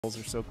Are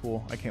so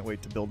cool. I can't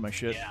wait to build my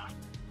shit.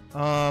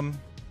 Yeah. Um.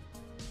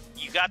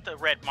 You got the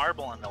red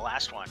marble in the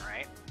last one,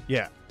 right?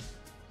 Yeah.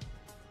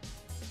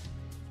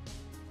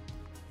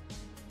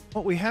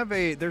 Well, we have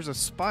there's a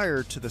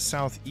spire to the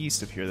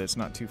southeast of here that's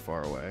not too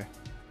far away.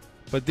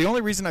 But the only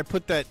reason I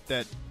put that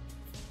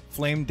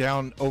flame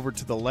down over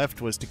to the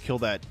left was to kill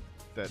that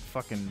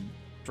fucking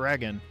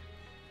dragon.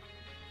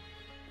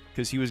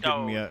 Because he was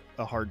giving me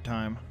a hard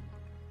time.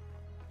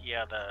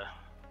 Yeah,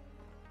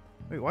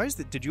 Wait, why is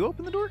did you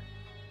open the door?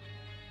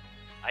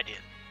 I did.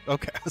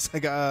 Okay, I was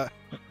like,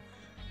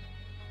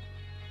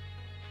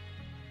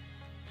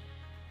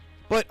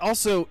 But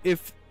also,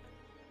 if...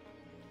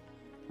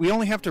 We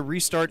only have to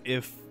restart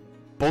if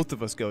both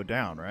of us go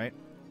down, right?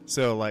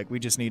 So, like, we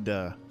just need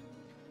to...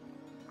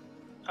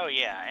 Oh,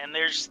 yeah, and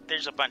there's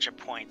a bunch of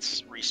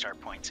points, restart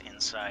points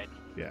inside.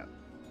 Yeah.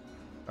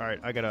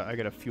 Alright, I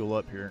gotta fuel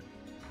up here.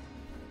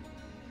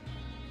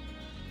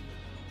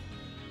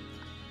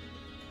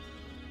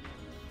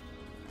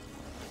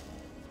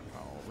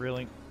 Oh,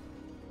 really?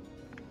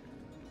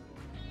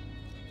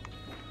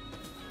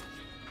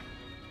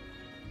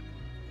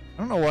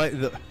 I don't know why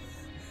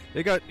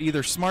they got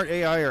either smart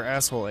AI or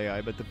asshole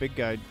AI, but the big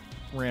guy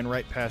ran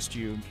right past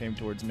you and came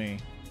towards me.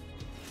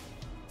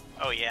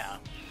 Oh yeah,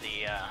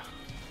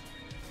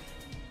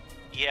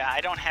 yeah,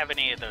 I don't have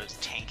any of those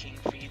tanking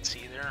feats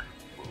either.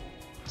 Ooh,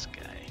 this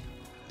guy.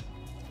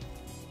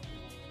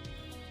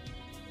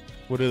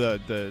 What are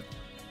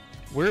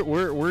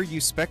where are you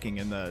specking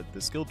in the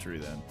skill tree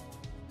then?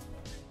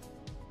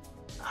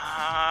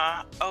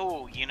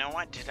 Oh, you know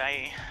what?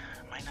 Am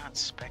I not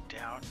spec'd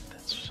out?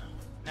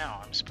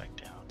 No, I'm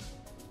spec'd out.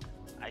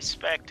 I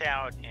spec'd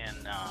out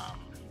in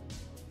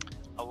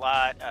a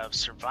lot of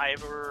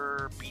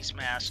Survivor,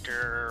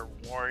 Beastmaster,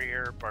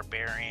 Warrior,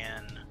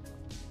 Barbarian,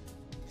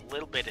 a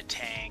little bit of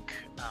Tank,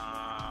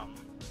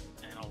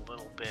 and a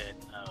little bit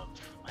of...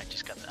 I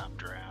just got the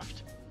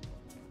Updraft.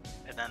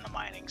 And then the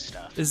mining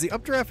stuff. Is the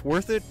Updraft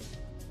worth it?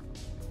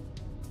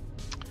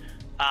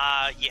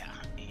 Yeah.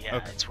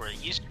 Okay. It's where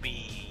it used to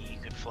be you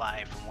could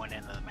fly from one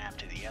end of the map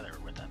to the other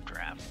with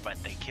Updraft,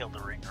 but they killed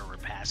the Ring of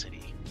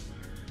Rapacity.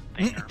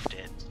 They nerfed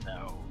it,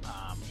 so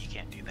you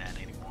can't do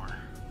that anymore.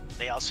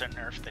 They also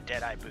nerfed the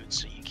Deadeye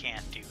boots, so you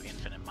can't do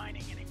infinite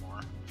mining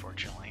anymore,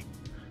 unfortunately.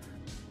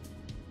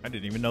 I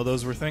didn't even know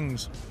those were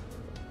things.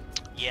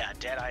 Yeah,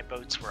 Deadeye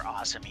boots were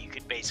awesome. You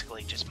could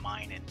basically just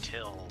mine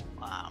until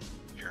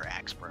your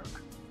axe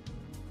broke.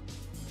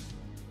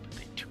 But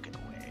they took it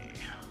away,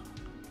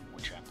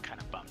 which I'm kind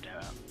of bummed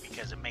out,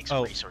 because it makes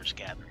resource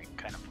gathering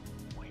kind of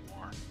way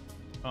more.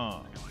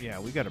 Oh, yeah,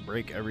 we gotta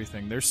break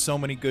everything. There's so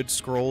many good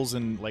scrolls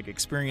and, like,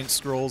 experience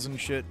scrolls and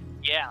shit.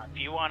 Yeah, if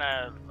you want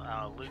a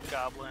loot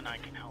goblin, I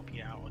can help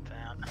you out with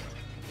that.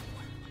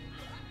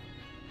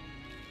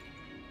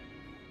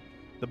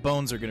 The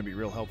bones are gonna be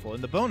real helpful,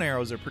 and the bone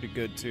arrows are pretty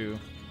good too,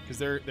 because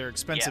they're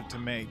expensive to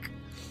make.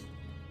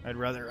 I'd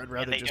rather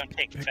and they just don't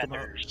take pick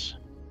feathers,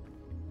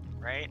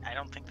 right? I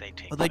don't think they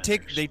take. Well,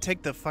 feathers. they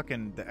take the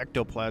fucking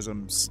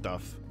ectoplasm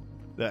stuff,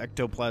 the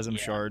ectoplasm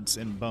shards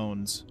and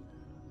bones.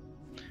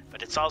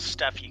 But it's all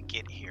stuff you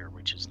get here,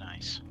 which is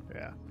nice.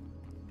 Yeah.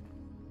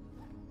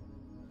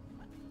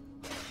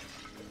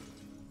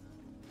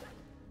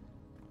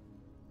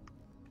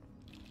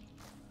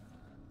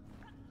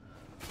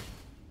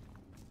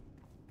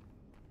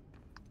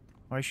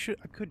 I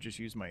could just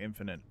use my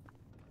infinite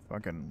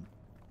fucking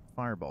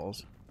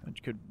fireballs. I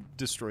could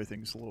destroy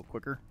things a little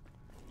quicker.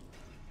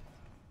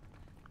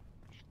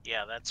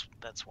 Yeah, that's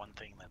one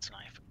thing that's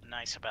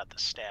nice about the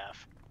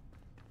staff.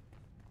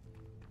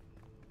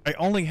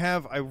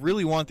 I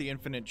really want the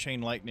infinite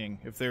chain lightning,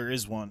 if there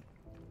is one.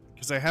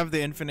 Because I have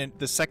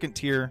the second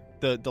tier,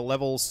 the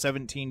level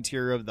 17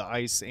 tier of the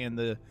ice and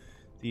the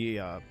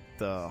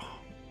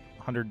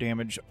 100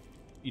 damage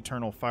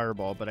eternal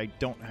fireball, but I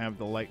don't have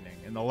the lightning.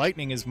 And the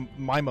lightning is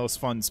my most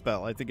fun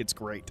spell. I think it's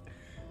great.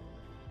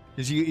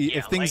 Because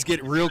if things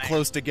get real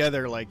close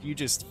together, like, you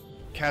just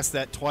cast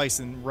that twice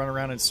and run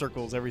around in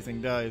circles, everything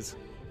dies.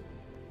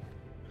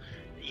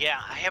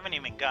 Yeah, I haven't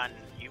even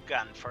you've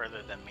gotten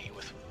further than me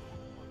with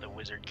the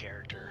wizard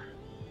character.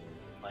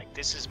 Like,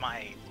 this is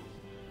my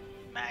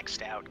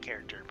maxed out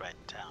character, but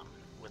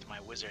with my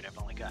wizard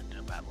I've only gotten to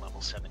about level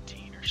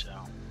 17 or so.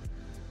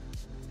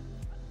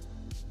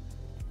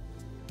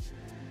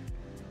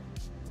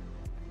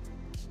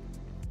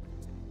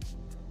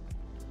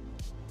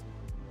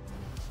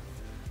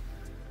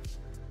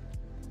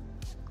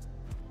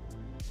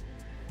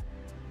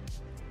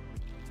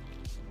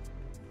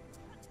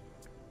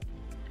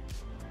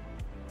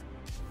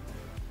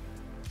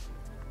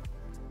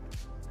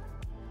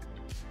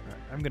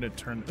 I'm gonna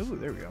turn... Ooh,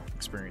 there we go.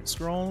 Experience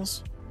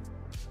scrolls.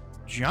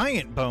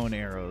 Giant bone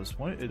arrows.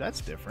 What? That's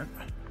different.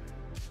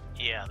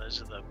 Yeah,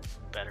 those are the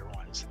better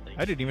ones.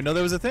 I didn't even know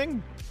that was a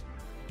thing.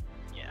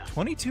 Yeah.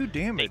 22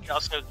 damage. They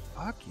also...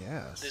 Fuck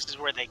yes. This is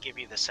where they give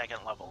you the second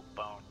level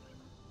bone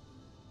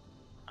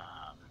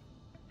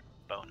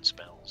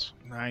spells.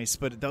 Nice,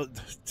 but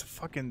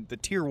the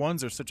tier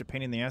 1s are such a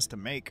pain in the ass to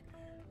make.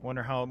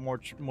 Wonder how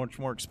much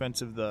more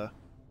expensive the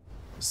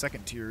the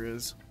second tier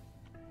is.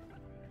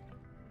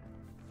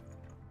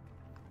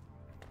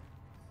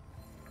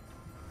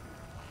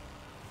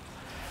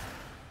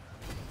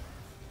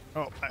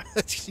 Oh,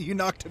 you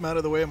knocked him out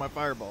of the way of my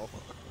fireball.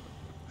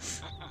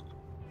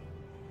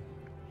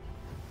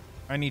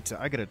 I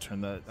gotta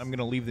turn I'm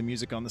gonna leave the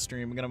music on the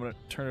stream, and then I'm gonna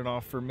turn it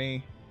off for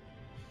me.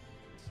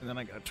 And then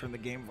I gotta turn the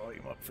game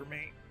volume up for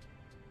me.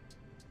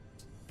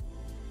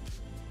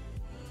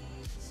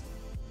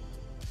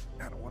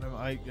 I don't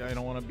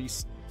wanna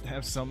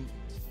have some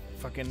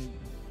fucking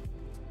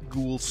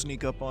ghoul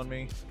sneak up on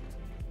me.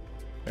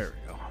 There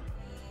we go.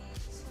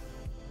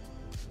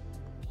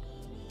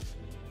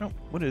 Oh,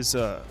 what is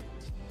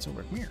it's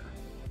over here.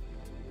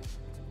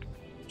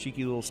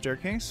 Cheeky little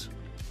staircase.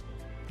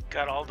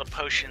 Got all the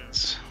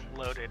potions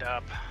loaded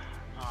up.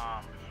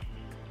 I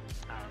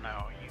don't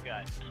know,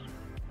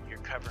 you're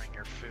covering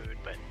your food,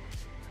 but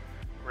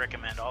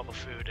recommend all the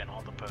food and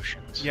all the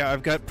potions. Yeah,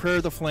 I've got Prayer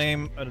of the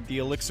Flame, the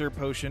Elixir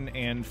Potion,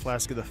 and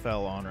Flask of the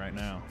Fell on right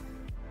now.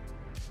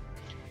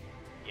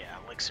 Yeah,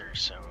 Elixir,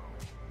 so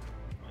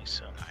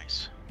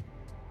nice.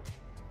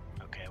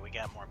 Okay, we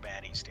got more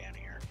baddies down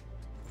here.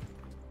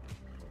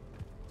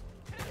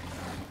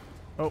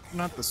 Oh,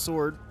 not the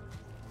sword.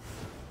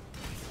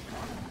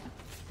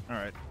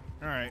 Alright,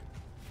 alright.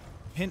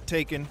 Hint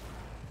taken.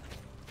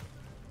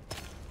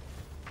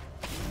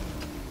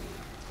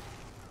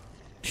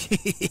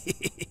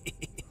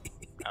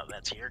 Oh,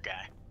 that's your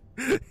guy.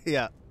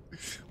 Yeah.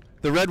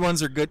 The red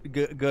ones are good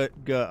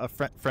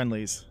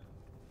friendlies.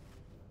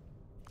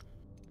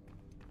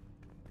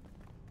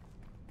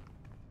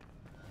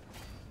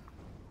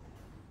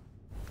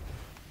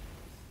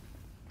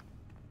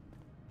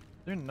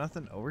 Is there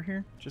nothing over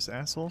here? Just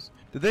assholes?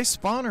 Did they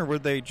spawn or were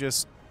they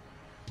just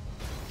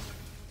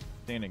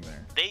standing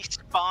there? They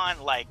spawn,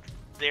 like,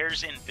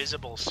 there's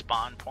invisible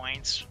spawn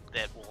points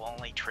that will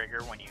only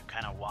trigger when you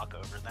kind of walk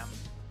over them.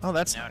 Oh,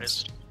 that's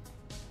noticed. Nice.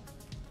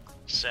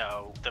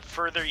 So the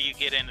further you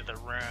get into the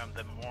room,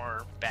 the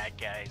more bad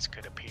guys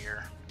could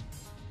appear.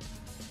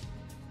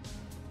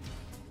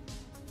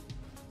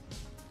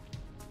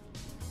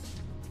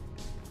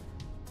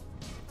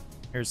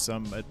 Here's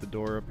some at the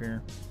door up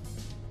here.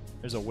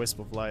 There's a wisp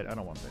of light. I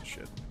don't want that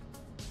shit.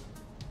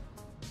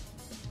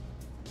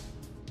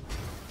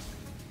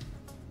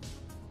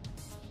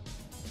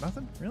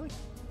 Nothing? Really?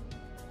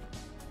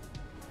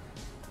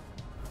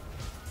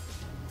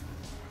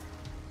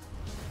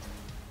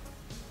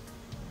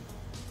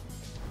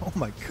 Oh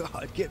my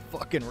god, get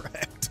fucking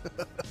wrecked.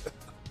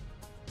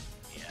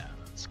 Yeah,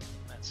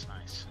 that's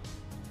nice.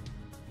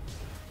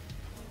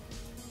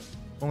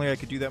 Only I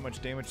could do that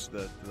much damage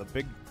to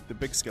the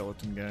big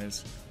skeleton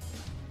guys.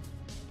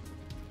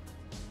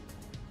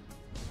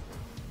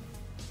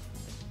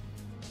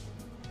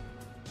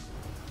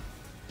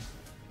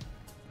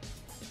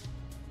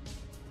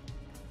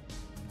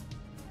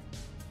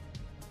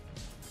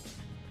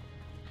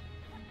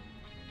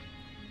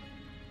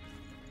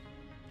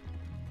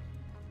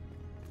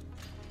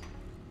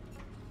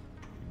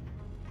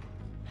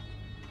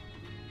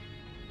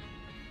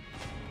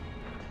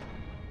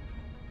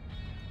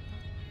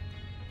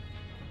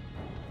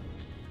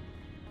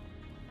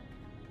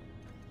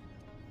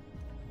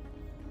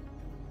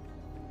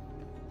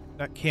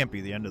 That can't be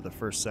the end of the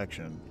first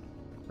section,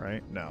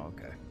 right? No,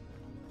 okay.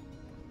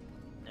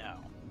 No.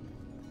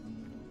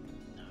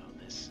 No,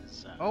 this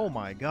is... Oh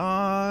my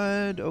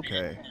god,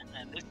 okay.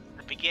 This is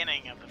the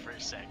beginning of the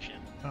first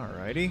section.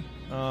 Alrighty.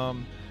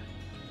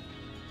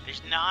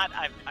 There's not...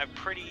 I've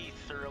pretty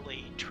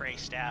thoroughly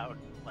traced out,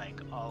 like,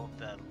 all of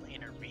the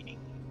intervening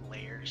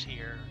layers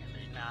here, and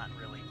there's not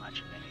really much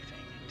of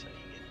anything until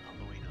you get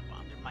all the way to the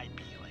bottom. There might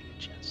be, like,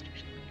 a chest or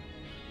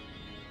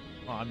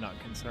something. Well, I'm not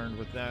concerned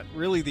with that.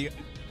 Really, the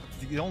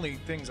only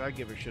things I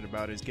give a shit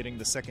about is getting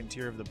the second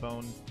tier of the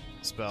bone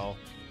spell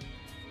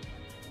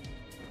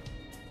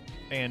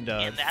and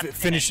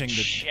finishing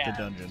the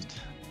dungeon.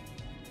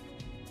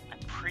 I'm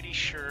pretty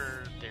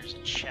sure there's a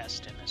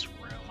chest in this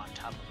room on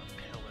top of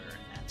a pillar,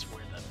 and that's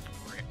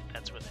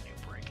where the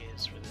new brick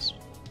is for this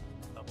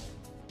bubble.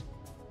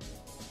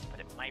 But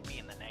it might be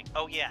in the next.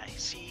 Oh yeah,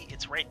 see,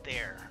 it's right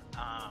there.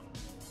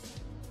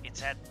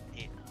 It's at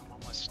it. I'm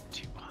almost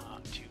too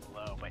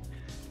low, but.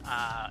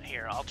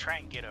 Here, I'll try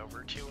and get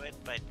over to it,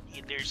 but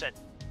there's a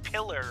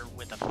pillar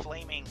with a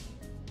flaming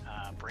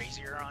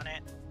brazier on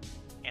it,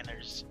 and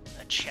there's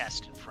a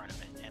chest in front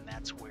of it, and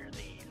that's where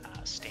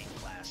the stained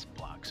glass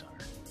blocks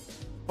are.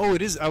 Oh,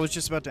 it is. I was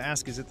just about to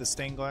ask, is it the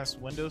stained glass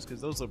windows?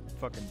 Because those look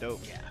fucking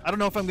dope. Yeah. I don't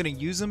know if I'm going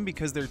to use them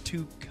because they're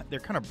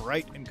kind of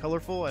bright and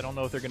colorful. I don't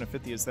know if they're going to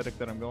fit the aesthetic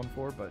that I'm going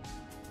for, but...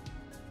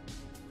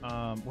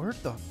 where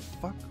the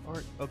fuck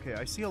are... Okay,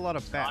 I see a lot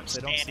of bats.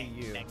 I don't see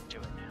you. Next to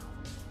it now.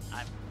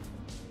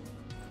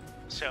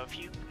 So if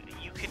you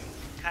can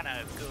kind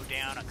of go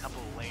down a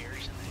couple of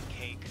layers in that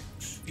cake.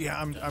 Yeah,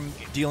 I'm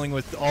dealing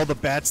with all the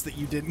bats that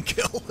you didn't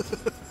kill.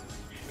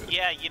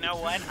 Yeah, you know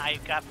what? I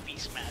got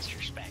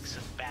Beastmaster specs, so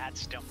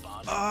bats don't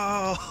bother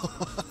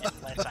me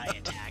unless I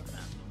attack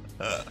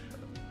them.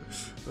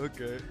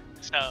 Okay.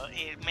 So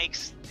it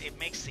makes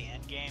the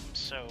end game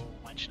so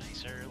much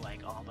nicer.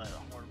 Like all the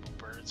horrible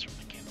birds from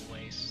the Kindle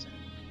Wastes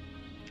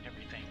and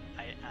everything.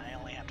 I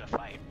only have to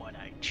fight what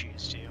I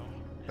choose to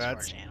as far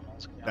as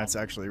animals go. That's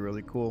actually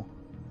really cool.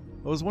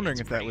 I was wondering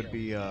if that would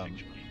be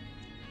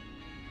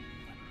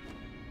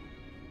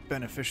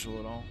beneficial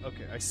at all.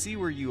 Okay, I see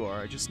where you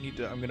are. I just need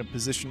to. I'm going to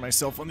position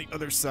myself on the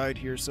other side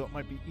here, so it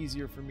might be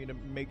easier for me to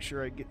make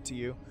sure I get to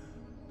you.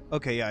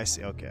 Okay, yeah, I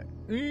see. Okay.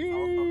 I'll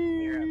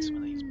clear out some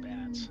of these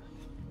bats.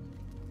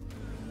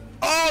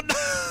 Oh no!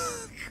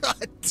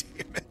 God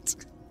damn it!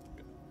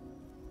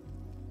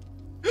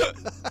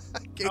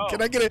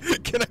 Can I get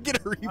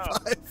a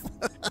revive?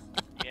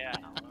 Yeah,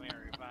 let me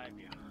revive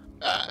you.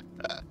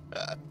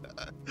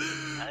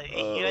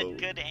 You had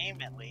good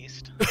aim at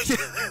least.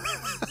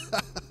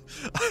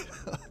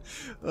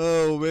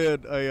 Oh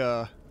man,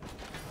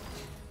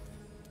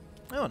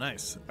 oh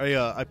nice.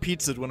 I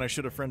pizzaed when I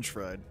should have French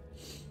fried.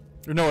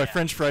 Or no, I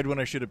French fried when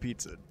I should have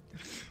pizzaed.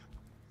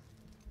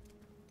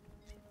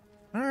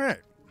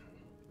 Alright.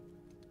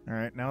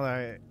 Alright, now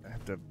that I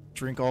have to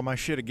drink all my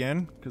shit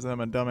again, because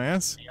I'm a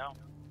dumbass. Yeah.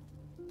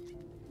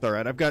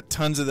 Alright, I've got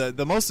tons of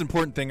the most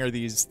important thing are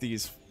these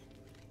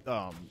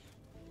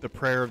the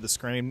prayer of the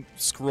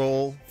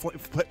scroll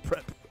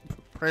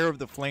prayer of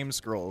the flame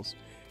scrolls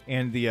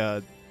and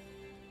the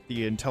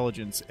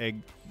intelligence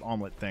egg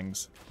omelet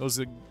things. Those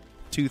are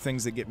two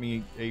things that get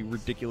me a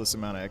ridiculous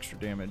amount of extra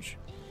damage.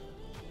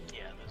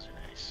 Yeah, those are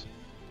nice.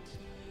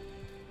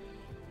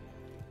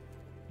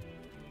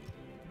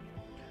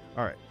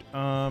 Alright,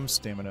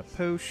 stamina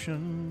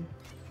potion.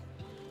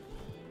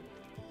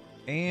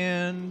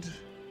 And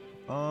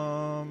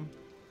omelet,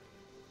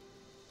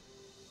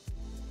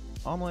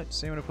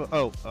 stamina potion.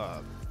 Oh,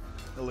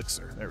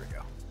 elixir. There we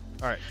go.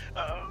 Alright.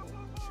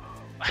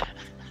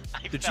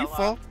 Did you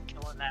fall?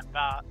 Killing that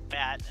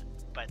bat,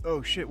 but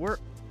oh shit, where?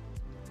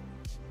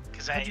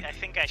 Because I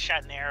think I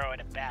shot an arrow at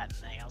a bat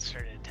and they all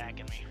started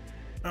attacking me.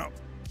 Oh.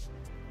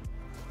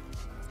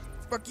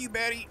 Fuck you,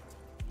 batty.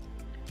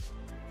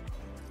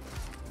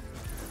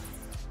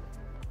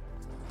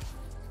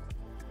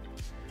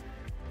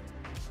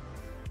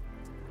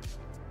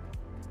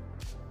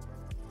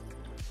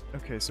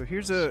 Okay, so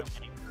here's a... So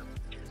many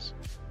purposes.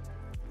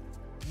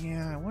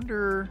 Yeah, I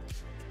wonder...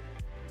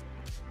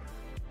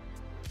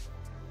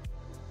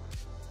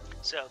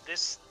 So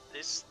this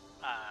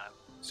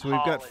So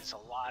we've got... is a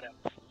lot of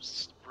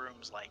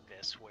rooms like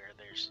this where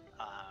there's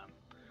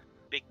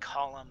big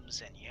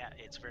columns and yeah,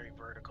 it's very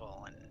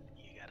vertical and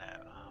you gotta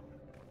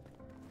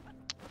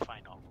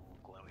find all the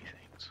little glowy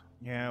things.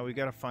 Yeah, we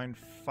gotta find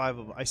 5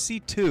 of them. I see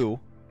 2.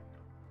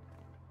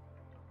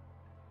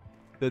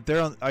 That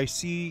they're on... I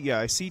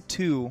see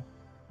 2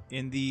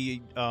 in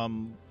the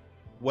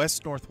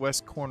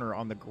west-northwest corner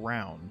on the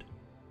ground.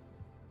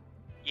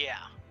 Yeah.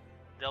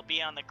 They'll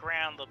be on the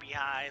ground, they'll be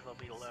high, they'll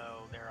be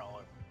low, they're all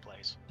over the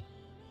place.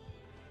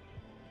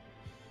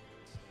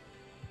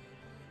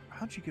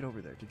 How'd you get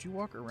over there? Did you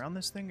walk around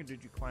this thing or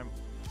did you climb?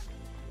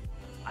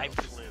 I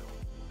flew.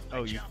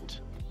 Oh, I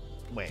jumped.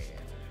 Wait.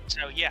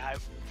 So yeah,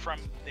 from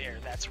there,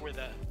 that's where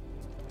the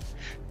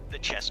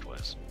chest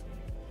was.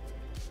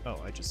 Oh,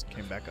 I just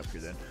came back up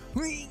here then.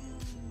 Whee!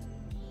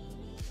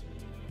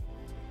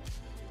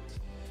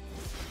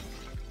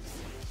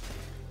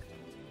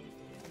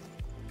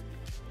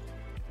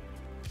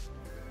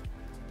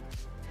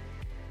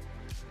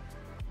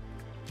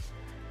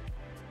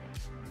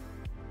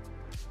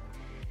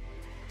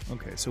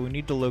 Okay, so we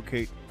need to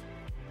locate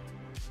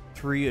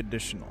 3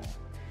 additional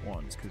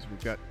ones because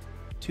we've got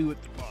 2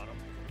 at the bottom.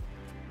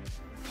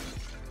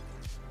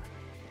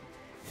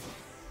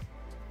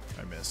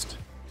 I missed.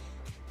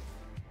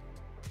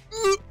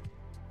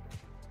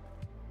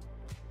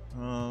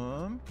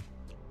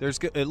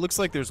 It looks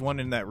like there's one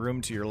in that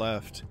room to your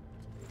left.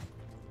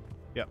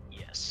 Yep.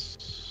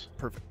 Yes.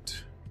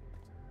 Perfect.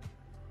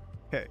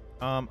 Okay,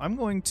 I'm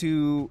going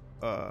to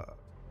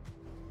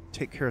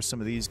take care of some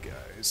of these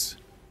guys.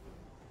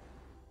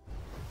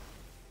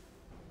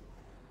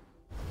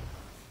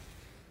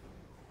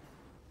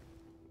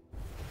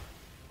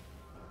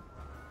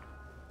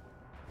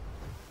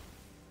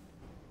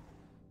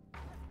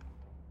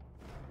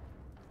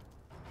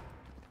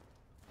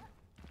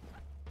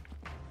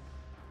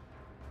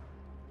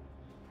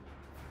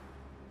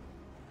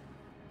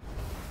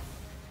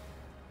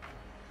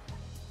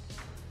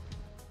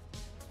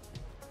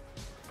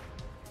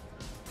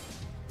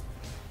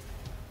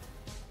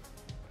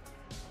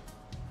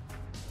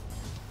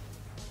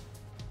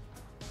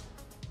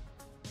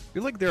 I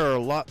feel like there are a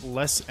lot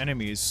less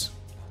enemies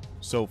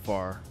so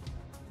far.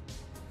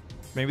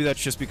 Maybe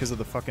that's just because of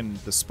the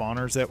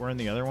spawners that were in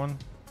the other one.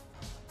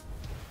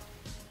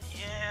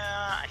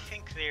 Yeah, I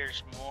think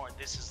there's more.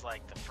 This is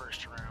like the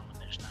first room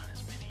and there's not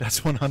as many. That's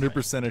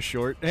 100% a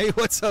short. Hey,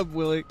 what's up,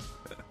 Willie?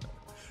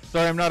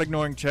 Sorry, I'm not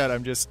ignoring chat.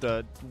 I'm just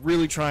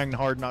really trying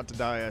hard not to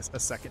die a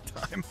second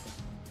time.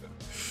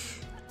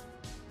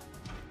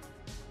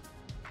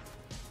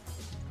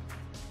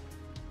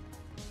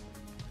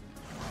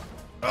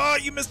 Oh,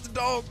 you missed the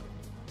dog!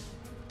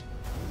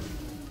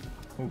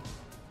 Ooh.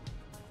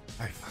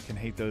 I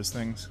fucking hate those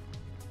things.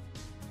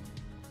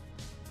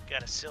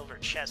 Got a silver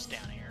chest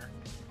down here.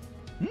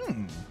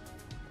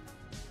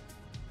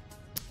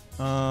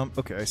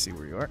 Okay, I see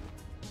where you are.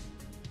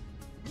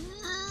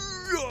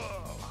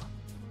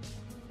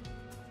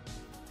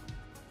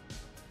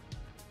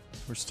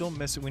 We're still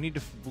missing. We need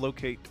to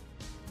locate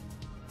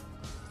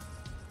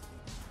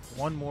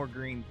one more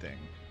green thing.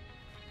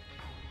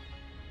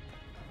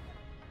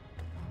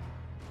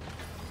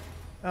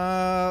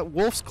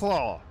 Wolf's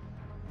Claw.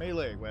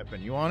 Melee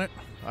weapon. You want it?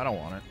 I don't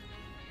want it.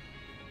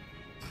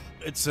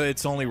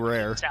 It's only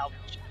rare. Just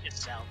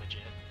salvage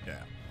it.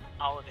 Yeah.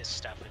 All of this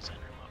stuff is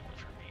unremovable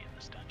for me in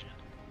this dungeon.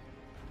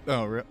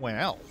 Oh,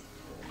 well.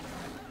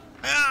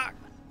 Ah!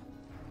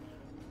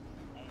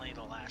 Only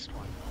the last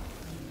one.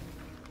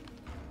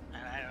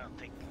 And I don't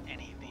think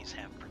any of these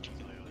have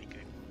particularly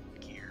good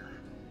gear.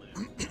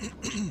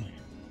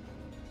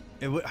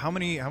 How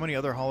many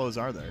other hollows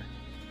are there?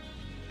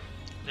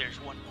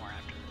 There's one more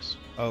after this.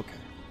 Okay,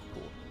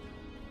 cool.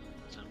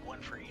 So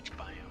one for each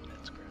biome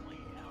that's currently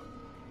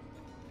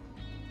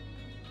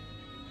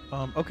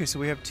out. Okay, so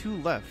we have 2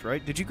 left,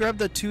 right? Did you grab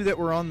the 2 that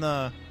were on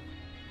the...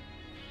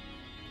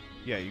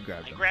 Yeah, you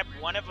grabbed them. I grabbed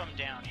one of them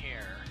down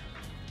here.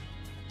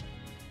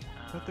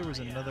 I thought there was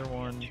another yeah,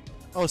 one.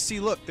 Oh, see,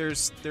 look,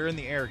 they're in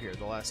the air here,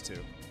 the last 2.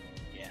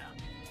 Yeah.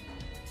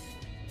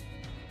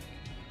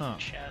 Huh.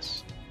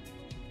 Chest.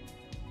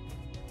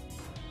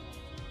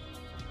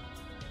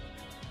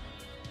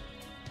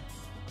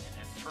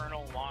 An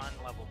infernal wand,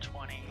 level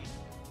 20.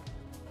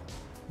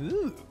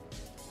 Ooh.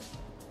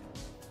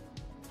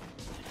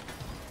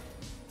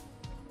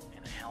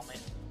 And a helmet.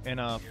 And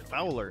a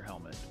Fowler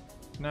helmet.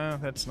 No,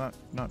 that's not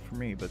for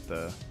me, but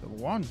the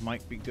wand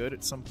might be good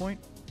at some point.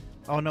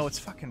 Oh no, it's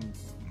fucking...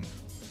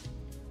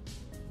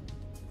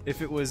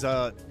 If it was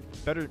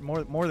better,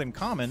 more than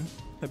common,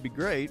 that'd be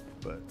great,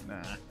 but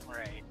nah.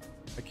 Right.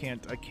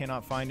 I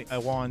cannot find a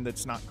wand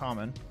that's not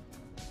common.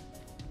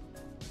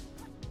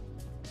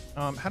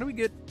 How do we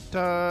get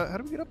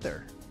up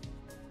there?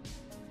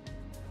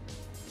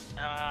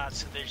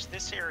 So there's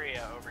this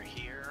area over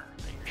here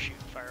that you're shooting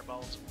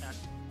fireballs at.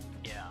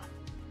 Yeah.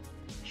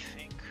 I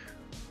think.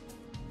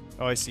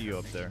 Oh, I see you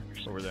up there,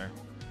 over there.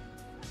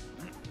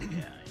 Yeah,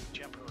 you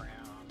jump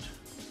around.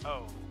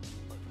 Oh,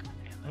 look.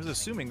 I was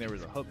assuming there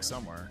was a hook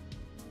somewhere.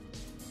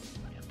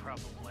 Yeah,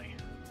 probably.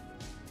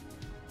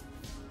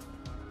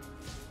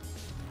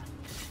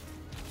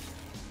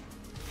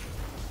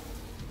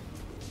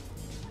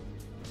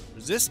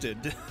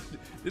 Resisted?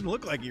 Didn't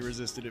look like he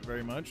resisted it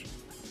very much.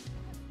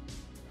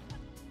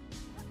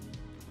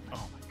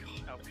 Oh my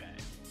god. Okay.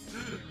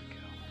 There we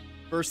go.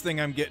 First thing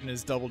I'm getting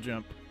is double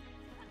jump.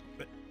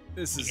 But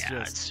this is yeah,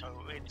 just...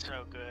 it's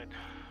so good.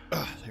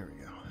 There we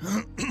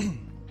go.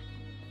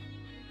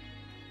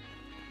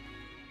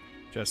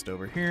 Just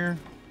over here.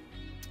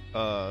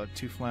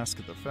 2 flasks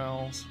of the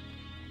fells.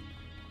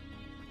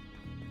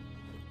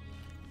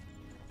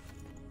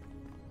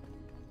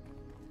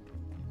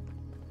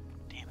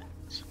 Damn it.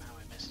 Somehow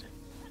I missed it.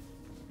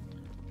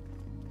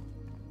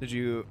 Did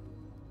you...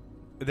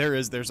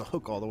 There's a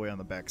hook all the way on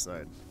the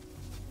backside.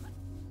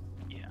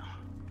 Yeah.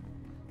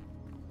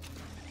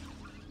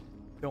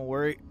 Don't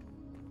worry.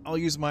 I'll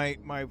use my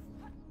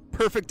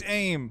perfect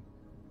aim.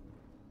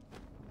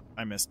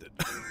 I missed it.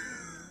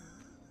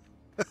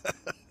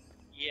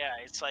 Yeah,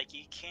 it's like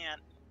you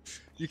can't...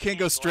 You can't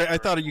go straight. I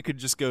thought you could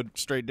just go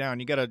straight down.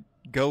 You gotta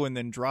go and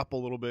then drop a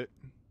little bit.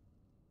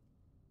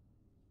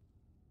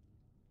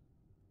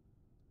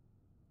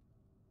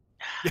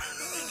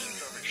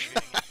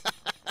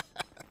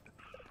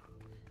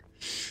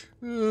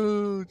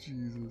 Oh,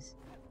 Jesus.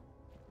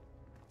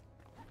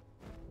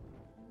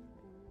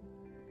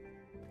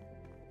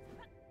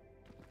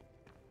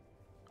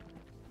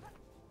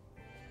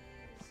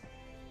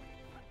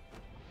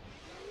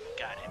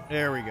 Got it.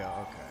 There we go.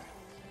 Okay.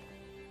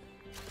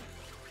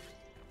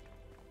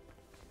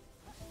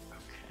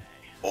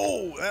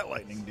 Oh, that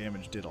lightning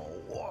damage did a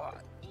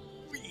lot.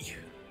 Whee.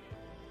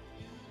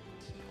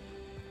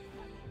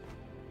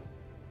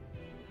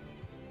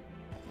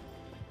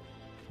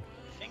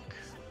 I think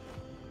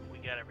we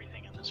got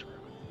everything in this room.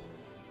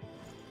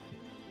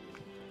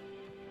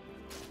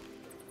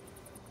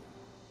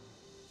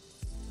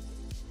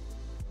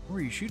 Where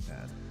are you shooting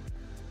at?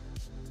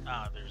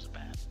 Ah, there's a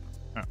bat.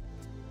 Oh.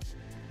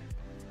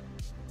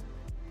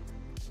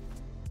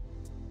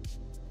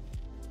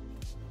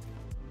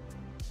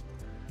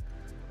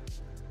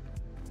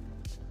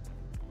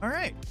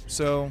 Alright,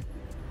 so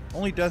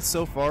only death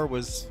so far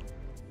was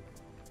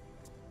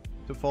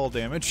to fall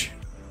damage.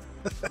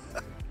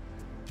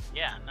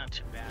 Yeah, not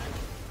too bad.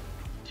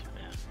 Not too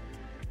bad.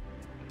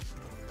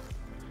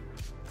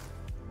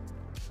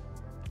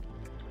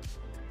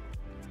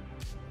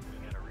 We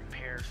got a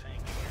repair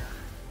thing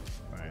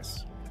here.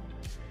 Nice.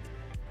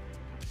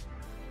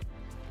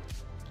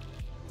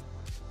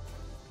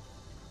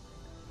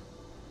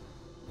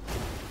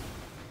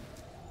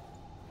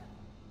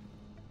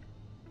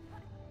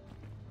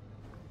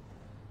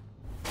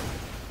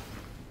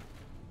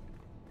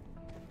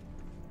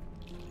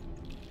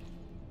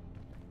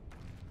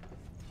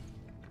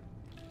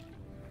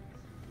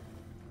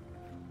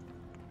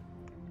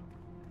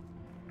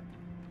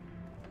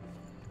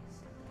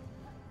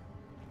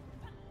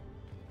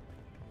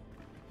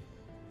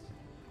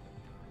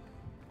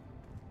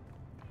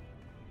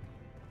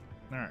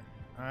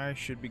 I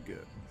should be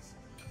good.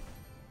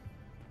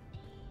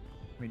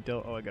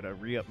 Oh, I gotta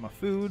re-up my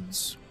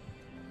foods.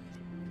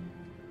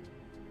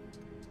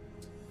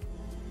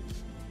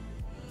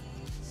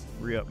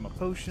 Re-up my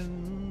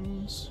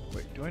potions.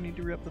 Wait, do I need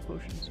to re-up the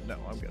potions? No,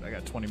 I'm good. I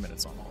got 20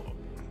 minutes on all of them.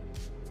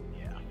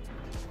 Yeah.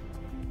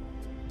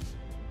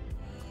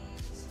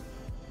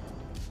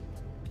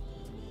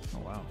 Oh,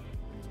 wow.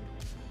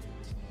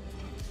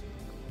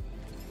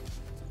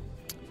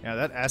 Yeah,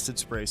 that acid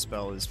spray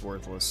spell is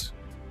worthless.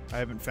 I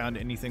haven't found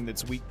anything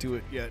that's weak to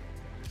it yet.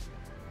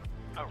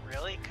 Oh,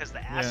 really? Because the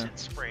acid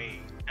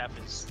spray stuff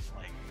is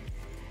like,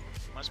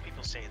 most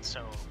people say it's so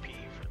OP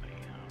for the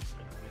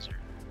wizard.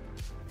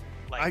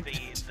 Like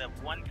the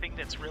one thing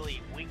that's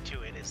really weak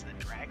to it is the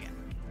dragon,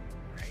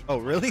 right? Oh,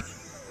 really?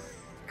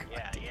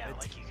 Yeah, yeah.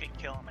 Like you could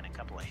kill him in a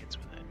couple of hits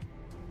with it.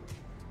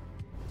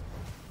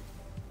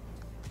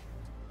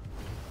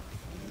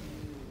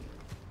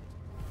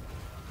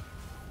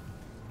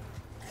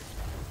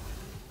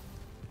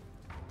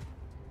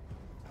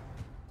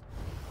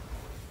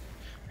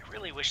 I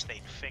really wish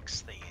they'd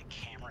fix the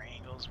camera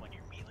angles when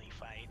you're melee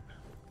fight.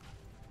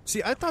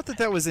 See, I thought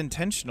that was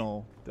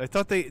intentional. I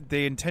thought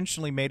they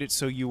intentionally made it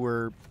so you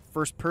were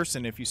first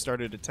person if you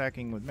started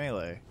attacking with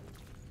melee.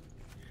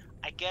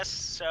 I guess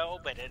so,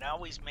 but it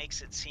always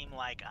makes it seem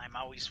like I'm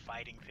always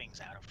fighting things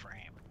out of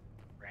frame,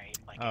 right?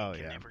 Like I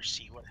can never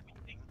see what I'm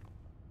hitting,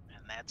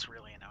 and that's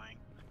really annoying.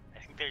 I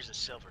think there's a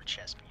silver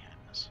chest behind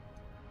this.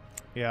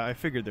 Yeah, I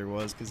figured there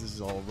was, because this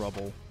is all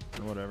rubble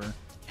or whatever.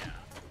 Yeah,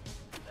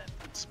 that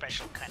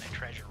special kind of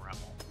treasure rubble.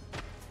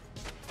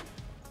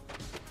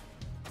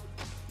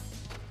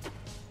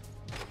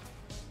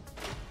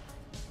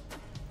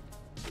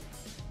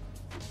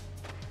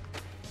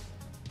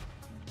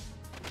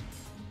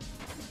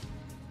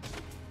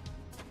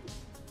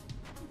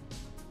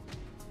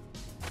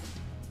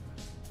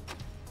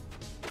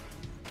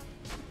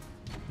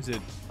 Is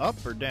it up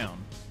or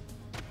down?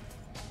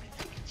 I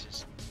think it's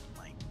just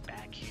like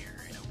back here.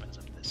 It opens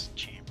up this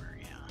chamber.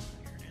 Yeah,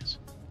 here it is.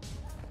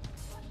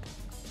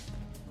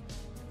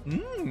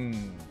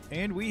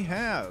 And we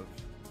have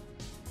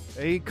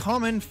a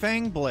common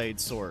fang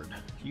blade sword.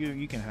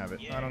 You can have it.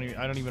 Yeah. I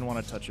don't even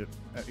want to touch it.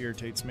 That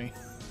irritates me.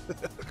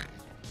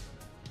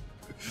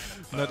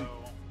 Bow.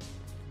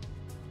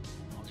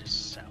 I'll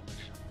just salvage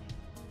them.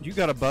 You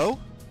got a bow?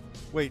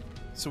 Wait,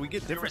 so we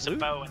get different There was loot? a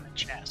bow in the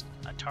chest,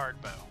 a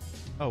tarred bow.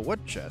 Oh,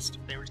 what chest?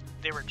 There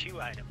were two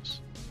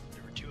items.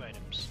 There were two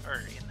items, or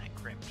in that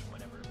crypt,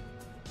 whatever.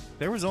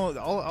 There was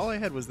all I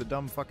had was the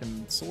dumb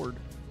fucking sword.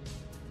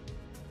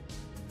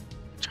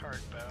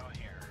 Tarred bow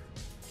here.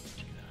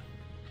 Do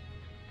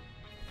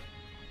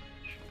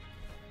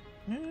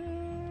that.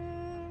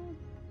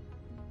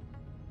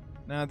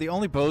 Now the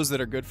only bows that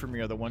are good for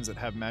me are the ones that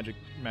have magic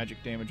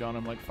damage on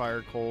them, like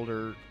fire, cold,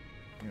 or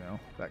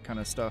that kind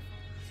of stuff.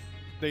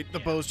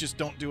 The bows just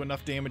don't do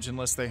enough damage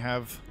unless they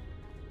have.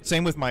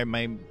 Same with my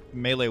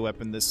melee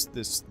weapon,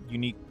 this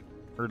unique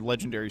or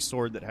legendary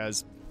sword that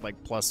has like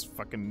plus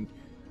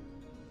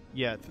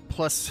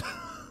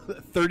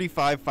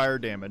 35 fire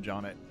damage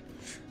on it.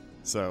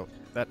 So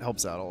that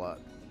helps out a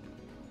lot.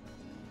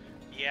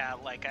 Yeah,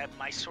 like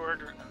my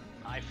sword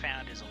I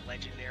found is a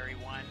legendary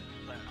one,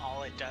 but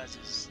all it does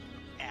is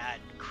add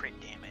crit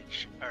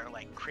damage or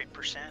like crit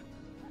percent.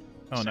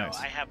 Oh, nice.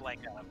 So I have a I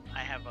think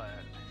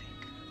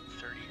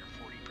 30 or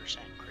 40%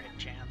 crit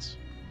chance.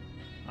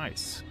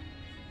 Nice.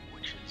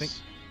 Which I think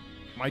is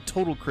my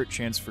total crit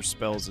chance for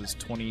spells is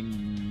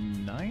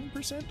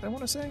 29%, I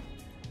want to say.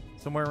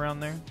 Somewhere around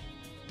there.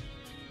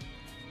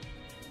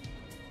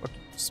 Fuck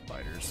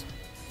spiders.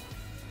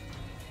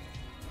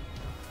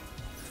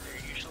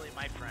 they're usually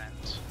my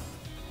friends.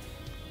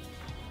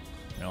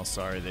 No,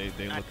 sorry, they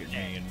Not look at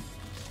today. me and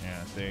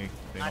yeah, they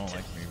Not don't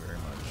today. like me very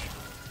much.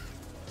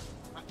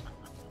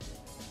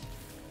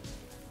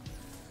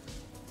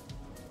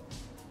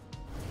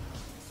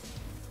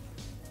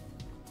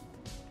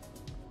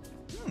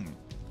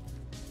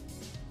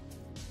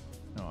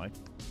 No, I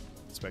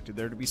expected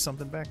there to be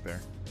something back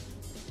there.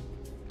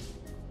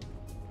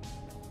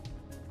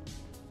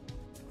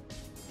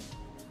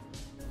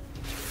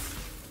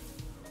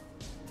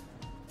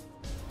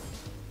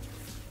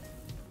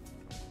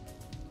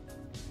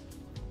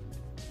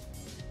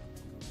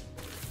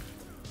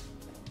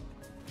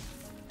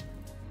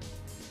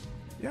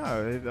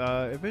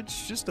 Yeah, if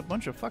it's just a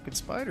bunch of fucking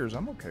spiders,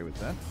 I'm okay with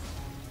that.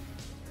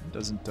 It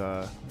doesn't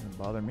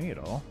bother me at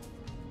all.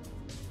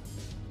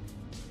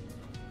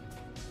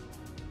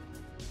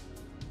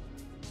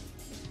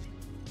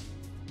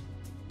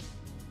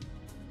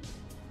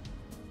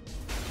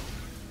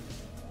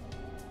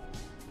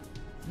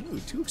 Ooh,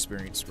 2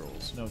 experience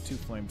scrolls. No, 2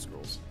 flame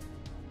scrolls.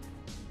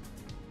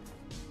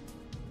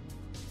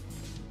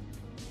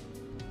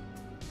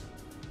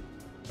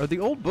 Are the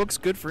old books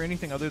good for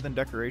anything other than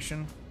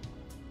decoration?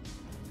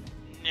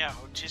 No,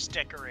 just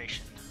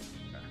decoration.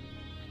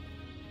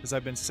 Because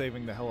I've been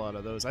saving the hell out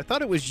of those. I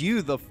thought it was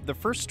you, the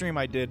first stream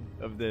I did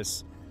of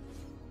this.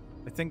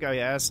 I think I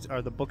asked,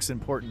 are the books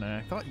important? And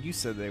I thought you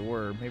said they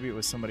were. Maybe it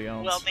was somebody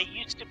else. Well, they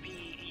used to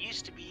be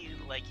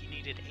like you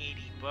needed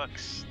 80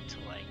 books to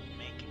like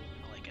make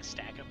like a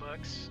stack of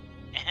books,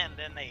 and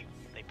then they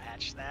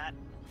patched that.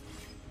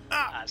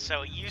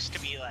 So it used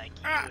to be like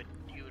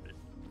you would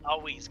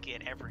always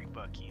get every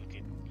book you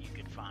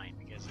could find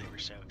because they were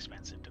so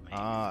expensive to make.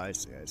 Ah, I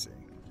see.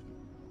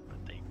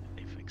 But they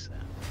fixed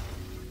that.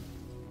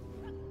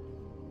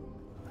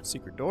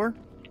 Secret door?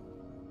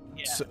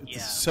 Yeah.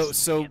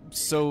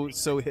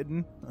 So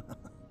hidden.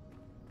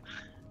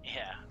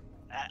 Yeah.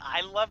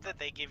 I love that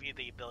they give you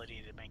the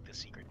ability to make the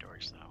secret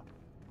doors, though.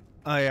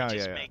 Oh yeah, It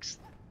just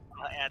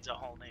yeah. adds a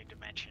whole new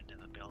dimension to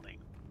the building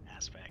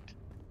aspect.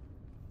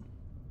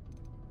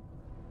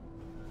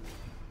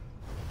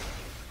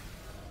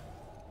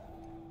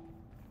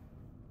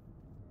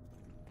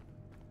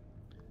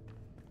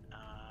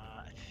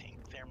 I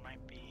think there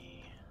might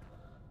be.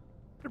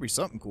 There'd be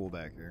something cool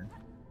back here.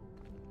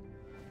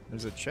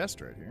 There's a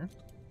chest right here.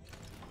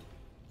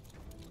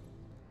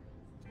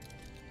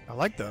 I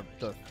like the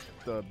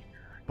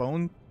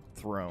bone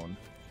throne.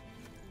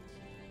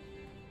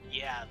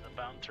 Yeah, the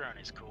bone throne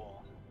is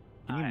cool.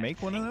 Can you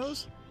make one of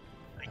those?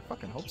 I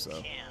fucking hope so.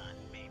 You can,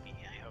 maybe.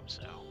 I hope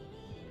so.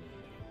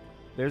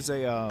 There's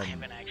a I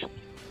haven't actually done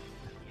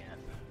that yet.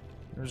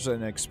 There's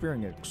an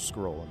experience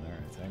scroll in there,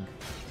 I think.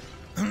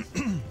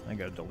 I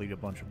gotta delete a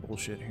bunch of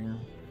bullshit here.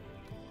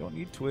 Don't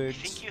need twigs.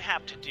 I think you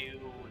have to do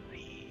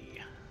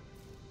the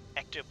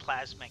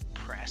ectoplasmic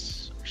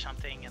press or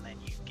something, and then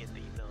you get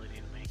the ability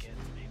to make it,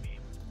 maybe.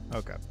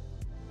 Okay.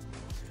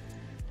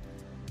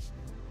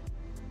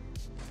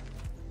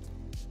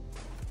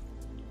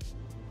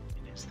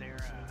 And is there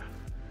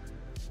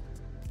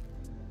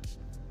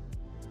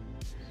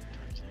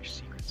sometimes there's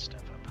secret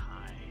stuff up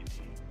high in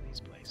these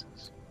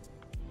places.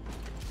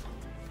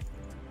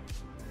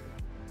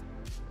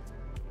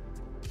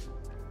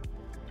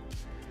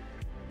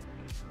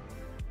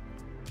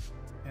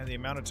 And the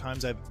amount of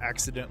times I've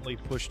accidentally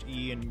pushed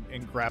E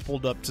and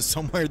grappled up to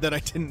somewhere that I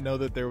didn't know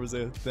that there was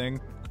a thing.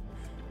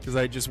 Because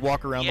I just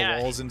walk around the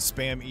walls and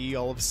spam E,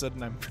 all of a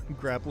sudden I'm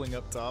grappling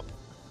up top.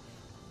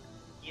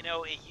 You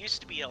know, it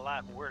used to be a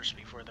lot worse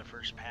before the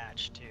first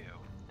patch, too.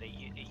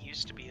 It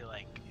used to be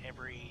like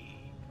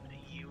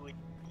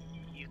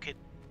you could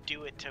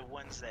do it to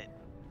ones that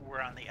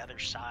were on the other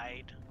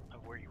side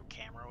of where your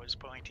camera was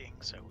pointing,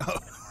 so it was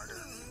even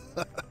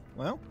harder.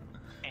 Well.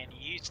 And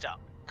you used to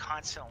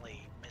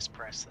constantly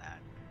mispress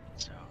that,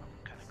 so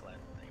I'm kind of glad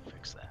they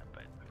fixed that.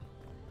 But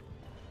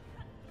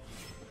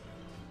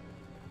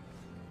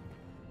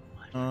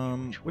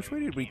which way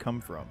did we come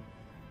from?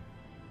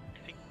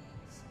 I think,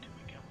 did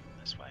we come from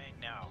this way?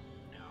 No,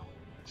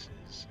 this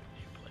is a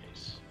new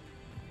place.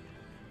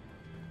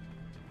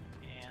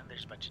 And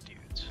there's a bunch of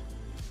dudes.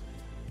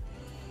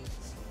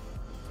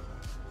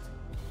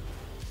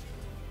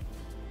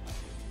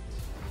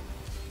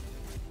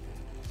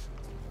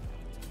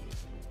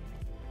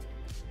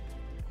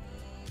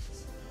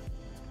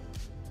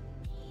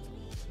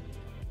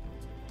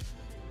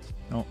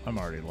 Oh, I'm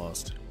already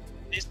lost.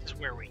 This is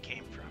where we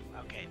came from.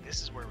 Okay,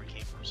 this is where we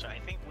came from. So I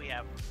think we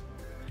have.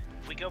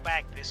 If we go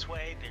back this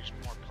way, there's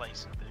more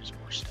places. There's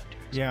more stuff to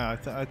explore. Yeah,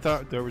 I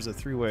thought there was a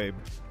three-way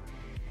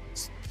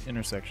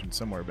intersection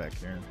somewhere back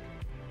here.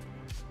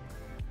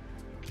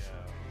 Go.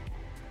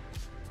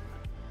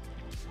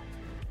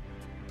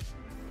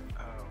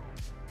 Oh.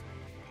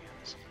 Yeah,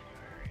 this is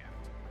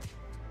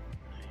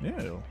a new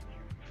area. Ew.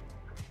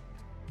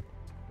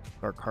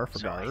 Our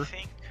Carfagar. So I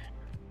think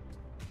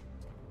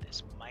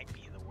this might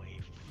be the way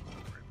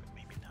forward, but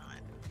maybe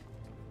not.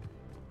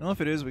 Well,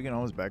 if it is, we can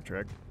always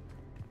backtrack.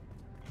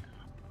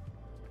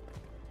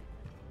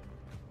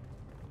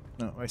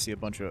 No, I see a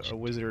bunch of a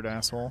wizard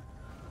asshole.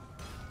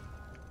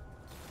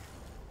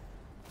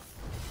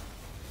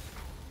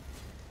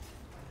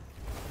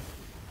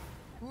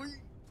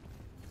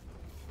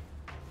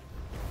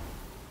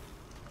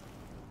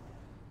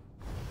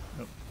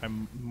 Nope, I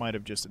might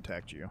have just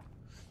attacked you.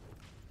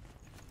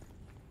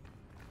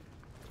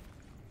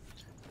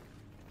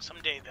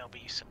 Someday there'll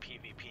be some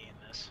PvP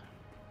in this.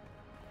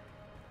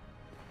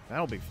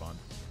 That'll be fun.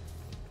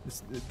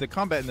 The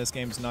combat in this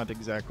game is not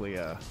exactly,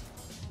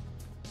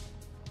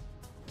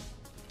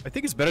 I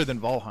think it's better than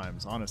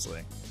Valheim's,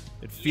 honestly.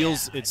 It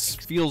feels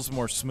feels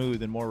more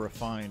smooth and more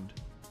refined.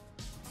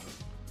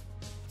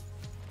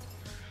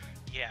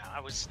 Yeah,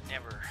 I was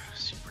never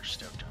super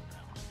stoked on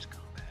Valheim's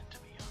combat, to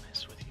be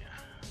honest with you.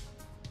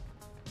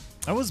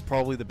 That was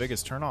probably the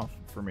biggest turnoff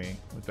for me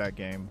with that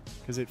game,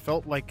 because it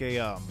felt like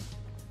a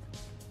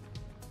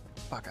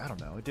fuck, I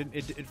don't know.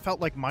 It felt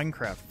like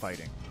Minecraft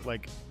fighting.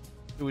 Like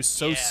it was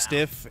so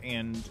stiff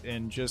and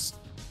just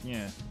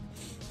yeah.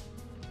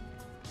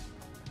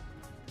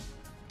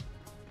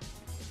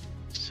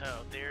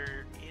 So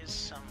there is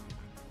some.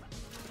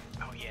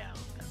 Oh yeah,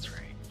 that's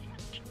right. You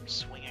can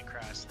swing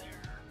across there.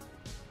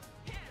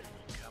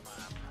 Come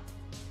up.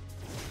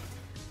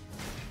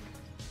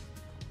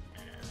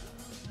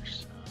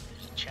 There's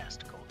a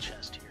chest, gold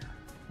chest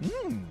here.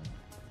 Mmm.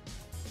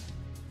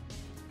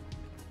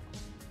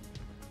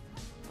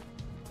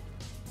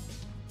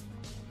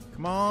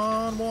 Come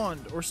on,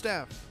 wand or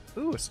staff.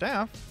 Ooh, a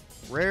staff.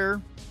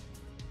 Rare.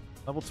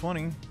 Level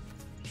 20.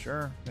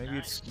 Sure. Maybe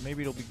Nice.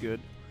 maybe it'll be good.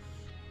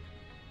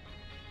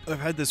 I've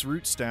had this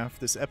root staff,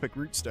 this epic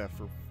root staff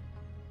for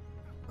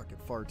fucking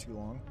far too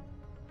long.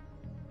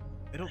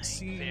 I don't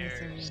see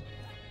anything.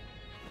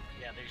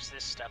 Yeah, there's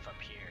this stuff up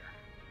here.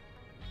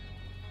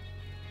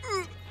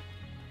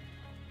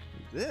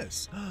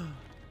 This.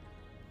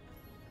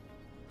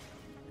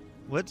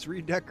 Let's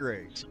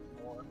redecorate. Some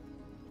more.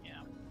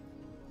 Yeah.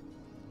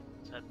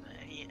 So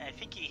I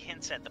think he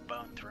hints at the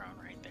bone throne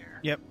right there.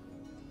 Yep.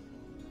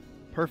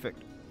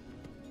 Perfect.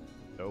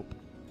 Dope.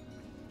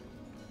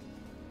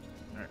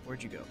 Alright,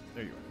 where'd you go?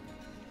 There you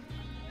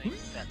I think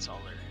that's all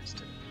there is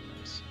to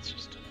this. It's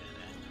just a dead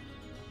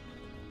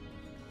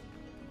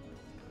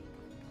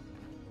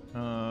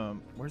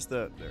end. Where's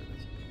the... There it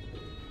is.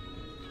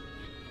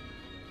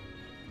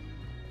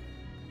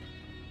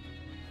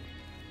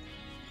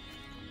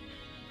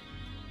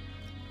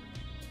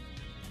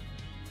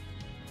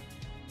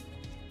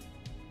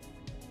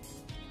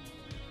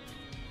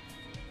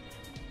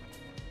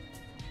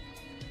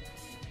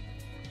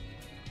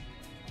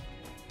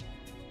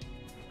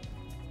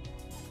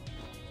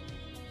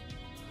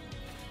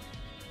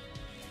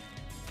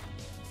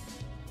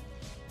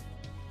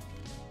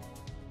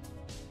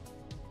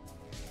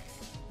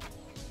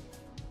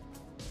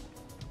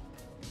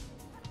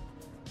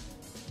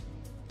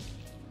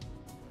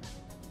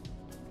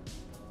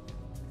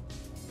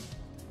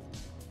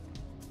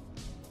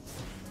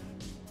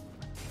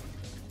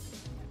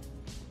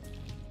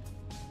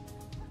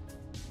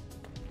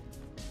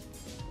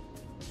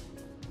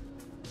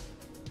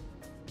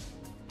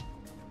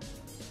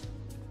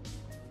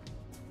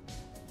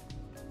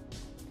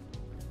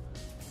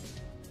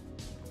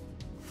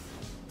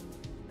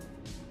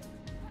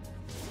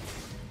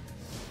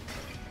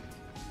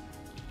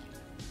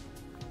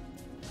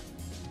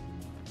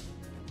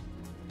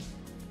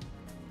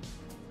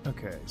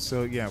 Okay,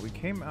 so yeah, we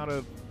came out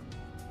of...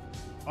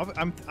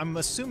 I'm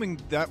assuming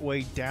that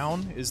way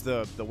down is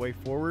the way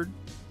forward.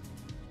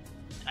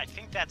 I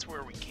think that's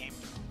where we came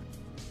from.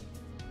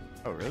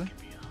 Oh, really? I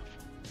could be off.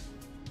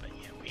 But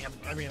yeah, we have.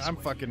 I mean,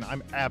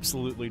 I'm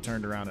absolutely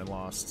turned around and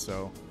lost,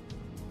 so...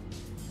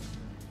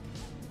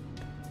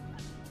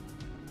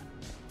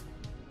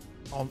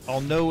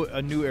 I'll know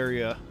a new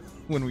area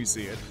when we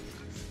see it.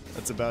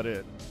 That's about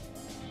it.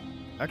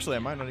 Actually, I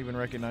might not even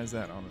recognize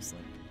that, honestly.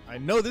 I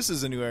know this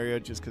is a new area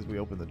just because we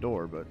opened the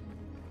door, but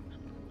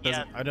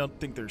Yeah, I don't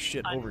think there's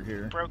shit over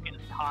here. Broken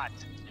pot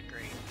is a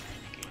great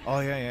indicator. Oh,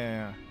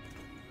 yeah.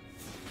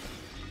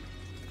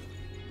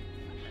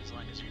 As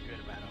long as you're good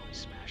about always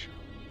smash them.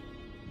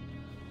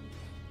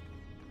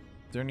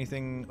 Is there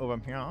anything over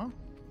here?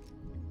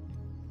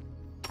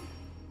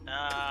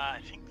 I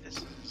think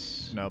this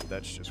is. Nope,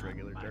 that's just not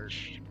regular dirt.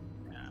 much.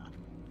 Yeah.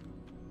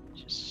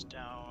 Just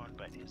stone,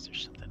 but is there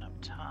something up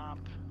top?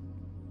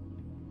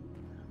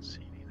 I don't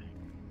see anything.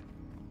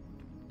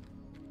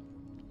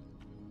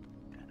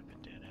 Kind of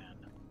a dead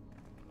end.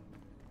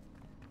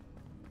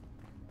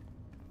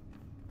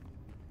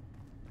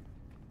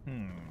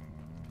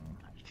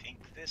 I think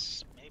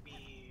this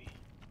maybe.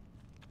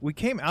 We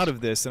came out of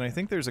this, and I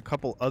think there's a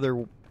couple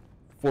other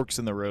forks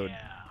in the road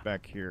Yeah.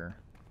 back here.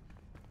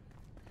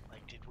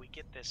 Like, did we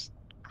get this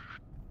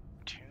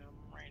tomb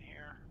right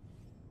here?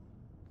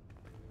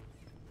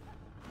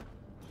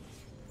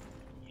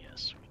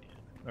 Yes, we did.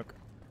 Okay.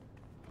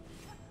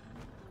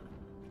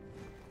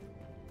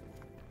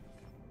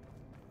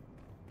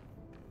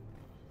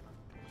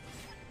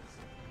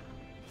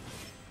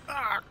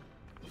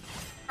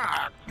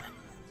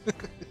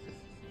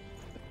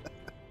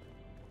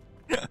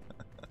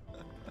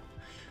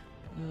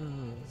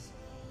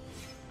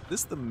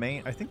 This the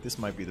main... I think this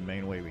might be the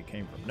main way we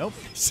came from. Nope.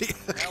 See?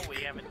 No, we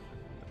haven't.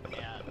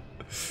 Yeah.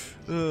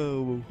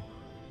 Oh.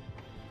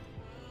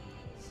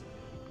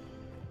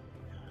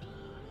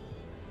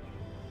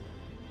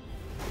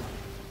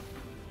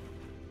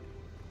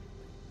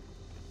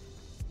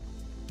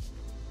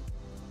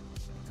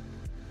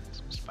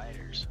 Some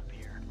spiders up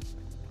here.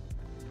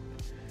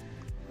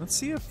 Let's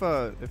see if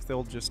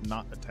they'll just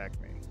not attack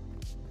me.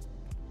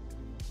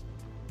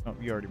 Oh,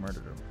 you already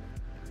murdered him.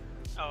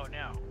 Oh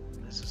no,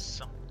 this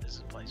is a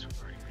place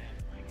we've already been.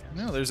 I guess.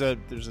 No, there's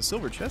a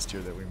silver chest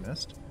here that we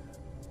missed.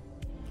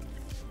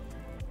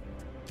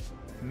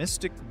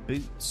 Mystic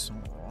boots,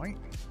 alright.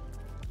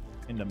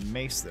 And a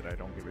mace that I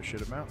don't give a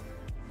shit about.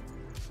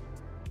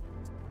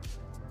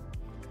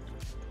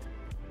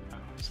 Oh,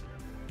 is there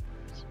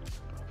something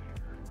above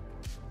here?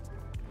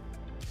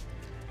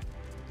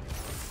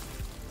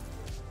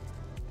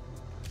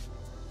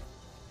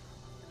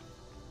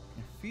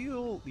 I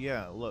feel,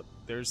 yeah, look,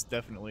 there's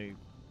definitely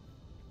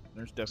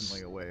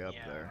a way up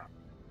Yeah. there.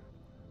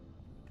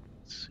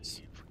 Let's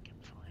see if we can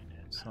find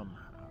it. Somehow.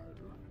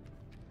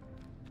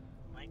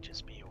 Might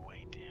just be a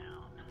way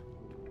down.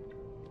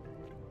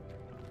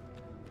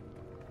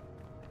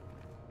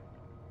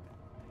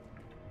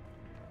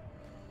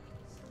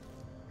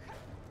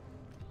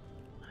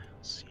 I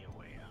don't see a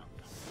way up.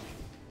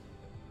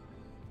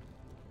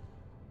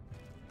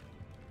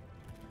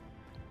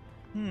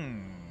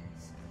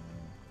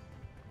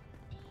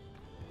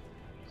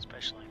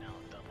 especially now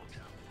with double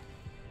jump.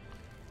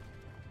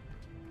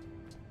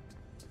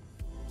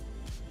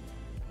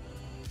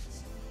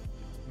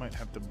 Might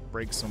have to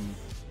break some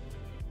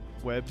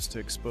webs to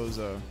expose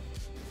a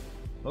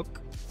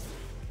hook.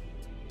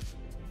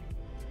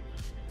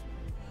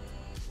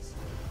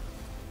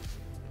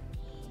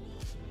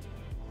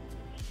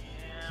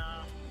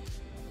 Yeah.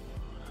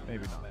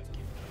 Maybe not.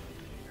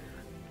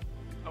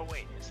 Oh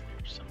wait, is there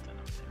something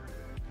up there?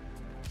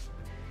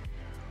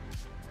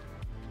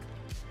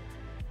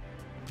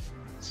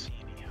 I don't see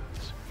any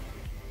hooks.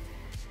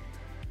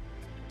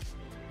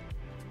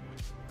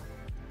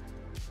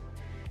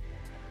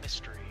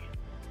 Mystery.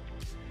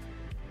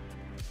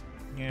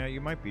 Yeah,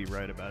 you might be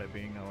right about it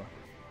being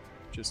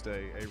just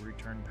a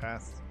return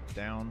path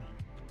down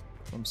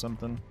from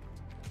something.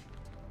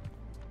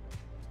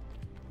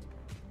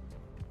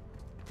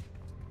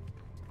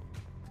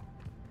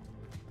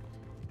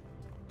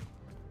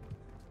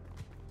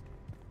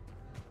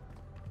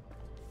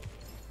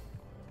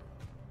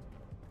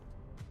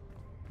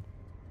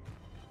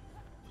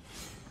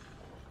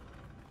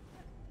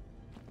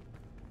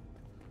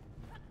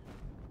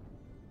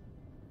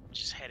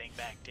 Just heading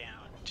back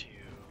down to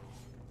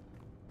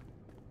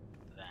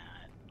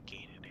that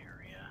gated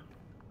area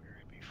we were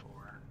in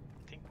before.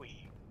 I think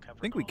we covered.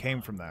 I think we all came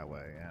the- from that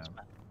way, yeah.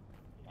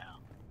 Yeah.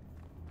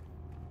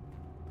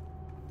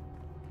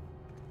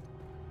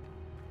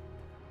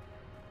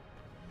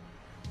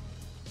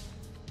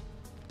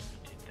 We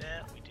did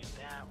that, we did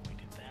that, we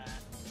did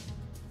that.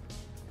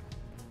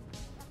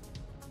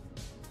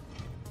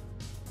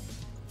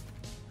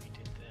 We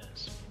did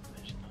this.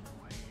 There's another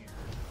way here.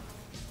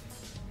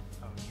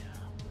 Oh yeah.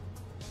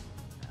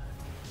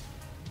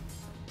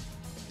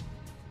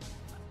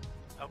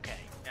 Okay,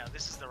 now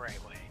this is the right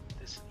way.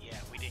 Yeah,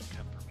 we didn't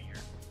come from here.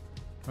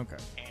 Okay.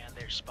 And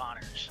there's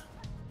spawners.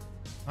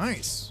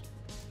 Nice.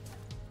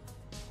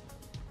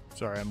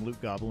 Sorry, I'm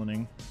loot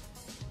goblining.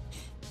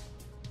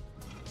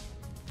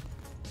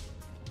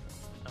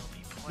 There'll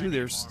be plenty Ooh,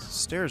 there's more.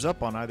 stairs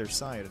up on either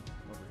side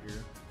over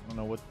here. I don't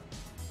know what.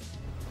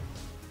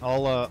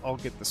 I'll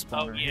get the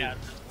Oh spawner yeah, here.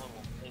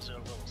 those are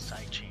little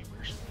side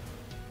chambers.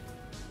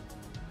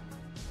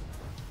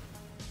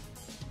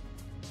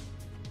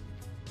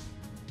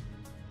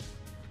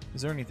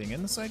 Is there anything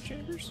in the side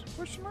chambers?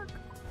 Question mark.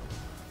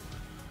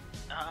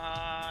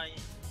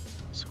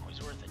 It's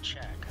always worth a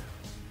check.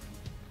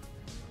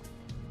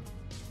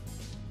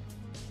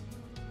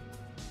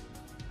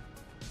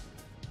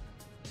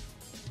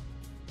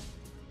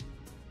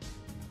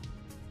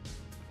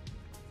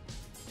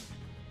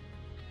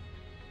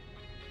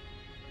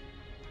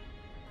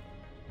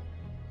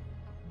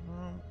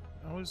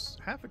 I was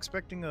half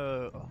expecting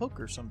a hook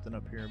or something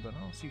up here, but I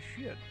don't see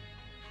shit.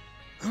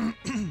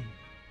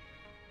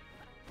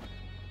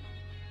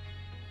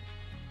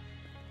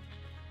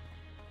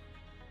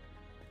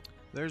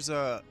 There's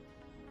a...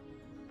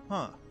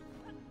 Huh.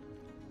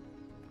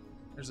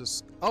 There's a...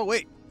 Oh,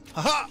 wait!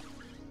 Haha!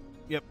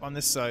 Yep, on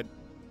this side.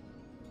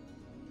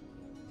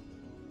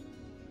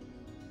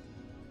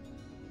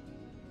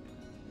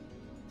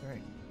 There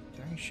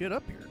ain't shit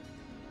up here.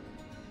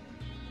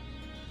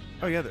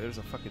 Oh yeah, there's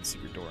a fucking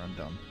secret door. I'm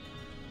dumb.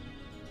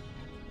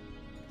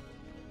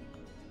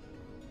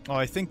 Oh,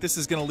 I think this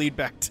is gonna lead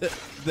back to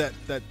that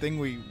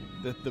thing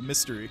the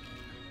mystery.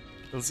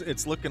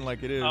 It's looking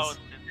like it is. Oh,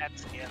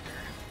 that's the other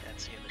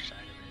side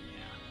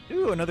of it. Yeah.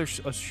 Ooh, another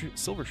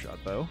silver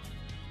shot bow.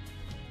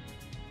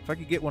 If I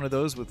could get one of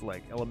those with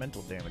like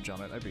elemental damage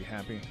on it, I'd be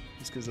happy.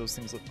 Just because those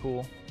things look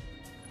cool.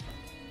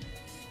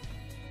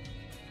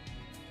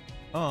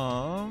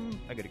 I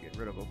gotta get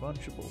rid of a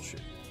bunch of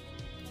bullshit.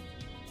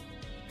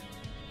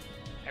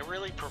 I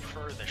really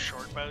prefer the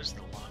short bows,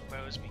 the long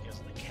bows, because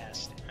of the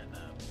cast and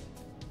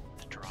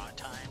the draw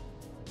time.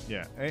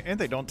 Yeah, and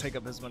they don't take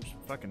up as much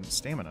fucking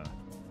stamina,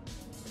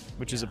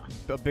 which is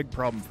a big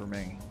problem for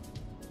me.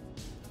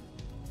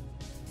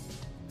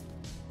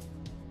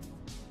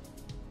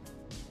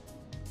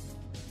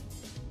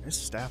 This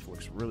staff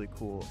looks really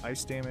cool.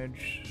 Ice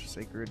damage,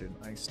 sacred, and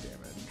ice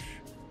damage.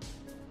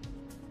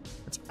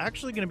 It's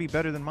actually going to be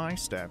better than my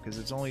staff because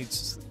it's only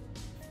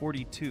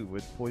 42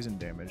 with poison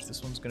damage.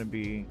 This one's going to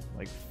be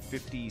like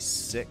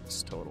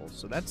 56 total,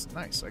 so that's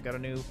nice. I got a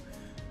new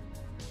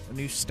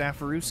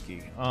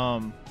staffarooski.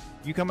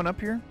 You coming up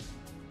here?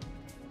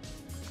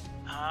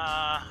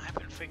 I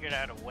haven't figured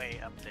out a way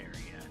up there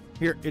yet.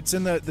 Here, it's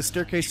in the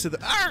staircase to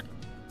the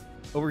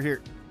over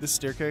here. This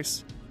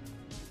staircase.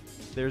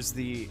 There's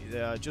the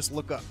just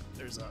look up.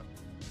 There's a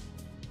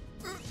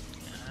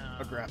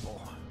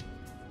grapple.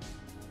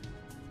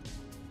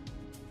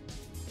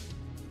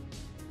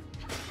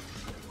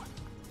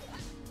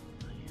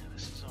 Yeah,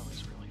 this is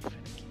always really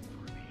finicky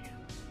for me.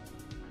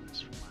 This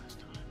from last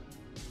time.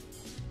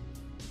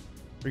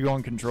 Are you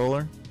on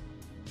controller?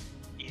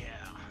 Yeah.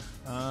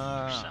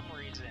 For some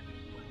reason,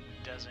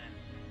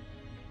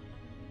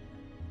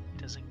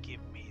 doesn't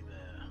give me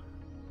the.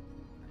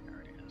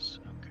 There it is.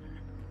 Okay.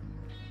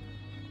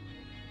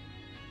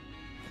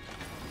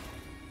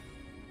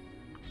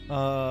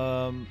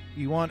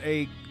 You want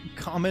a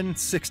common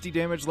 60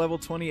 damage level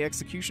 20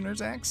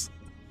 Executioner's Axe?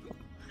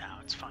 No,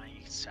 it's fine.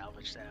 You can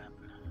salvage that.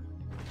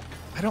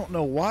 I don't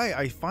know why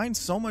I find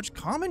so much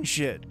common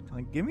shit.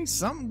 Like, give me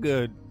something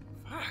good.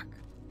 Fuck.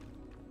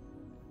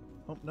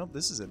 Oh, nope,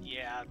 this is a,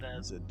 Yeah,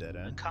 this is a dead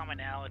the end.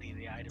 commonality of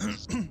the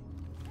items.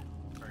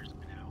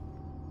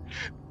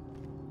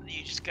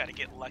 You just gotta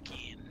get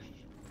lucky and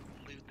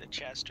loot the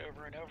chest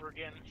over and over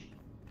again.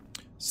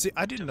 See,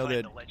 I didn't know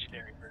that. The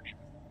legendary version.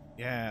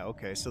 Yeah,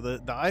 okay. So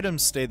the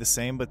items stay the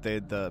same, but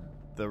the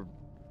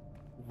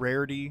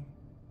rarity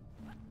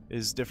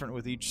is different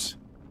with each.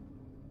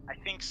 I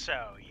think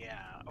so,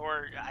 yeah.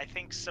 Or I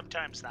think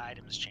sometimes the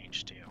items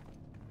change too.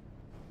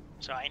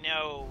 So I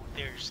know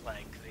there's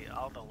like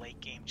all the late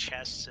game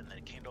chests and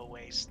the Kindle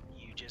waste.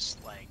 You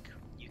just like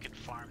you can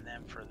farm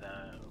them for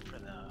the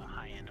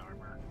high end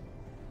armor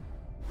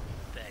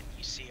that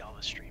you see all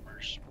the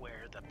streamers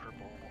wear, the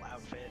purple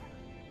outfit.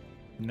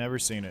 Never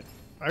seen it.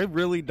 I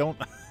really don't.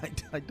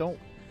 I don't.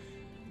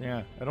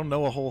 Yeah, I don't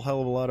know a whole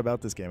hell of a lot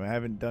about this game. I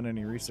haven't done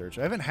any research.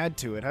 I haven't had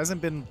to. It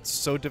hasn't been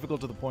so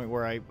difficult to the point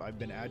where I've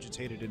been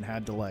agitated and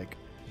had to like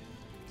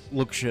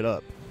look shit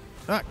up.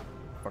 Ah,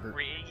 fucker.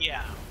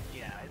 Yeah,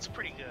 it's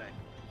pretty good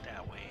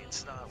that way.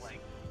 It's not like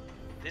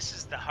this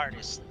is the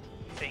hardest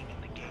thing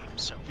in the game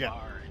so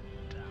far.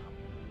 And,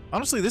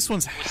 honestly, this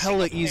one's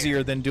hella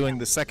easier than doing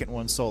the second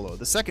one solo.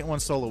 The second one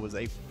solo was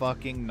a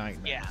fucking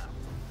nightmare. Yeah,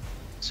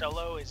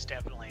 solo is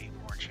definitely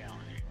more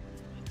challenging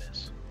with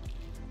this.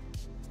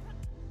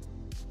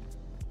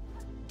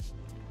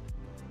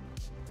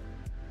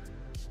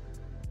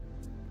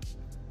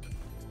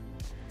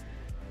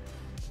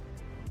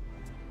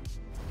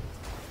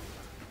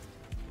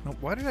 No,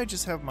 why did I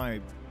just have my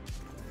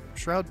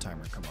shroud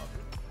timer come up?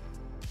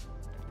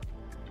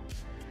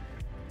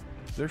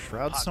 Is there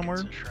shroud Pockets somewhere?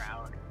 of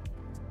shroud.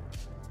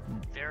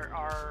 There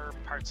are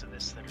parts of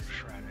this that are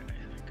shrouded,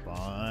 I think.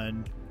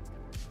 Fun.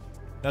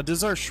 Now,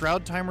 does our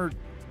shroud timer,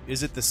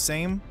 is it the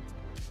same?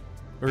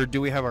 Or do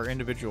we have our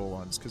individual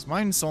ones? Because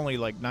mine's only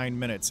like 9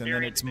 minutes, and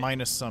then it's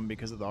minus some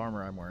because of the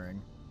armor I'm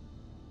wearing.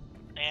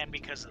 And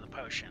because of the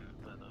potion,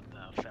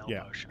 the fell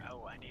potion.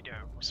 Oh, I need to,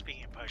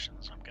 speaking of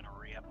potions, I'm going to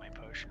re-up my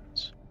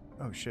potions.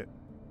 Oh, shit.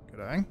 Could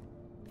I?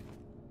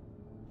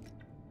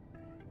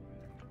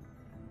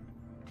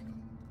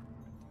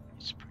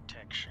 Use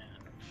protection,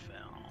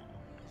 fell,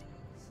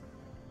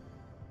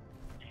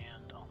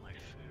 and all my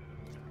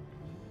food.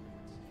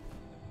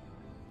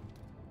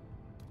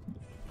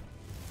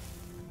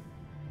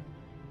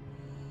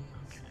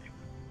 Okay.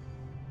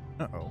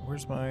 Uh-oh,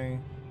 where's my...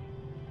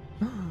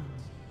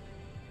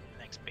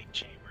 Next big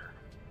chamber.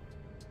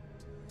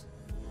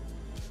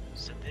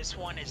 So this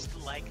one is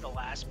like the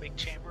last big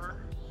chamber,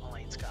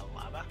 only it's got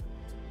lava.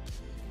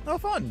 Oh,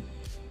 fun!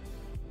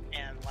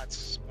 And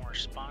lots more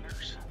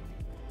spawners.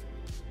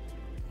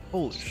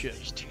 Holy So shit.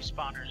 there's 2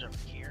 spawners over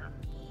here,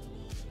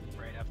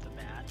 right off the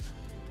bat.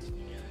 You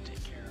gotta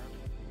take care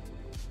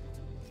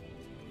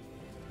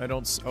of. I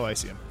don't... Oh, I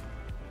see him.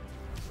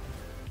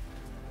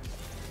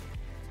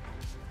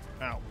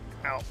 Ow.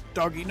 Ow.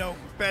 Doggy, no.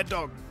 Bad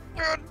dog.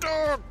 Bad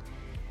dog!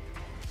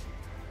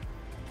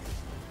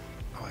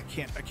 Oh, I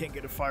can't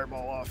get a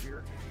fireball off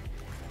here.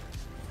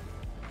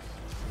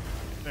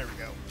 There we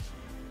go.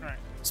 Alright.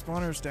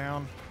 Spawner's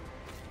down.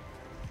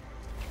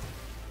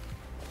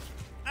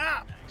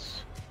 Ah!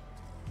 Nice.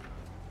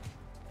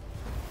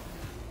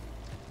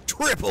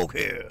 Triple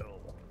kill!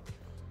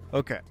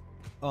 Okay.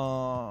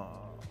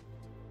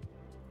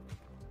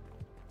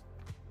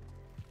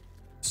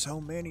 So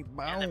many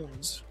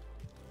bones.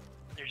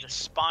 There's a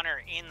spawner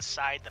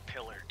inside the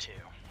pillar too.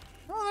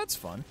 Oh, that's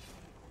fun.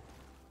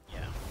 Yeah.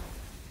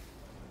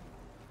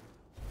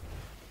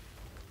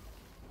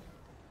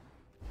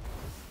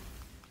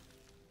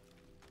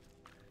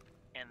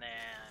 And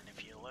then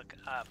if you look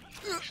up, you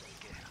can actually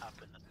get up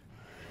in the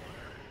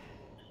pillar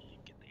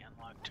and get the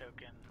unlock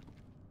token.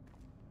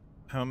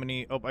 How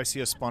many? Oh, I see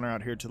a spawner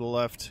out here to the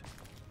left.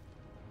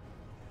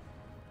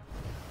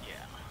 Yeah.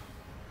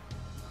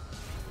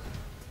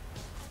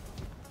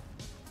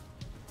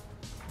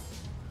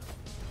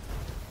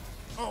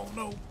 Oh,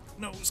 no.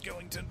 No,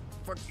 Skellington.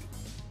 Fuck you.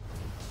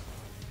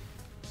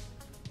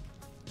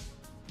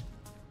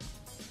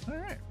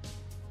 Alright.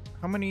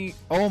 How many?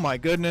 Oh my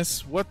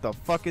goodness. What the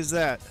fuck is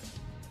that?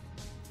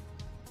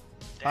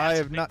 That's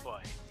have a big not-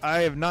 boy. I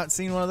have not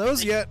seen one of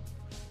those yet.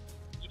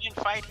 You didn't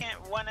fight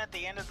one at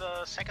the end of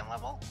the second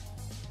level?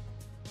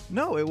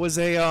 No, it was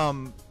a,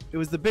 it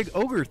was the big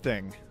ogre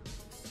thing.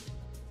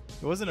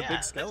 It wasn't a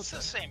big skeleton. It's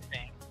the same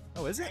thing.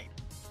 Oh, is it? Right?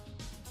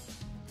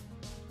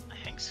 I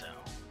think so.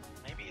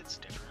 Maybe it's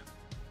different.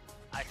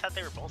 I thought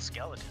they were both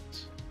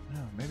skeletons.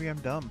 No, maybe I'm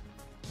dumb.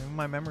 Maybe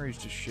my memory's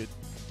just shit.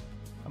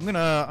 I'm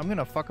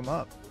gonna fuck him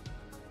up.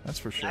 That's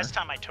for sure. Last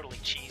time I totally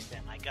cheesed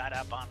him. I got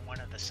up on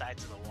one of the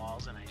sides of the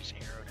walls and I just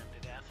arrowed him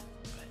to death.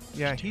 But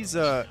Yeah, he's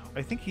I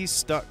think he's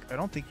stuck. I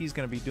don't think he's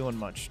gonna be doing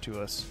much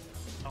to us.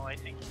 Oh, I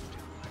think he's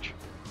too much.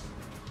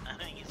 I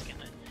think he's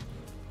gonna.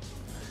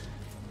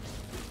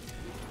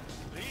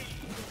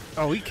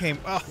 Oh, he came.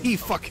 Oh, he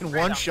fucking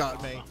Right one off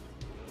shot the me. wall.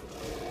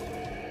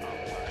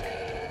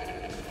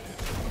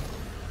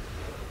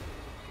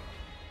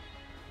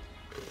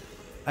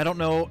 I don't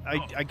know.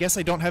 I guess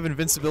I don't have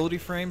invincibility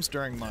frames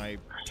during my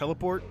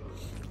teleport.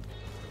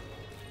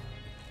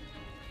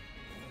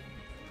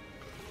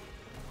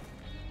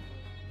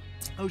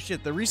 Oh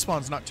shit, the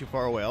respawn's not too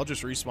far away. I'll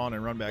just respawn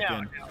and run back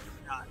in. No,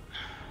 not.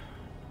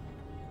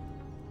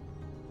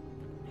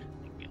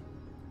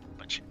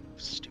 Bunch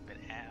of stupid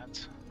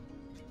ads.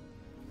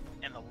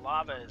 And the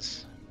lava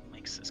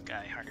makes this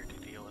guy harder to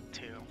deal with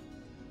too.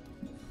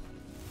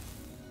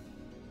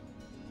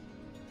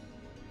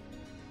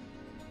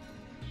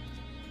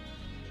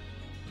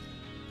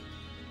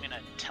 I'm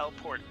gonna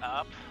teleport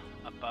up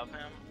above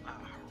him. Oh.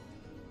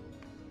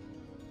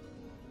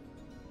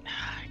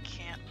 I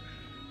can't.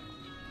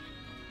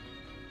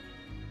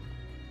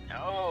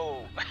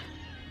 No!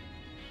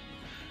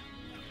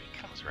 He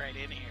comes right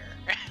in here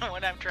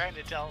when I'm trying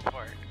to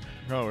teleport.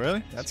 Oh,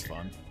 really? That's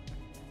fun.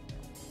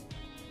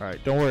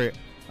 Alright, don't worry.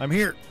 I'm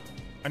here.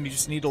 I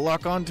just need to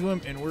lock onto him,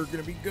 and we're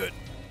gonna be good.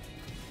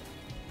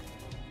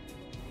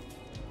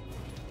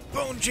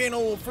 Bone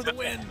channel for the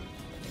win!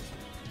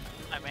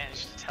 I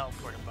managed to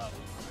teleport above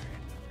him.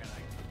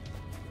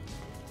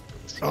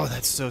 Oh,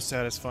 that's so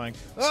satisfying.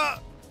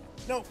 Ah!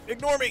 No,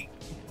 ignore me!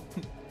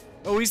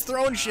 Oh, he's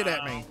throwing shit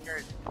at me.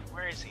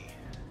 Where is he?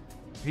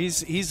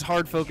 He's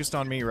hard focused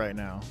on me right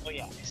now. Oh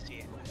yeah, I see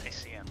it. I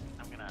see him.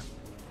 I'm gonna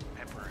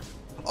pepper him.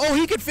 Oh,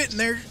 he can fit in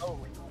there. Oh,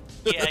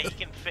 yeah, he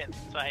can fit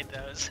inside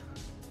those.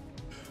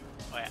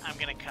 Wait, I'm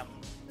gonna come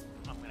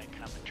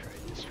and try to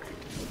distract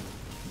him.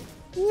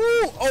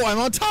 Woo! Oh, I'm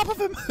on top of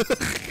him.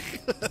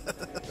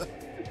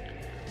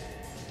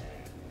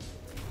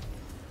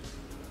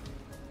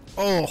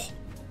 Oh.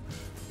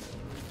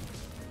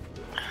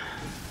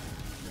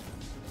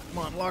 Come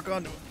on, lock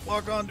onto him.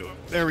 Lock onto him.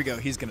 There we go.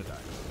 He's gonna die.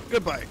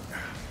 Goodbye.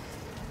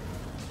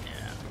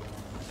 Yeah.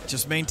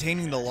 Just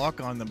maintaining the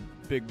lock on the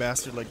big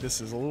bastard like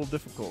this is a little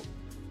difficult.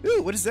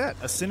 Ooh, what is that?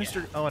 A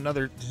sinister... Yeah. Oh,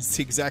 another... It's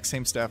the exact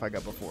same staff I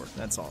got before.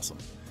 That's awesome.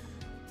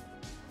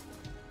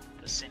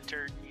 The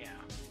centered, yeah.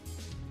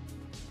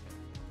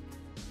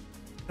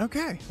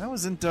 Okay, that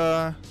wasn't,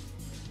 Wasn't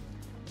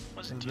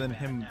than too bad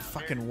him now.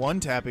 fucking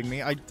one-tapping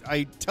me. I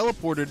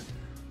teleported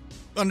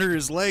under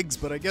his legs,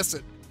 but I guess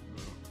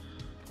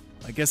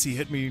he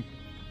hit me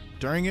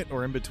during it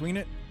or in between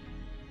it.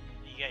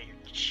 You got your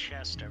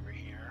chest over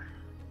here.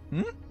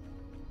 Hmm?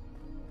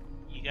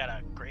 You got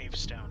a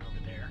gravestone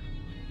over there.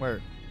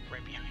 Where?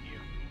 Right behind you.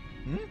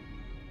 Hmm?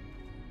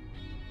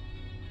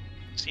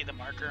 See the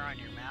marker on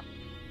your map?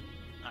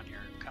 On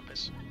your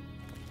compass?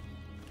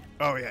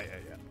 Oh, yeah.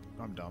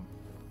 I'm dumb.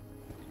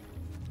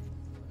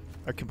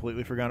 I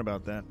completely forgot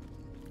about that.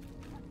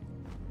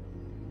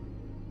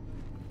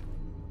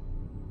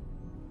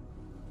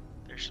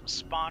 There's some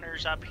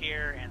spawners up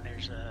here, and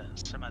there's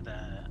some of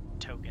the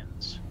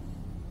tokens.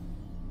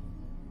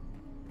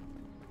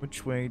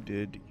 Which way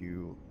did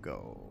you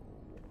go?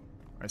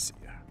 I see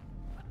ya.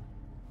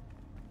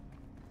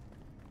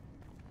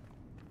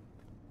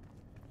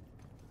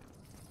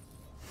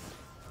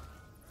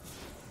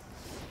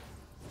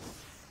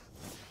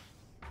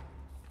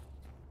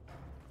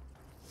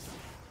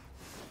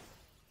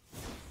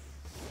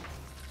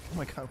 Oh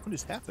my god, what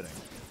is happening?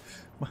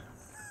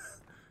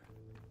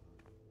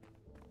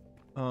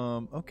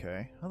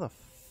 Okay. How the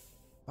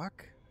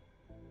fuck?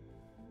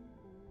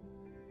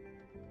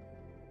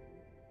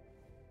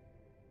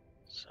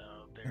 So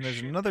And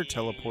there's another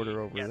teleporter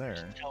over there. There's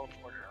a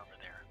teleporter over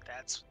there.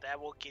 That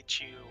will get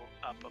you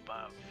up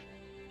above,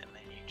 and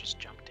then you just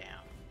jump down.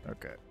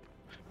 Okay.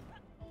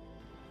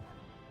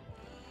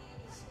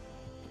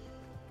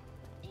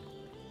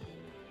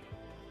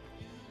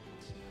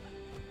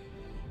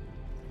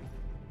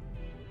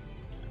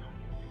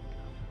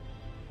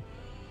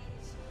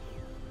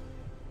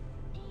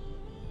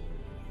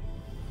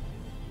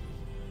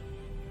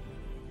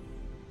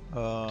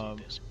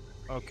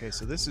 Okay,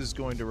 so this is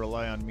going to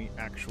rely on me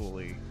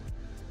actually.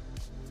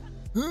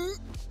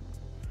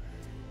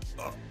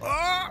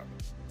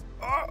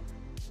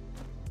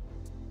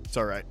 It's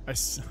alright.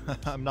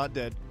 I'm not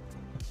dead.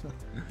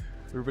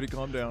 Everybody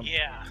calm down.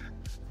 Yeah.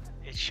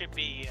 It should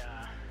be,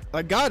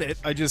 I got it.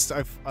 I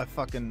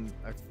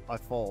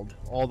falled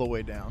all the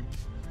way down.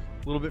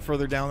 A little bit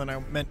further down than I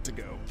meant to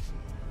go.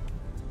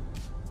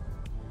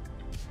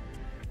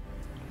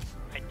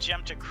 I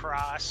jumped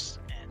across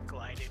and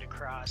glided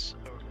across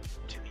over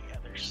to the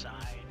other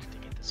side to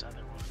get this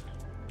other one.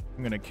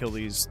 I'm gonna kill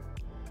these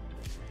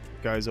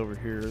guys over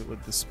here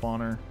with the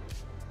spawner.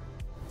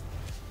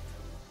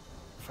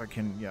 If I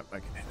can, yep, I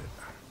can hit it.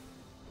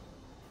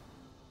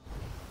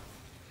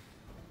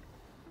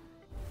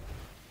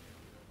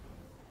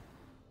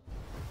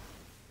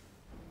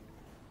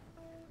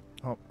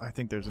 Oh, I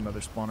think there's another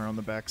spawner on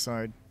the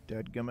backside.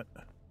 Dadgummit.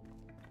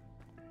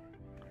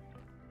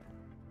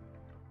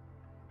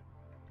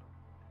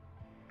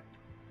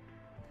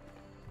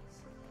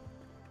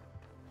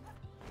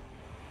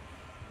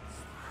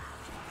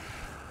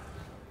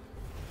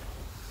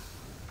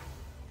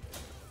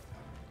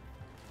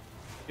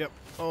 Yep.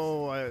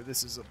 Oh,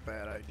 this is a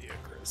bad idea,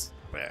 Chris.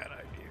 Bad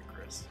idea,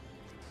 Chris.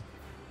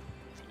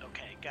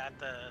 Okay, got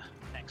the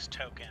next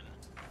token.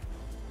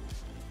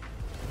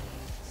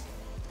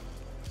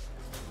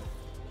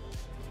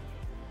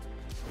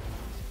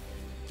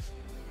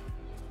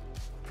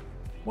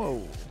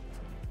 Whoa.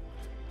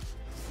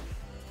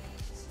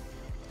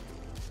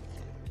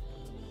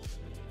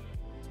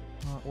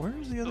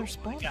 Where's the other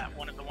spawn? I got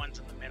one of the ones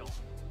in the middle.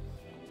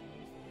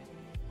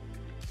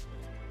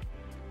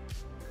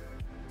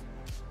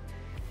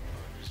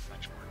 There's a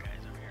bunch more guys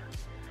over here.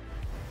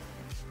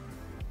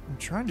 I'm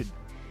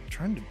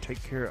trying to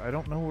take care. I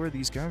don't know where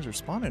these guys are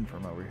spawning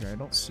from over here. I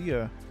don't see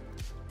a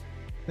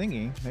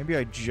thingy. Maybe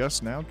I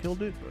just now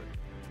killed it, but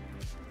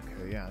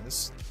okay, yeah.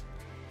 This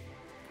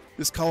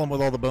column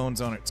with all the bones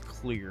on it's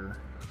clear.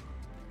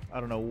 I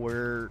don't know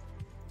where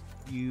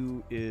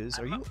you is.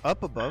 Are you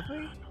up above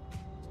me?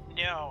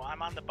 No,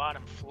 I'm on the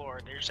bottom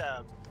floor. There's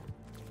a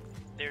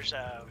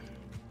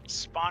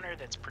spawner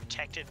that's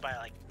protected by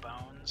like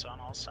bones on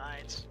all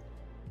sides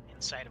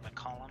inside of a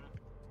column.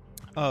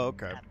 Oh,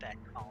 okay. At that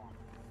column.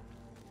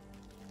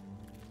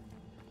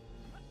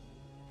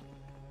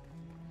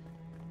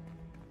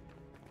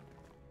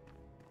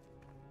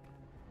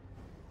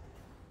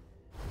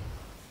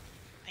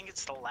 I think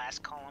it's the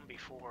last column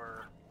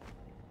before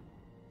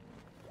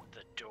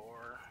the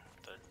door,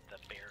 the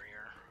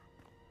barrier.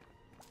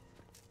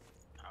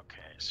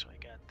 Okay, so I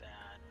got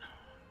that.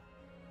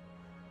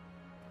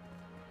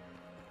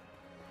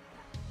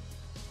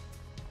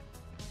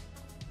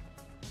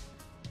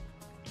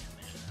 And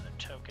there's another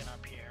token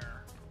up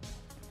here.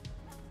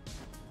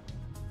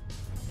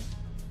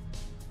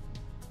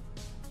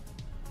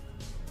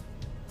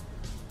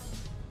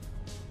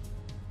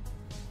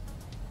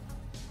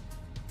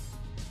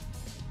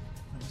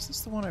 Is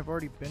this the one I've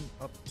already been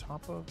up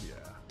top of? Yeah,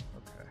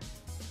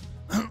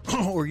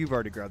 okay. Or you've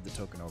already grabbed the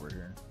token over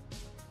here.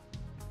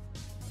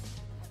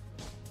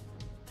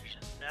 There's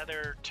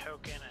another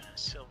token and a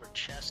silver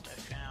chest I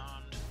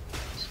found.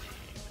 Let's see,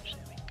 if there's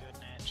anything good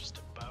in it, just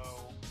a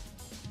bow.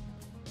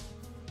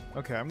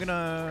 Okay, I'm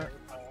gonna...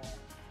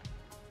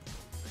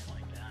 Something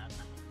like that.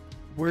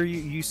 Where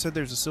you said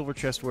there's a silver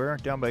chest where?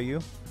 Down by you?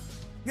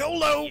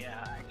 YOLO!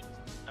 Yeah,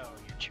 oh,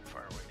 you're too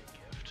far away to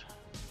gift.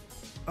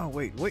 Oh,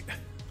 wait.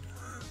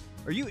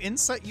 Are you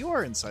inside? You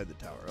are inside the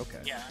tower, okay.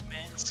 Yeah, I'm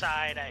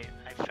inside. I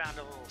found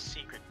a little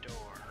secret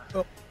door.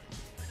 Oh.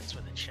 That's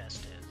where the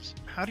chest is.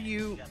 How do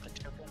you... got the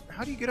token?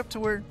 How do you get up to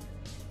where...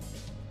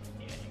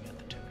 Yeah, you got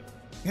the token.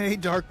 Hey,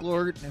 Dark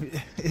Lord.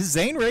 Is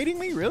Zane raiding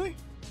me? Really?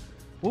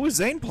 What was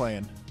Zane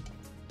playing?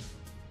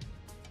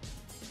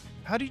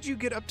 How did you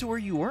get up to where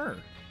you were?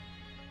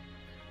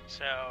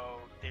 So,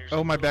 there's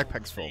Oh, a my little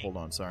backpack's full. thing. Hold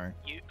on, sorry.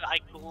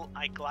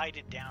 I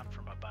glided down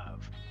from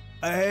above.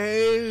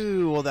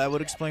 Oh, well, that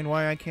would explain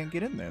why I can't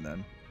get in there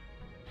then.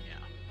 Yeah.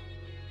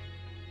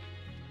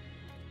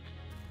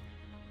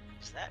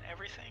 Is that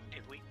everything?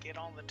 Did we get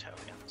all the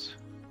tokens?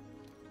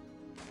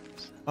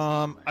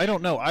 I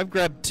don't know. I've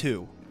grabbed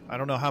 2. I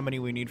don't know how many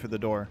we need for the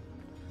door.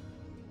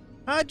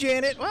 Hi,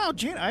 Janet. Wow,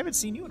 Janet, I haven't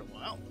seen you in a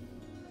while.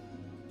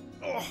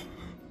 Oh.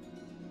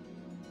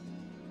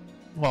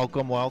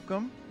 Welcome,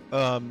 welcome.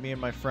 Me and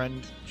my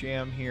friend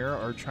Jam here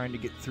are trying to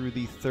get through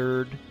the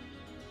 3rd,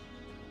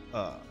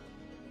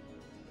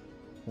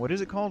 what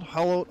is it called?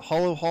 Hollow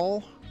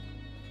Hall?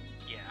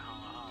 Yeah,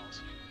 Hollow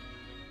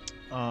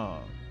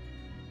Halls.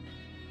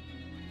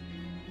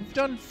 We've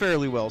done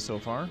fairly well so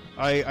far.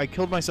 I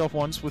killed myself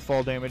once with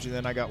fall damage, and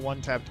then I got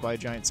one tapped by a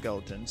giant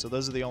skeleton. So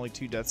those are the only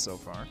 2 deaths so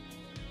far.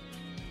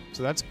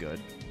 So that's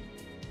good.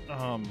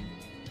 Oh,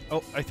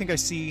 I think I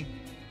see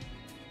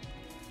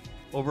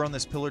over on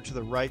this pillar to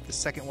the right, the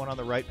second one on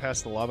the right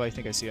past the lava. I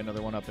think I see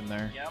another one up in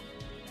there. Yep.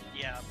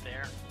 Yeah, up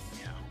there.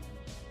 Yeah.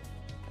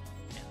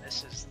 And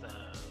this is the...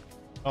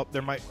 Oh,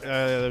 there might...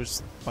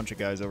 there's a bunch of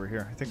guys over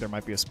here. I think there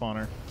might be a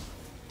spawner.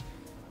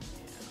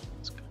 Yeah,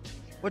 let's go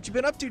take care. What you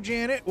been up to,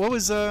 Janet? What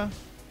was, And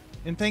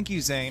thank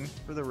you, Zane,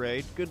 for the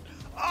raid. Good...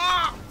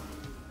 Ah!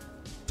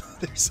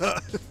 There's a...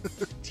 I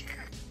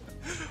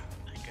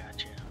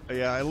gotcha.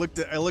 Yeah, I looked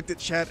at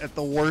chat at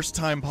the worst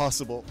time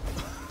possible.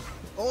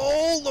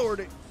 Oh,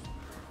 lordy.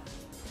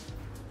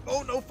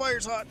 Oh, no,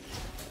 fire's hot.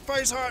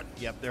 Fire's hot.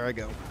 Yep, there I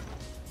go.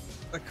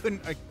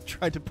 I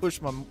tried to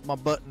push my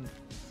button.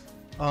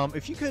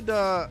 If you could,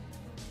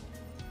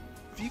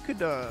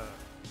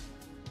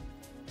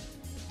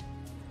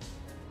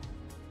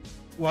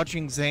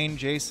 watching Zane,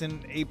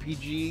 Jason,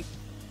 APG,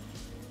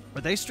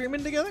 are they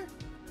streaming together?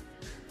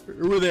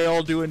 Or were they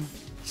all doing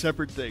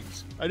separate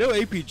things? I know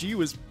APG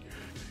was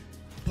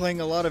playing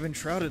a lot of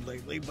Enshrouded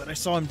lately, but I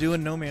saw him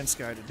doing No Man's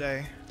Sky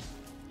today.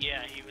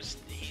 Yeah,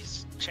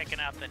 he's checking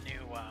out the new,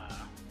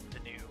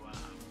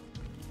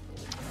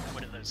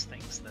 what are those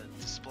things? The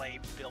display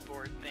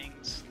billboard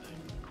things, the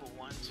cool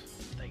ones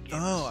they gave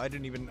Oh, us. I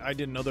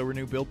didn't know there were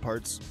new build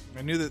parts.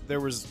 I knew that there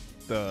was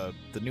the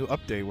new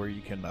update where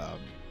you can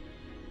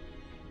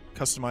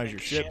customize your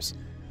ships.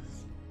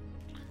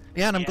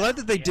 Yeah, and I'm glad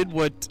that they did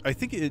what I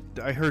think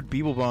I heard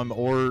Beeblebum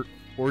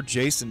or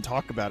Jason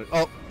talk about it.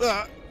 Oh,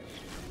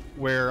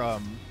 where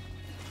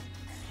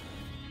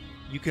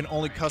you can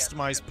only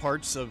customize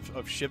parts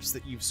of ships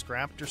that you've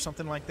scrapped or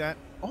something like that.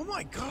 Oh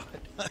my god.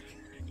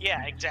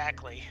 Yeah,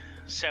 exactly.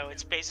 So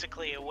it's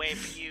basically a way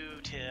for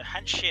you to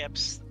hunt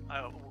ships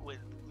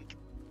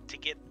to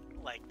get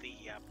like the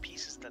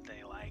pieces that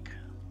they like.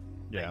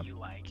 Yeah. that you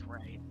like,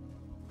 right?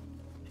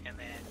 And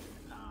then,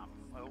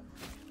 oh,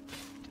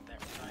 did that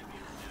revive you?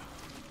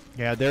 No.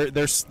 Yeah,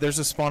 there's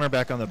a spawner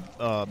back on the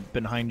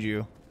behind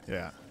you.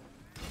 Yeah.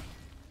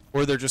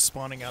 Or they're just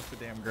spawning out the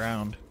damn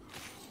ground.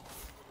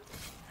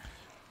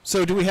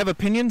 So, do we have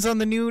opinions on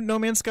the new No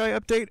Man's Sky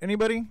update?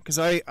 Anybody? Because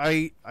I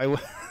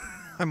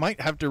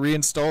might have to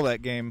reinstall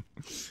that game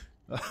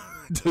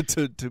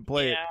to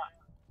play it. Yeah,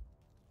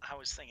 I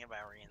was thinking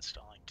about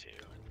reinstalling too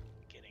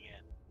and getting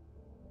it.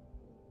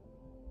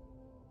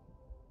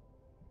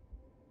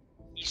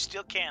 You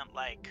still can't,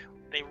 like,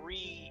 they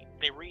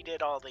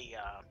redid all the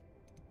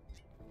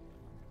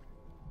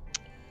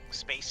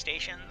space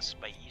stations,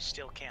 but you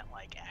still can't,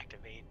 like,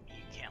 activate.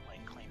 You can't,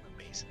 like, claim a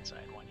base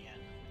inside one yet.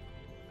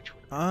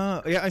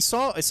 Yeah, I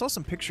saw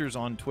some pictures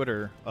on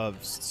Twitter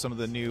of some of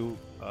the new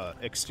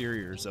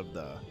exteriors of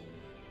the.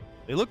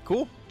 They look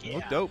cool. They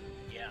look dope.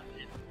 Yeah,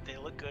 they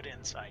look good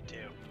inside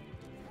too.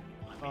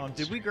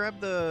 Did we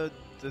grab the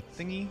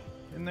thingy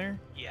in there?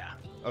 Yeah.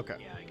 Okay.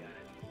 Yeah, I got it.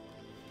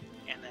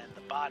 And then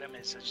the bottom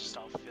is just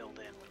all filled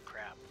in with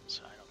crap,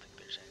 so I don't think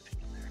there's anything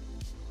in there.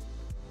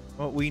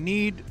 Well, we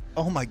need.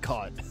 Oh my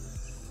god.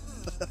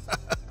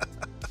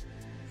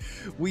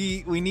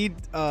 we need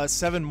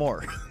 7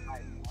 more. 5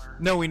 more.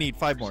 No, we need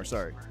 5 more.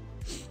 Sorry.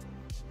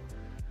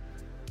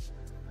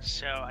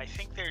 So I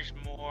think there's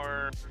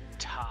more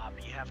top.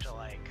 You have to,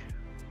 like.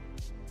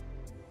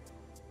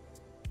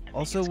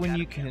 Also, when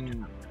you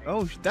can.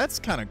 Oh, that's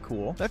kind of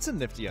cool. That's a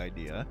nifty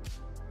idea.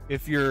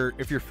 If your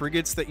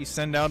frigates that you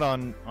send out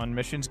on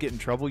missions get in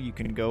trouble, you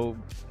can go,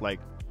 like,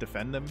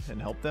 defend them and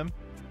help them.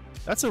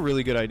 That's a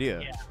really good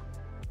idea. Yeah.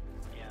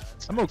 Yeah,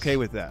 that's I'm nice. okay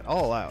with that.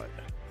 I'll allow it.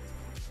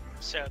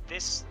 So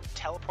this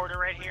teleporter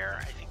right here,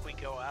 I think we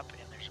go up,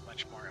 and there's a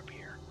bunch more up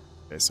here.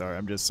 Okay, sorry.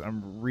 I'm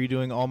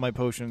redoing all my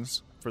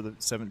potions for the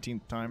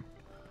 17th time.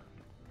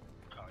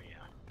 Oh yeah.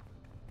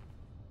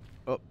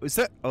 Oh, is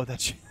that? Oh,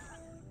 that's.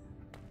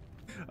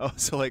 Oh,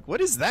 so like,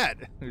 what is that?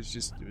 It was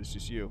just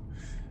you.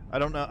 I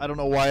don't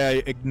know why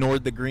I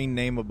ignored the green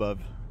name above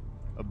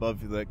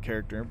the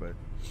character, but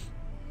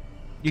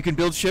you can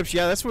build ships.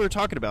 Yeah, that's what we're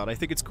talking about. I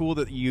think it's cool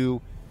that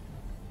you.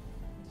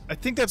 I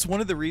think that's one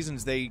of the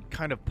reasons they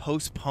kind of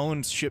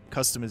postponed ship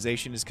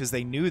customization is because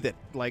they knew that,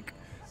 like,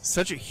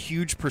 such a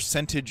huge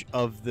percentage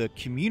of the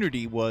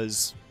community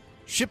was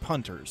ship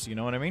hunters. You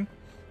know what I mean?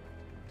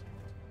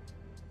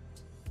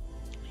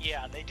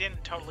 Yeah, they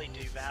didn't totally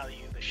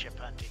devalue the ship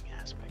hunting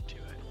aspect to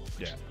it,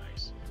 which is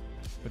nice.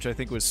 Which I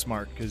think was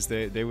smart because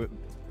they would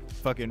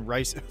fucking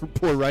Rice.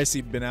 Poor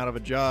Ricey'd been out of a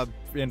job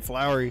in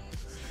Flowery.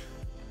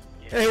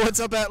 Yeah. Hey, what's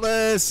up,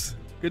 Atlas?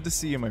 Good to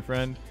see you, my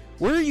friend.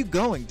 Where are you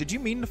going? Did you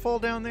mean to fall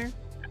down there?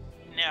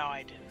 No,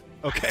 I didn't.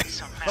 Okay.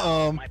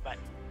 Somehow my button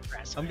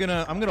pressed. I'm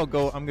gonna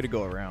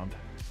go around.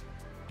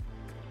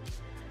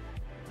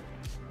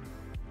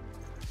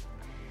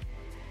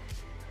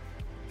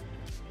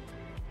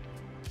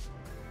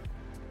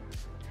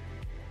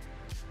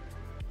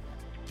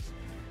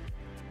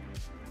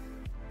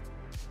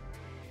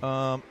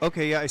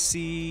 Okay, yeah, I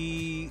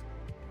see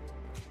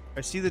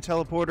the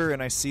teleporter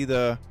and I see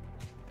the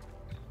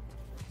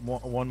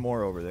one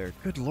more over there.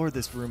 Good lord,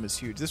 this room is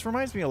huge. This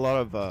reminds me a lot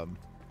of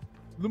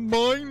the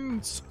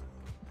mines.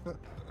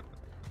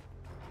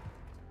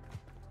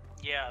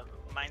 Yeah,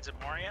 Mines of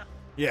Moria.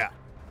 Yeah.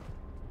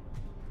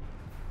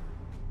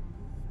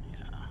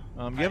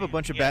 Yeah. You have a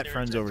bunch of bat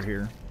friends over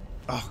here.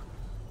 Oh,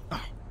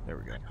 there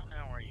we go. I don't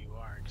know where you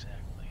are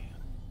exactly.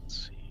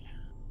 Let's see.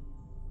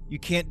 You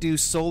can't do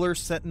solar,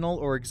 sentinel,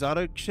 or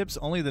exotic ships.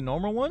 Only the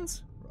normal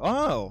ones.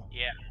 Oh.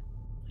 Yeah.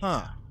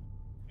 Huh.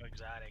 No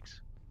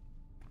exotics.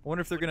 I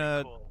wonder if they're Would be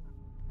gonna cool.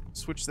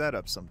 switch that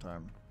up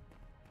sometime.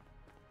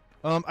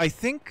 I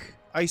think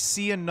I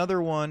see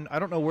another one. I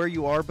don't know where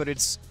you are, but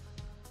it's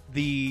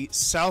the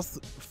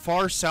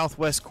far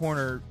southwest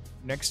corner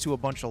next to a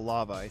bunch of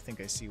lava. I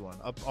think I see one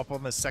up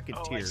on the second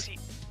tier.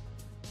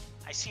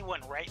 I see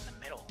one right in the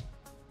middle.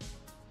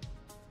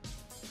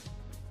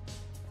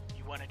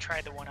 You want to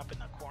try the one up in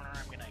the corner?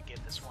 I'm gonna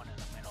get this one in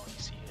the middle.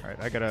 You see it? All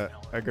right, I gotta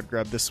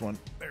grab this one.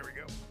 There we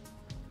go.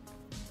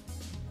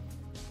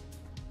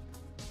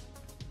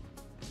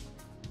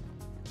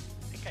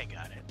 I think I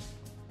got it.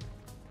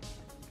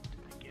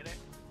 Did I get it?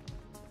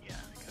 Yeah,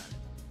 I got it.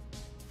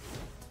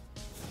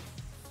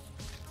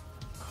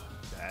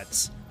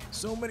 Bats.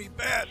 So many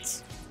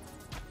bats.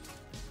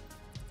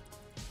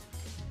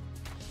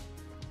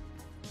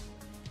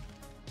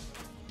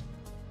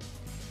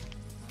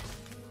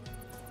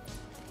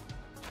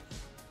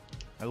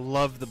 I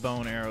love the bow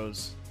and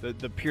arrows.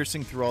 The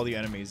piercing through all the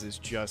enemies is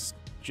just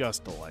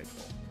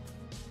delightful.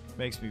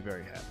 Makes me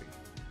very happy.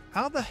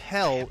 How the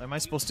hell am I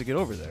supposed to get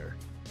over there?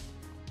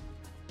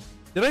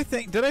 Did I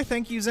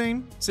thank you,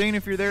 Zane? Zane,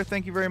 if you're there,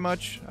 thank you very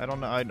much. I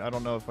don't know. I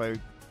don't know if I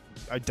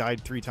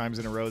died 3 times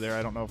in a row there.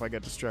 I don't know if I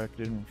got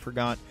distracted and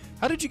forgot.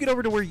 How did you get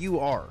over to where you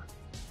are?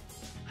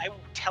 I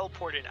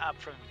teleported up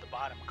from the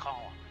bottom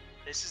column.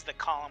 This is the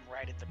column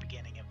right at the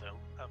beginning of the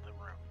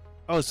room.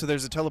 Oh, so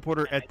there's a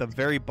teleporter at the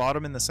very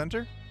bottom in the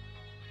center?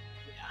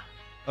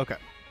 Yeah. Okay.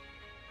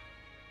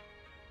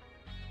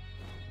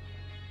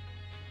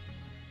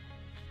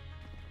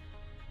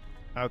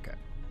 Okay.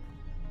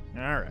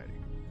 Alrighty.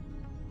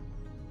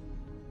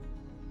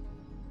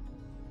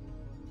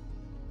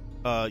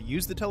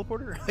 Use the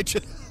teleporter? I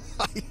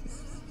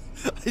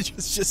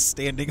just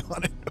standing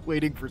on it,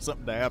 waiting for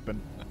something to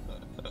happen.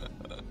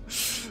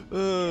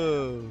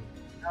 Oh.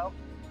 Nope.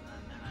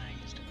 And then I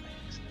used it by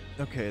accident.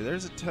 Okay,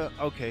 there's a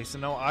okay, so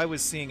no, I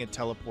was seeing a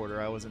teleporter.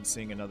 I wasn't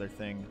seeing another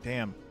thing.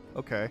 Damn.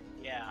 Okay.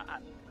 Yeah,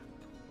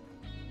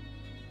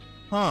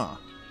 Huh.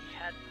 we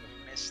had to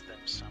miss them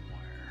somewhere.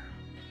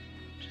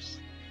 Just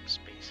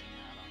spacing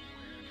out on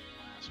where the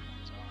last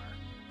ones are.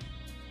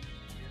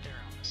 Maybe they're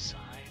on the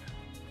side.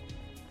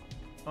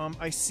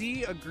 I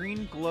see a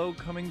green glow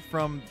coming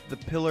from the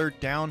pillar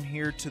down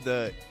here to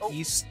the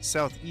east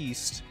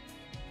southeast.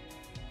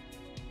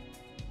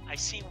 I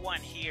see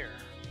one here.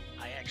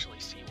 I actually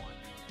see one.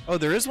 Oh,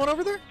 there is one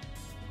over there?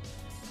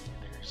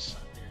 There's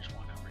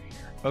one over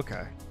here.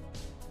 Okay.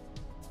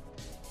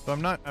 So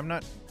I'm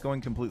not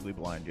going completely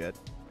blind yet.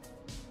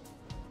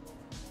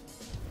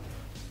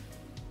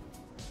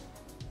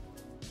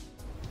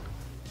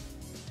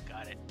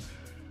 Got it.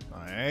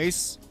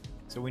 Nice.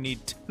 So we need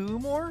 2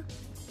 more?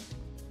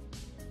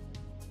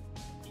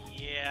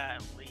 Yeah,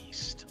 at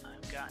least.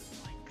 I've gotten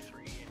like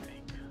 3, I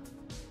think.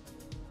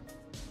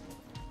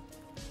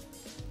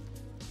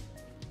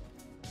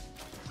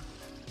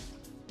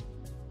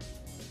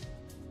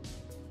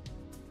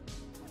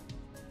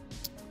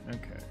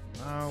 Okay.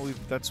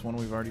 That's one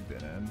we've already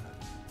been in.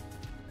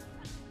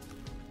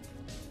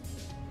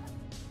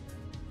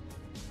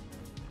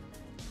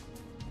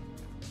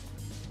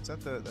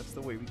 That's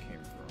the way we came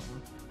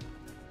from.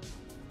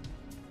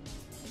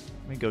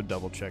 Let me go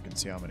double check and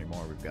see how many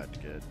more we've got to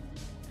get.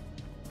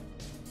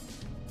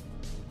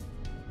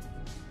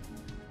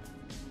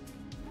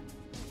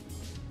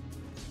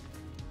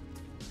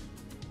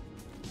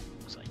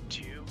 Looks like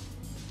 2.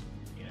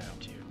 Yeah,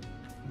 2.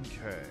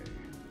 Okay.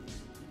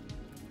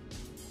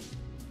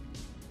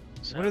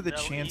 So What are the they'll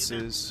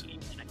chances? either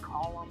be in a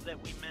column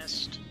that we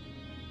missed.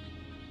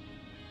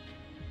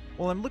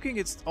 Well, I'm looking.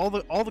 It's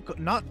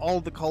not all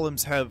the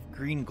columns have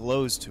green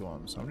glows to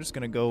them, so I'm just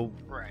gonna go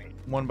Right.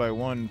 one by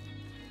one.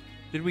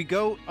 Did we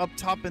go up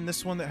top in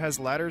this one that has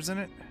ladders in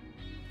it?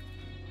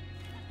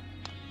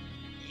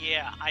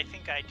 Yeah, I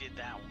think I did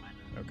that one.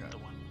 Okay. The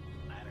one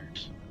with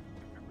ladders.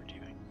 I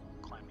remember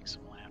climbing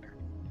some ladder.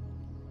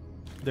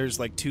 There's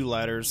like 2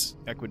 ladders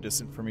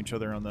equidistant from each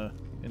other on the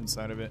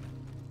inside of it.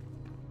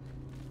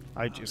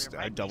 I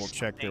double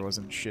checked there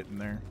wasn't shit in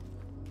there.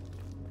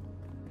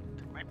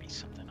 There might be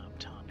something up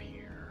top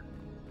here.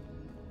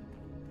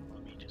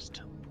 Let me just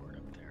teleport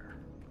up there.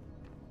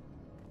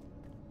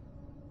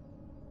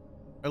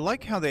 I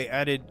like how they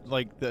added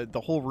like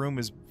the whole room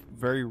is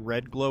very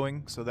red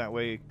glowing, so that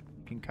way you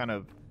can kind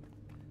of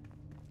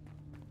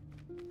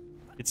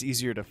it's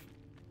easier to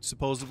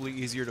supposedly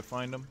easier to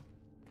find them.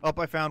 Oh,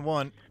 I found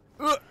one.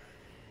 Ugh!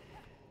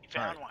 You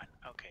found Alright. one.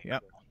 Okay.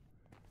 Yep. Cool.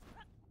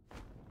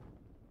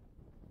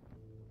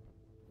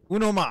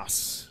 Uno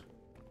más.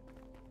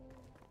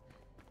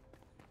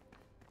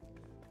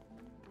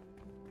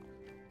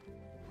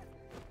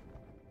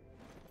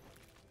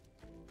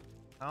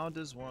 How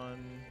does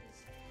one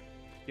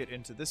get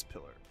into this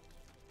pillar?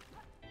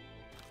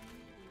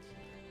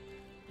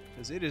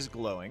 Because it is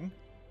glowing.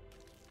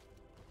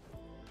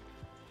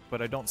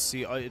 But I don't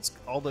see... it's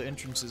all the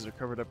entrances are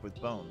covered up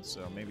with bones,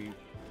 so maybe...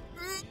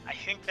 I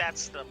think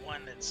that's the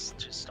one that's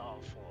just all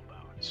full of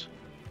bones.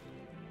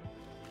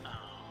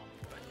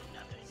 But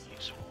nothing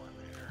useful in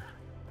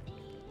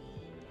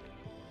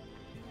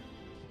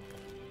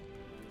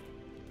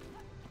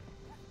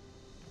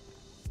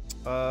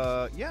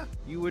there. Yeah,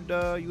 you would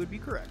be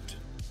correct.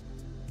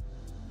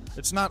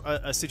 It's not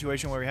a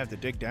situation where we have to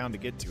dig down to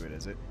get to it,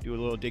 is it? Do a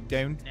little dig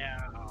down?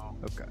 No.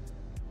 Okay.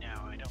 No,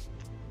 I don't.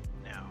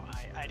 No,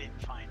 I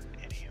didn't find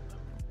any of them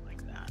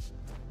like that.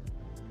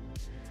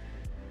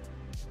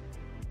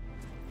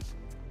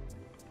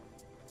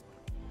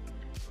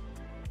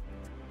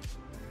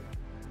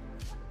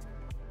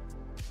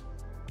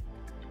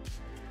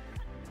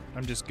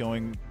 I'm just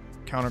going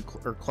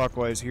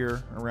clockwise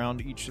here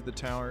around each of the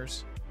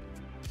towers.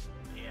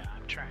 Yeah,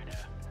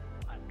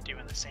 I'm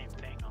doing the same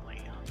thing, only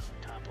on the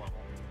top level.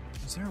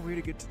 Is there a way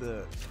to get to the...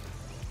 Okay,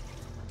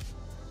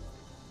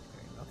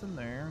 nothing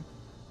there.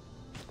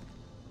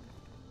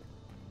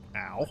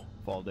 Ow.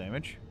 Fall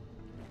damage.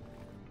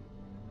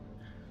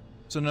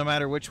 So no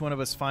matter which one of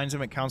us finds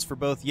them, it counts for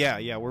both?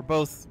 Yeah, we're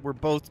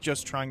both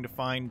just trying to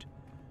find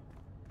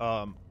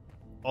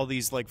all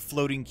these like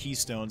floating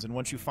keystones, and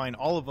once you find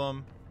all of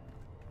them,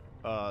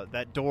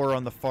 that door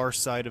on the far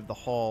side of the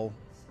hall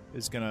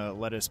is gonna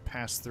let us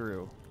pass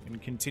through and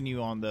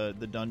continue on the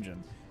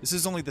dungeon. This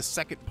is only the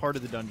second part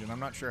of the dungeon. I'm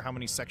not sure how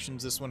many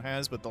sections this one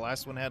has, but the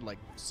last one had like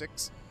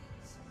 6.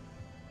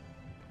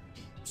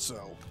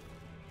 So...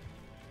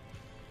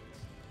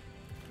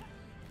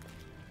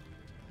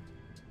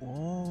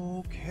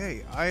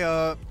 Okay,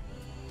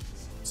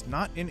 it's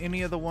not in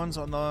any of the ones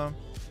on the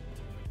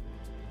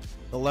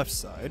left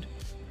side.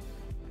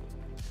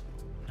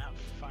 Not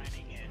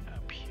finding it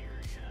up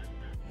here yet.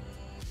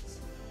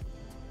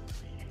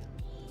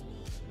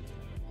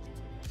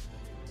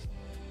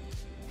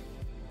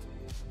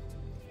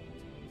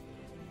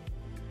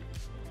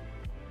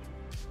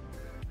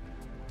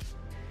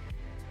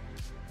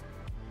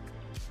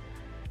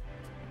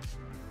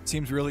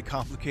 seems really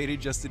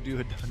complicated just to do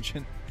a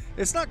dungeon.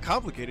 It's not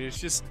complicated. It's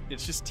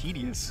just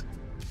tedious.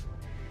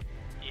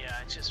 Yeah,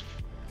 it's just.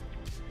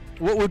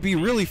 What would be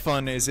really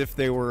fun is if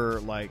they were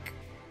like,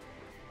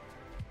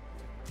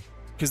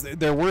 because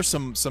there were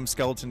some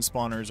skeleton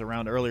spawners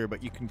around earlier,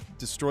 but you can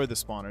destroy the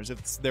spawners.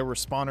 If there were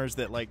spawners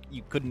that like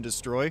you couldn't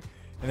destroy,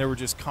 and there were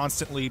just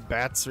constantly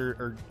bats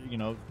or you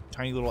know,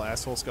 tiny little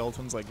asshole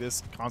skeletons like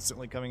this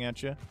constantly coming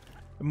at you,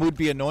 it would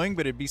be annoying,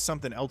 but it'd be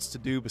something else to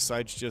do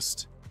besides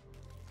just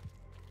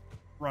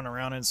run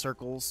around in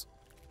circles.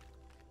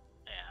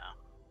 Yeah.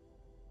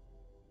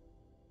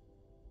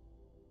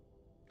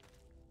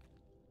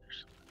 There's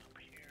something up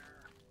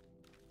here.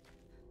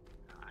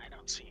 I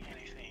don't see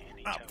anything.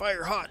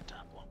 Fire hot.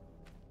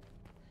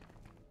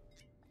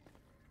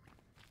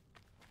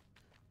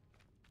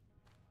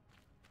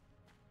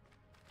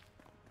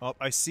 Oh,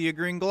 I see a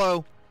green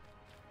glow.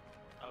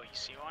 Oh, you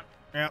see one?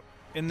 Yep.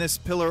 In this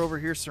pillar over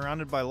here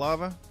surrounded by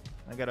lava.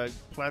 I got a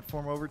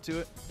platform over to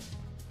it.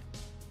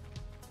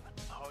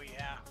 Oh,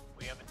 yeah.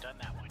 We haven't done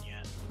that one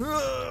yet. I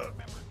don't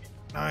remember.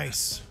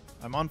 Nice.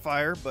 I'm on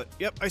fire, but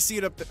yep, I see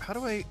it up there. How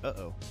do I...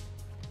 Uh-oh.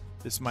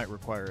 This might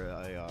require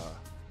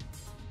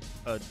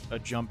a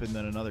jump and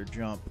then another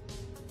jump.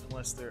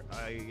 Unless there...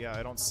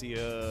 I don't see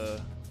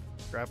a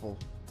grapple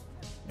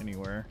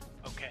anywhere.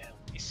 Okay,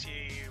 let me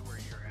see where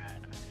you're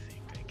at. I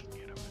think I can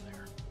get over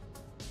there.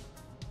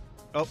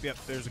 Oh, yep,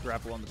 there's a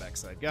grapple on the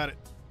backside. Got it.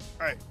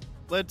 Alright,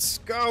 let's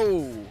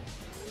go!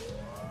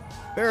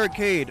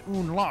 Barricade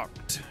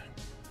unlocked.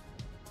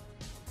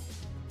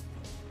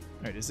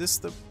 Alright, is this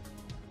the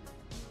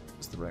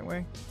right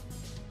way?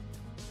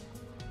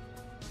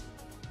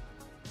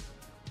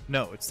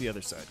 No, it's the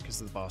other side, because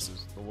the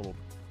bosses, the little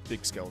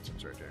big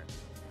skeletons right there.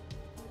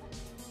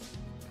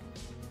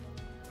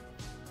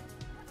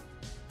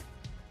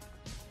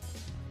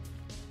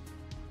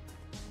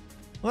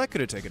 Well, that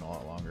could have taken a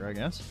lot longer, I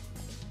guess.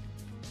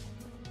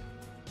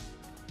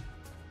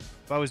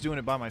 If I was doing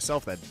it by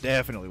myself, that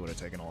definitely would have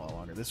taken a lot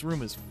longer. This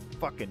room is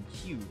fucking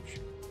huge.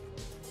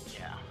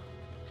 Yeah.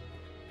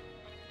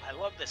 I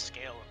love the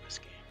scale of this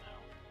game,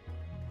 though.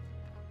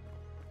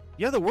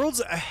 Yeah, the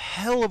world's a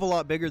hell of a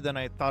lot bigger than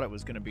I thought it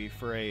was going to be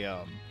for a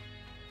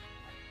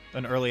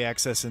an early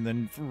access and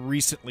then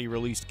recently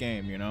released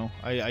game, you know?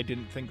 I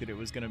didn't think that it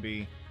was going to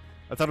be...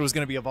 I thought it was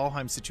going to be a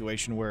Valheim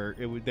situation where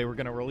they were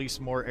going to release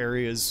more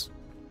areas,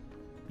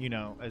 you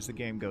know, as the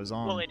game goes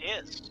on. Well, it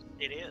is.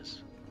 It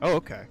is. Oh,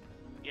 okay.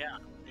 Yeah.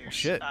 Well,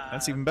 shit,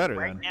 that's even better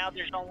right then. Right now,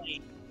 there's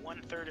only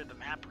 1/3 of the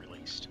map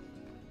released.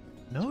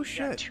 No so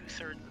shit.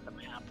 2/3 of the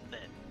map that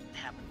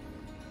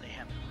they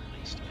haven't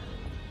released yet.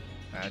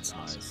 That's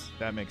awesome. nice.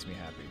 That makes me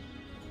happy.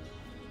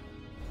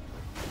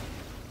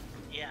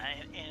 Yeah,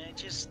 and it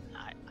just...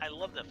 I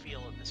love the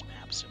feel of this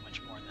map so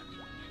much more than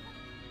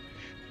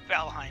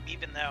Valheim,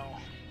 even though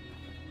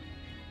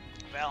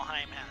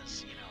Valheim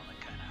has, you know, the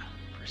kind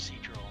of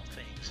procedural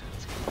things and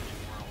it's infinite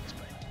worlds,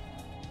 but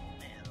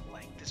man,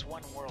 like this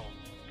one world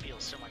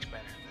feels so much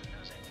better than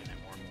those infinite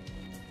worlds.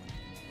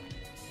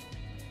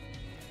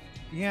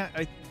 Yeah,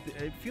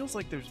 it feels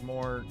like there's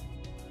more...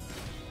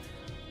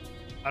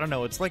 I don't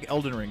know, it's like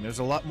Elden Ring. There's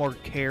a lot more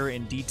care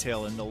and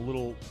detail in the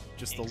little,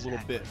 just the little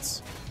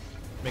bits.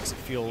 Makes it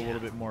feel a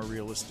little bit more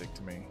realistic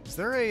to me. Is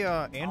there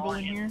a anvil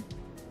in here?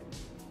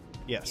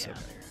 Yes, yeah,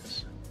 okay. there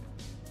is.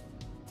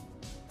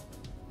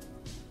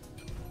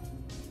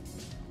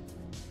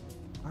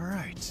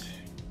 Alright.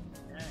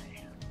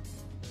 Okay.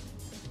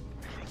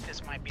 I think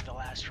this might be the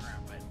last room,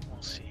 but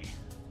we'll see.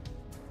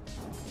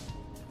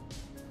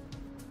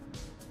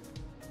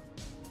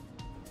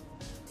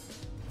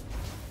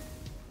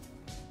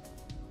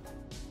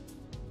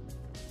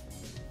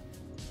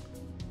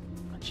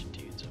 Bunch of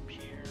dudes up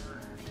here.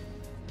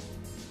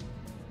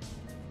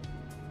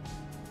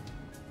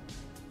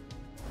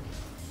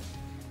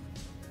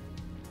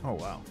 Oh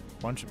wow,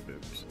 bunch of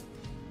boobs.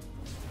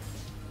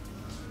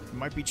 It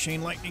might be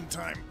chain lightning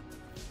time.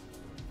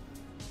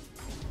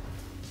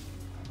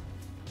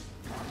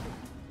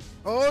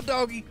 Oh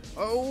doggy!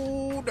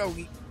 Oh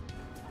doggy!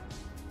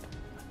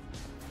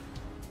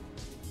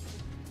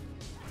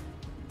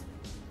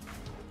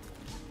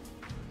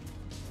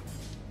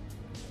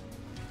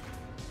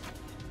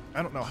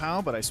 I don't know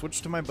how, but I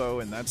switched to my bow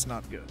and that's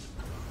not good.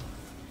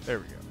 There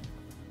we go.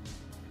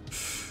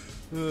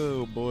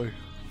 Oh boy.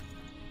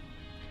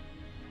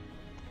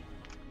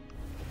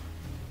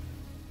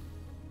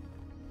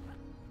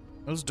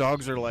 Those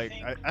dogs are like...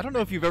 I don't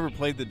know if you've ever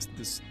played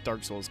this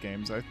Dark Souls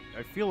games. I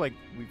feel like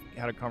we've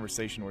had a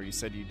conversation where you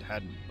said you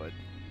hadn't, but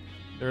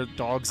there are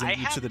dogs in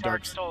each of the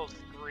Dark Souls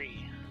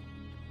 3,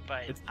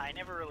 but I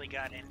never really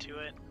got into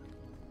it.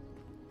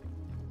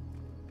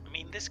 I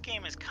mean, this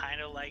game is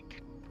kind of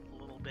like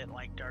a little bit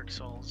like Dark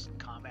Souls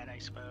combat, I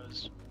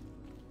suppose.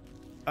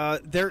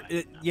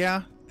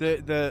 Yeah.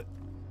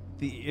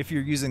 If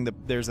you're using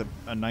there's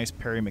a nice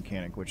parry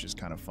mechanic, which is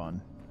kind of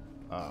fun.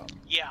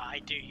 Yeah, I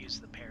do use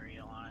the parry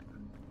a lot.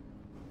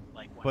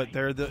 Like but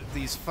they're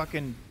these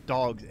fucking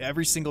dogs.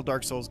 Every single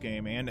Dark Souls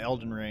game and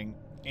Elden Ring,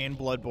 and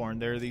Bloodborne,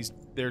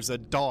 there's a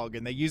dog,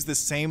 and they use the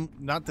same,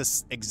 not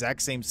the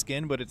exact same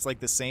skin, but it's like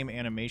the same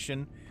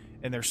animation,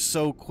 and they're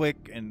so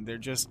quick, and they're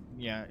just,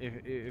 yeah,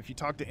 if you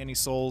talk to any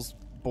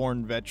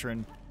Soulsborne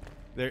veteran,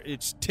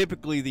 it's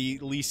typically the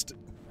least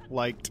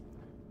liked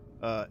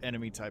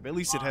enemy type. At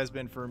least it has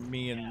been for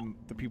me and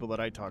the people that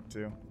I talk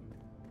to.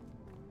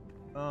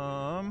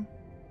 I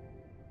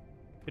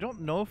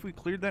don't know if we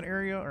cleared that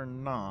area or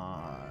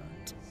not.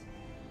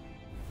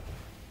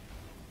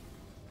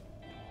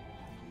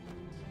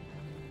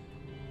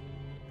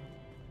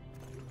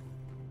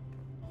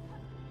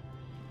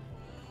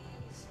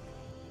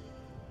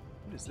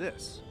 What is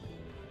this?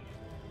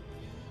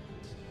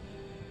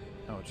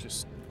 Oh, it's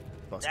just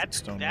busted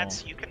stone wall.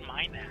 You can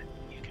mine that.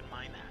 You can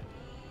mine that.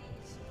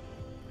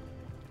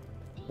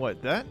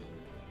 What, that?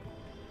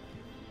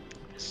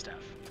 This stuff.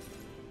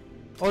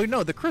 Oh,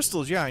 no, the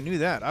crystals, yeah, I knew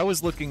that. I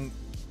was looking...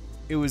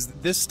 It was...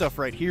 This stuff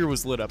right here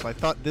was lit up. I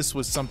thought this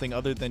was something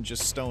other than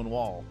just stone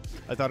wall.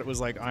 I thought it was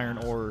like iron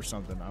ore or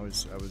something. I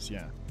was,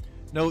 yeah.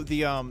 No,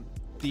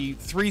 the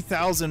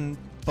 3,000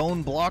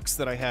 bone blocks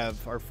that I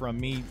have are from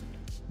me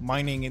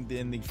mining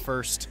in the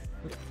first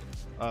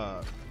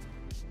hollow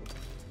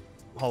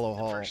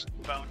hall. First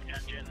bone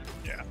dungeon.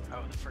 Yeah.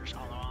 Oh, the first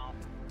hollow hall.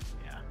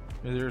 Yeah.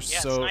 There's yeah,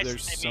 so nice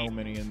there's so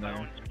many in there.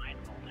 Bone's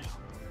mineable now,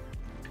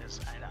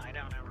 because I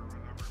don't ever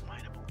remember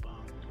mineable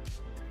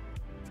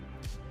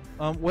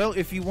bone. Well,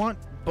 if you want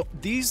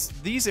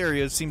these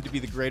areas seem to be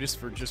the greatest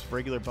for just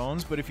regular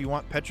bones, but if you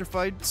want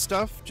petrified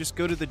stuff, just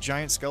go to the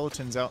giant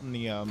skeletons out in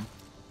the Oh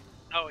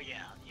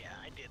yeah,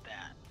 I did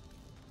that.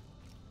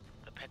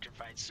 The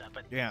petrified stuff,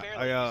 but yeah,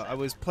 barely I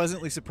was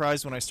pleasantly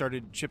surprised when I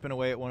started chipping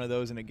away at one of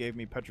those and it gave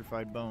me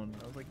petrified bone.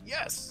 I was like,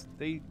 yes,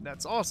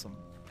 that's awesome.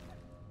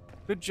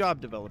 Good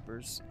job,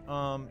 developers.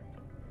 Can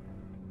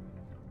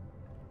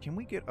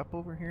we get up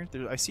over here?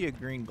 I see a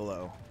green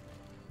glow.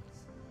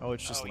 Oh,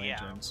 it's just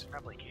lanterns. Yeah,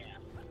 probably can.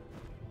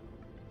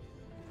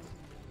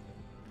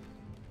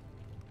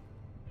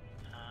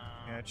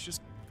 Yeah, it's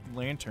just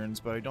lanterns,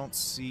 but I don't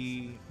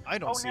see a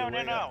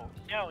way up.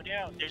 No.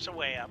 There's a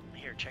way up.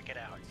 Here, check it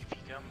out. If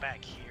you come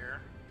back here,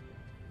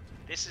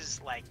 this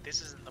isn't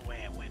the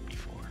way I went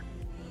before.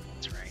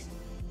 That's right.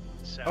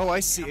 So oh, I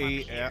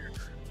see you can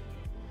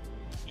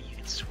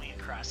swing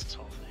across this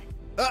whole thing.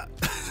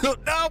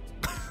 No!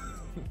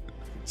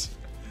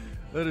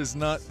 That is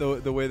not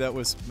the way that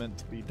was meant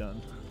to be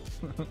done.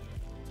 But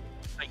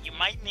you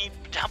might need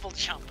double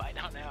jump. I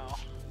don't know.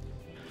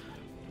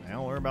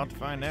 Well, we're about to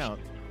find out.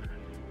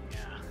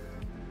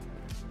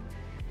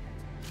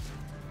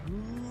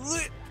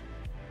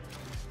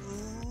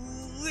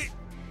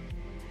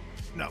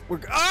 No,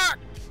 I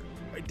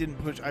didn't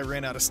push. I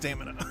ran out of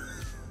stamina.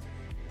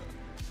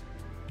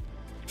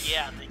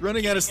 Yeah.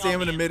 Running out of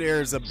stamina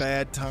mid-air is a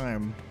bad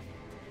time.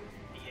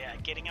 Yeah,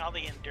 getting all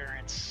the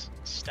endurance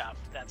stuff,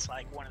 that's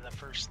like one of the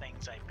first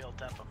things I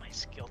built up on my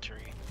skill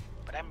tree.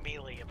 But I'm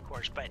melee, of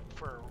course, but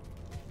for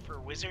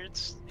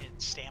wizards,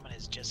 stamina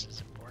is just as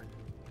important.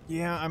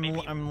 Yeah,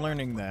 I'm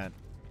learning that.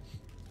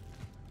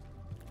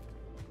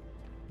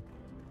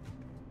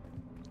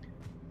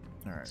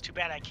 All right. It's too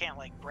bad I can't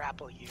like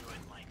grapple you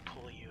and like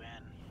pull you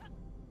in.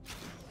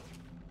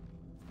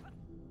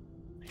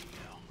 There you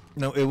go.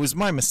 No, it was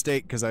my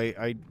mistake because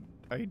I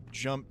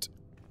jumped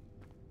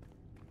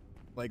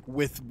like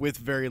with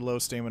very low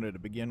stamina to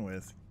begin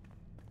with,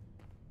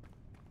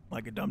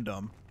 like a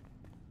dum-dum.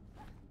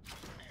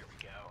 There we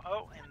go.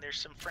 Oh, and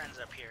there's some friends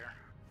up here.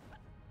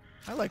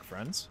 I like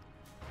friends.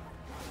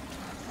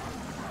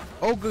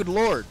 Oh, good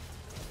lord.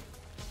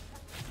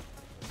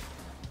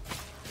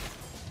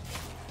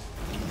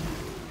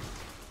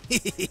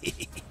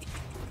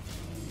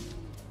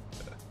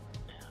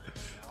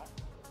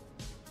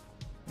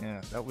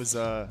 Yeah, that was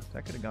that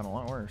could have gone a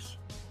lot worse.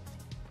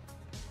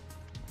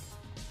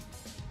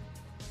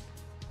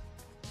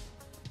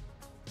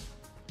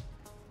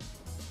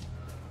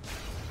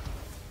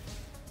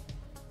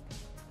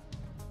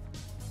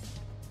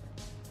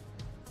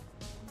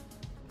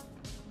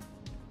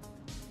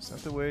 Is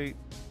that the way?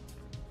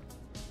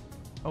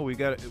 Oh, we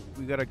gotta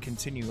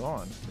continue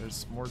on.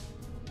 There's more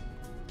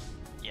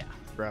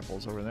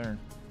grapples over there.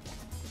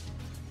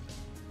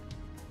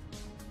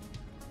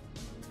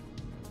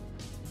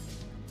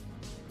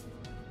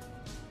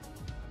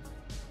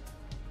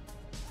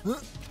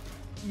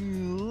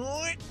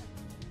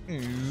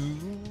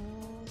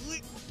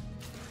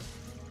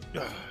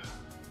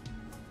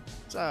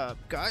 What's up,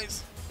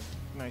 guys?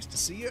 Nice to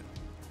see you. I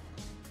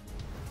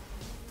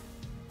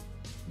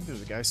think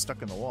there's a guy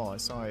stuck in the wall. I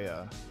saw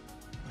a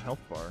health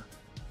bar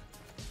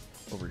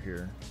over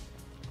here.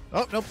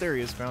 Oh, nope, there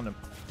he is. Found him.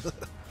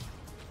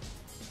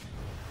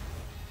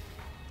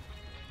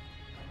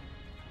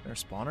 There a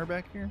spawner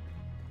back here?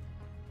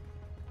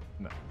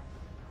 No.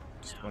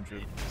 Just a bunch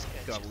of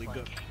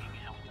gobbledygook.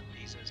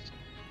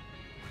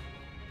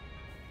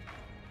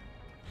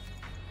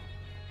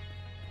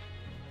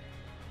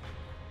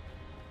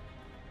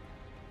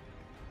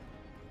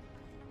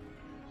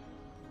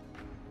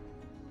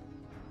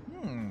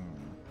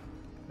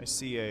 I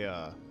see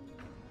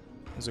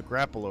there's a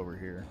grapple over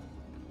here.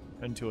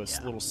 into a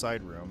Yeah. little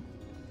side room.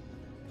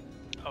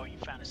 Oh, you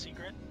found a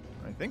secret?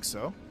 I think so.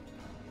 I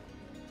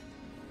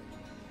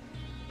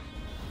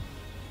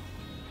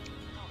don't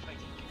know if I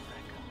can get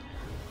back up there.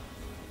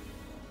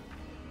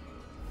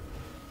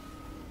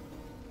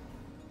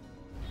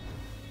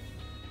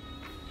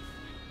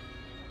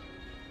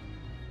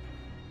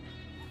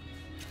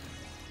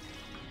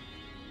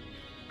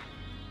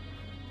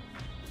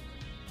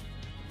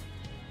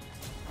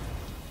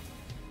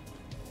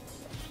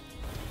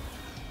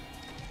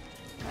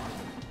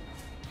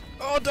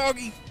 Oh,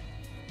 doggy!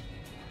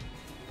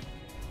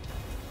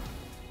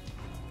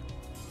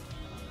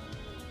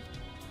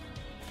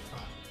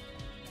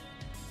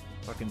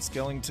 Fucking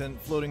skeleton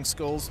floating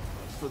skulls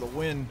for the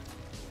win.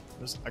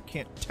 I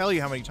can't tell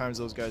you how many times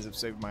those guys have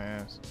saved my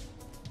ass.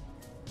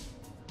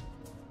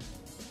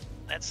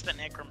 That's the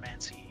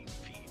necromancy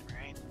feat,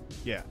 right?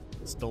 Yeah,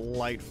 it's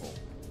delightful.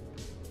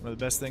 One of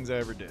the best things I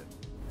ever did.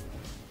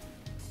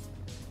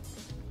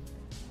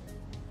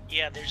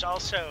 Yeah, there's a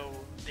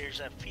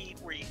feat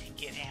where you can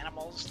get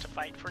animals to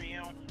fight for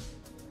you,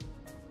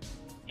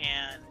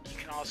 and you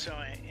can also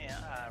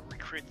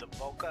recruit the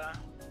Volca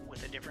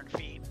with a different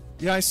feat.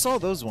 Yeah, I saw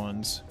those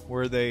ones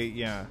where they,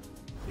 yeah,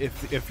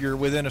 if you're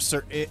within a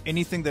certain,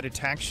 anything that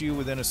attacks you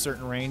within a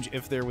certain range,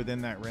 if they're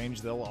within that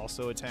range, they'll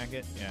also attack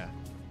it. Yeah.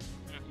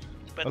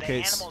 But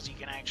Okay, the animals you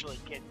can actually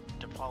get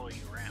to follow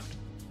you around.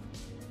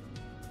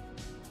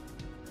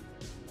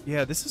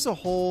 Yeah, this is a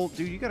whole,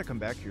 dude. You got to come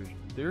back here.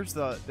 There's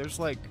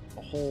like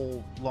a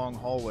whole long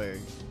hallway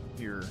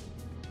here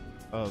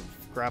of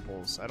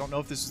grapples. I don't know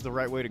if this is the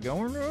right way to go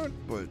or not,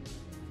 but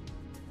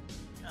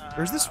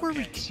or is this where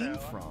we Okay, came so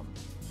from?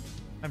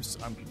 I'm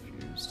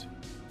confused.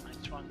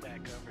 I swung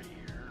back over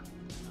here.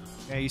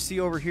 Yeah, you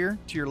see over here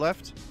to your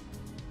left,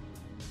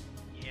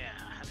 Yeah,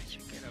 how did you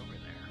get over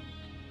there?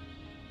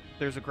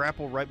 there's a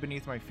grapple right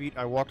beneath my feet.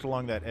 I walked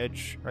along that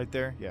edge right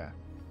there. Yeah.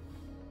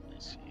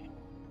 Let's see.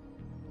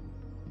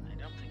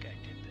 I don't think I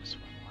did this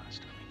one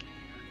last time I came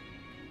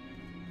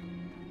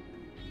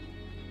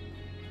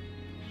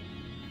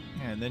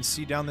here. Yeah, and then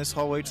see down this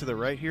hallway to the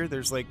right here,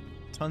 there's like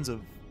tons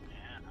of... Yeah.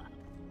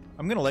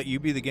 I'm gonna let you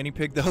be the guinea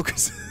pig though,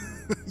 because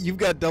you've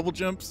got double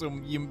jump, so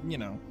you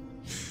know,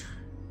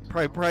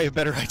 probably a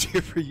better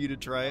idea for you to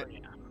try it. Oh, yeah.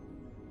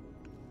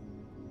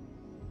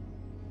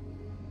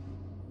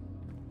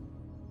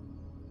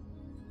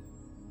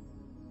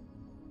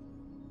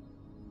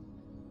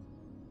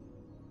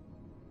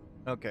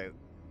 Okay,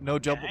 no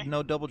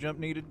double jump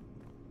needed.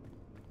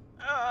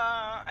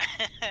 Try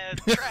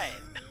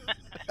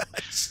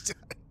it.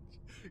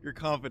 Your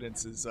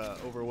confidence is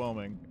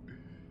overwhelming.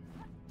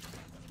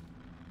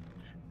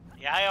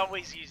 Yeah, I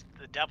always use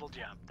the double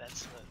jump.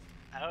 That's the...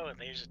 Oh,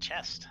 there's a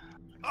chest.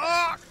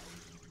 Ah!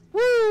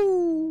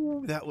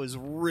 Woo! That was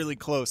really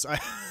close. I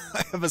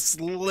have a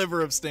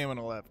sliver of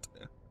stamina left.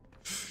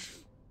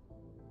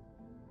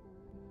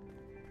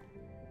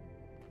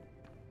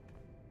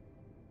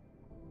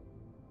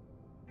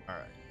 All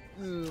right.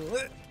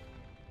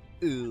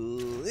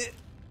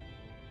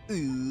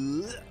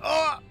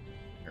 Ah!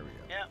 There we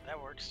go. Yeah,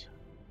 that works.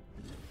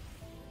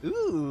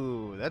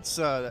 Ooh, that's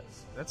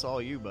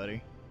all you,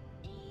 buddy.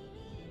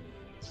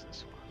 What's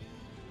this one?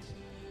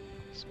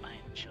 Spine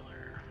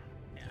chiller.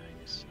 Yeah,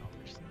 I just... Oh,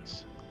 there's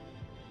this.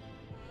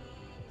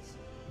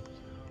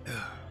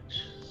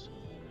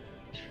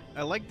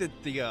 I like that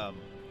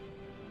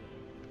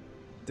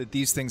that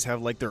these things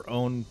have like their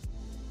own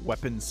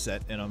weapon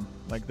set in them,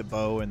 like the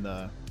bow and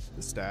the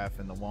staff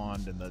and the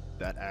wand and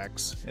that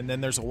axe. And then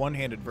there's a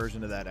one-handed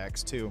version of that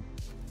axe too.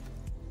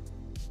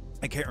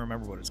 I can't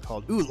remember what it's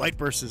called. Ooh, light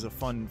burst is a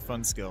fun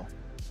skill.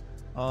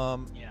 Yeah,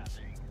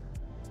 there you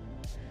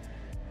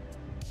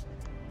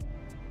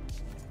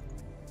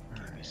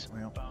go. Give me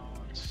some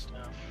bone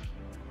stuff.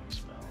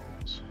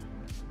 Spells.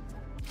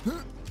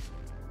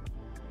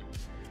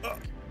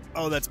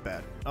 Oh, that's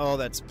bad. Oh,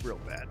 that's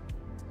real bad.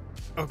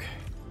 Okay.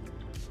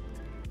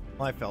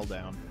 I fell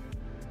down.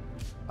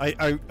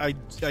 I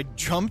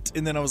jumped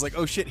and then I was like,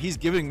 oh shit, he's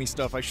giving me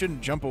stuff. I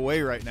shouldn't jump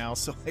away right now,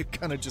 so I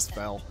kind of just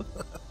fell.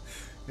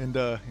 And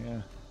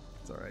yeah,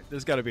 it's all right.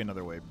 There's got to be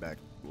another way back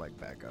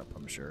up,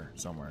 I'm sure,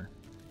 somewhere.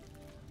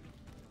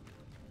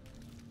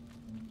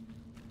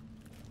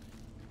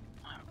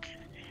 Okay.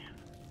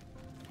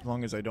 As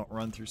long as I don't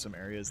run through some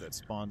areas that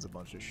spawns a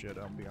bunch of shit,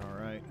 I'll be all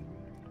right.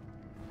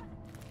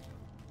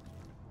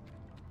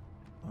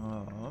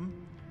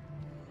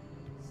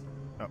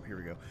 Oh, here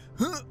we go.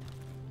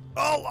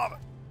 Oh, lava!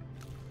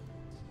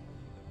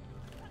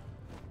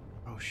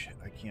 Oh shit,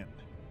 I can't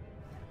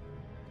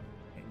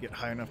get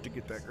high enough to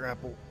get that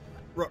grapple.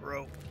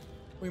 Ruh-roh.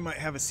 We might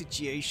have a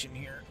situation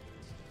here.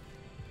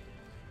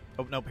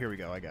 Oh, nope, here we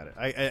go. I got it.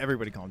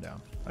 Everybody calm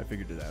down. I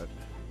figured it out.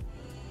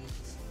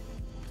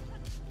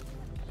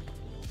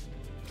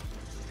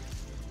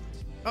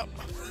 Oh,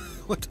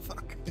 what the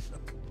fuck?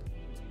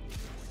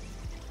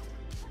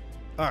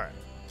 Alright.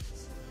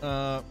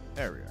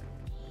 There we are.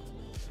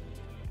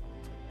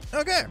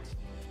 Okay.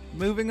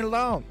 Moving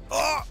along.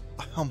 Oh!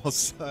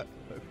 Almost.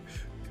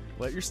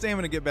 Let your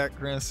stamina get back,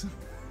 Chris.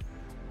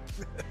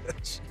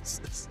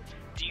 Jesus.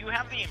 Do you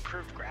have the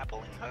improved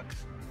grappling hook?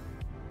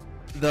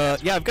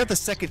 Yeah, I've got the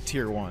second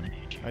tier one,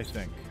 I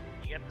think.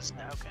 You got this?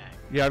 Okay.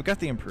 Yeah, I've got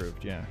the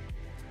improved. Yeah.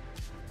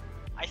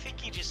 I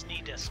think you just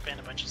need to spend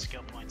a bunch of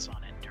skill points on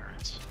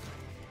endurance.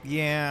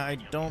 Yeah, I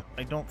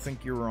don't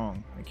think you're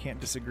wrong. I can't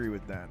disagree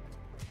with that.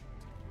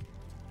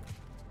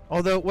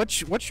 Although,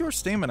 what's your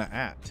stamina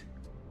at?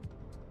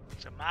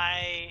 So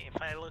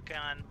if I look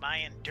on,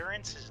 my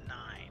endurance is 9.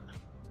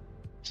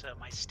 So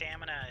my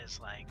stamina is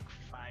like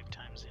 5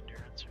 times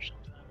endurance or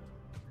something,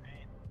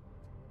 right?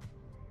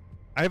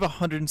 I have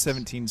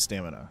 117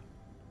 stamina,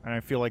 and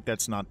I feel like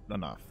that's not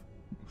enough.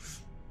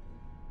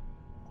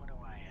 What do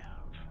I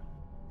have?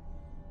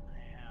 I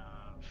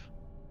have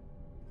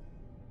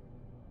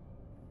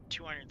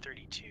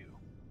 232.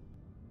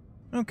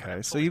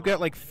 Okay, so you've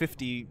got like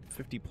 50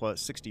 plus,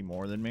 60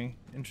 more than me.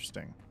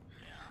 Interesting.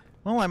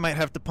 Well, I might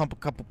have to pump a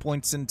couple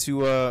points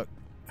into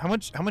how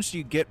much do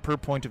you get per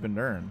point of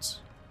endurance?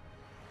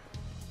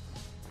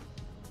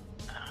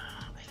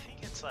 I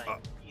think it's like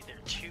either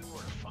 2 or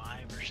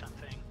 5 or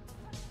something.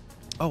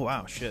 Oh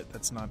wow, shit,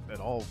 that's not at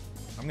all.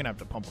 I'm gonna have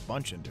to pump a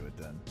bunch into it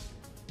then.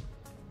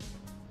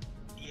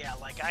 Yeah,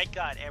 like I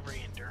got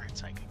every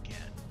endurance I could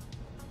get.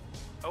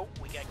 Oh,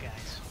 we got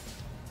guys.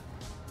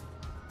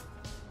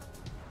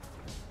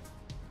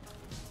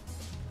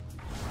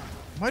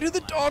 Why do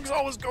the dogs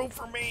always go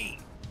for me?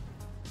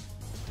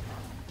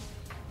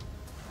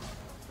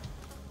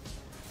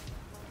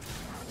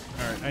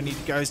 Alright, I need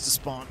guys to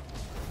spawn.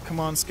 Come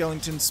on,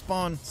 skeleton,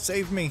 spawn.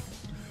 Save me.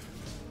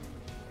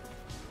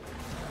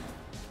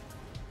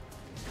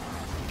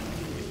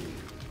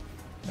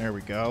 There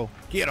we go.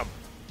 Get him.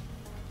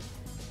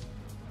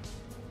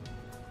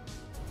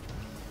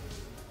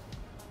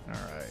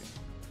 Alright.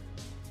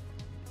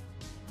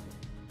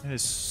 It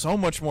is so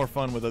much more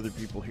fun with other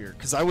people here,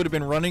 because I would have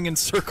been running in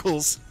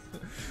circles,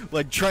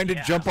 like trying to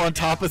jump on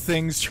top of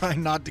things,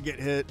 trying not to get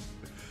hit.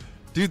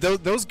 Dude,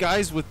 those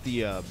guys with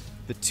the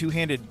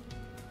two-handed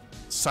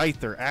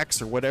scythe or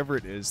axe or whatever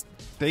it is,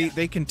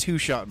 they can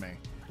two-shot me.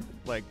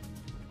 Like,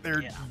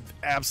 they're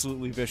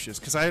absolutely vicious,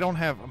 because I don't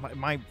have...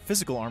 My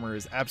physical armor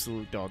is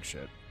absolute dog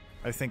shit.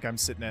 I think I'm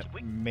sitting at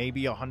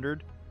maybe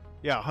 100.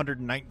 Yeah,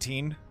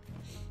 119.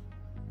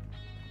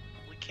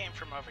 We came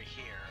from over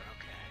here.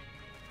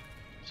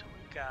 So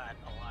we've got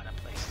a lot of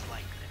places,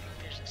 like, I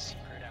think there's a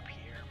secret up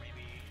here,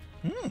 maybe.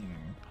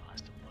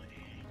 Possibly.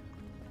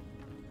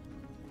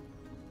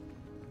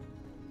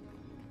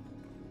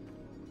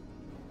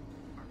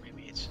 Or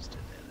maybe it's just a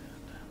dead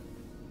end.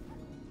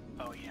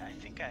 Oh yeah, I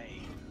think I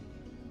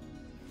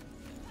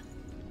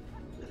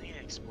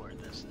explored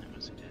this and it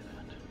was a dead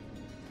end.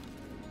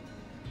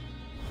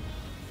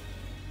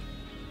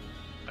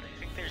 But I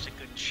think there's a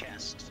good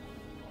chest.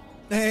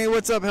 Hey,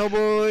 what's up,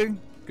 Hellboy?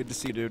 Good to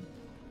see you, dude.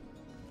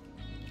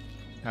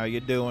 How you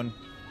doing?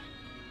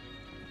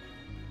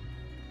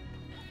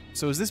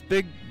 So is this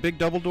big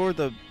double door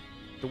the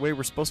way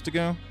we're supposed to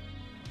go?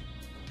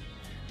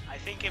 I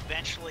think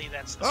eventually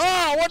that's the...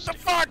 Oh, what the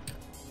fuck?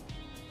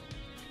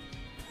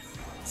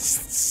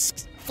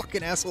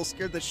 Fucking asshole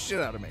scared the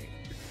shit out of me.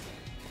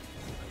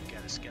 You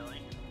got a skelly?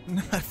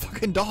 That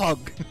fucking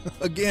dog.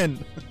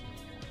 Again.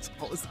 It's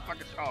always the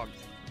fucking dog.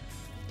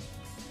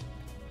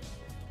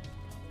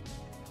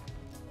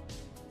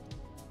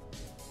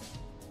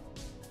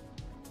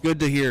 Good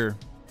to hear.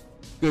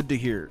 Good to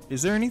hear.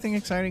 Is there anything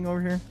exciting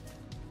over here?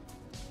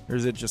 Or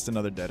is it just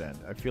another dead end?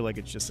 I feel like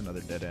it's just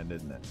another dead end,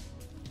 isn't it?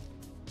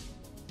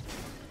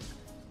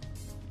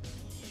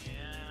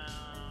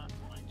 Yeah, it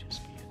might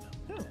just be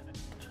another dead end.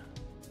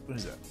 What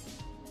is that?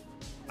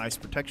 Ice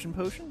protection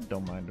potion?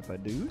 Don't mind if I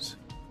do's.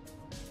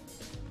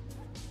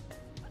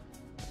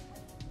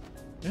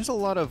 There's a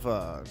lot of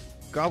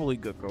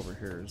gobbledygook over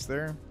here, is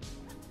there?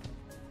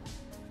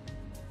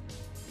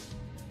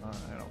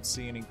 I don't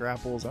see any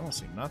grapples. I don't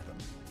see nothing.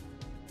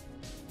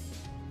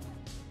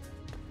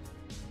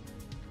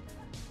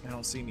 I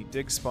don't see any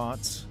dig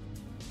spots.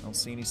 I don't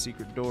see any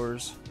secret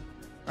doors.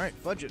 Alright,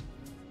 fudge it.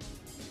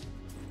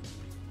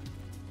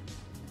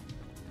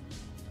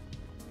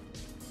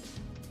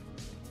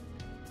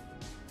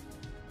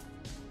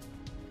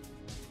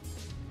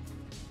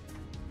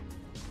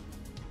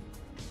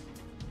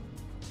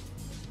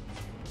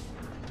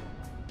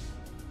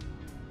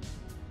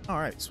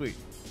 Alright, sweet.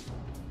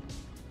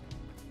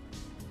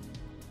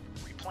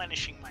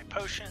 Replenishing my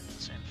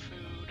potions and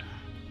food.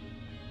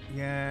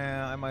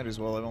 Yeah, I might as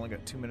well. I've only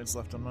got 2 minutes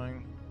left on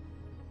mine.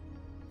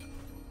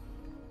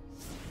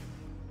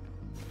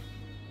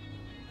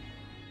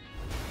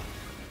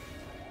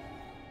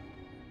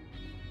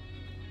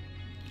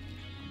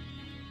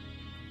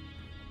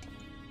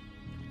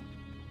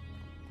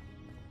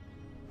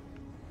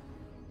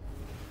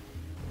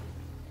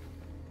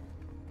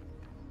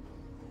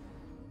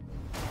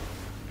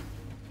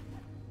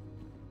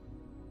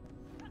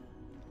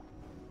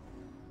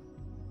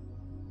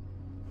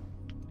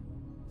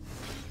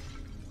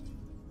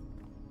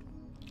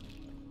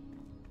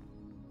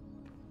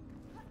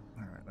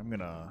 I'm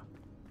gonna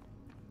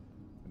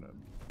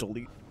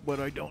delete what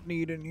I don't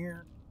need in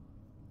here.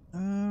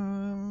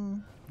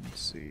 Let's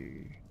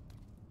see.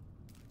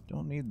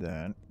 Don't need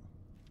that.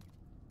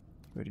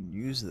 Go ahead and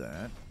use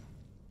that.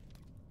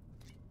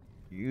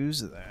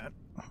 Use that.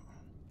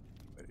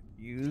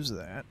 Use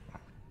that.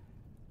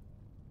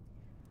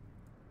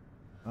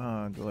 Go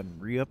ahead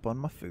and re-up on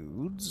my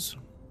foods.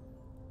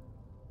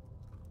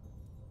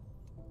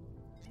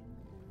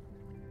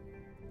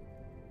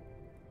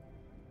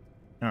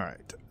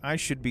 Alright, I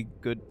should be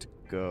good to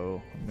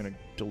go. I'm gonna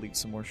delete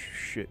some more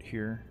shit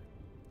here.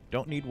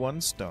 Don't need one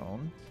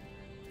stone.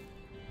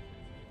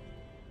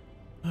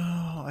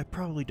 Oh, I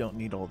probably don't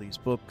need all these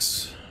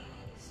books.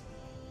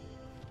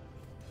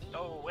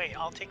 Oh wait,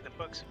 I'll take the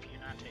books if you're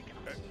not taking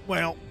them.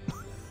 Well,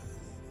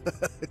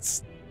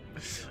 it's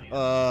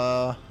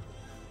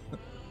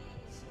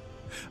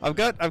I've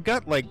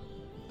got like,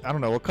 I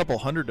don't know, a couple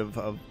hundred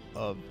of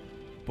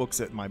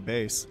books at my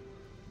base.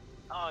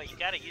 Oh, you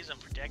gotta use them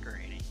for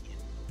decorating.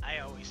 I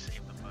always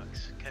save the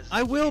books because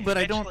I will, but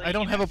I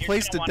don't have a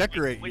place to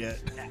decorate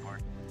yet.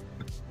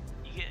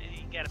 You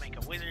gotta make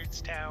a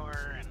wizard's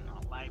tower and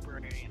a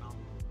library and all.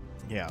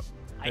 Yeah.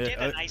 I did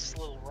a nice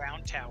little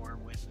round tower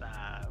with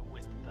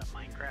the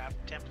Minecraft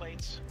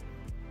templates.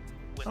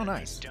 With a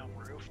nice dome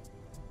roof.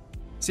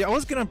 See, I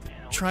was gonna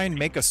try and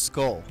make a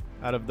skull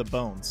out of the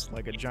bones,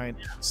 like a giant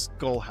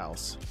skull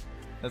house.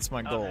 That's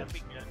my goal. That'd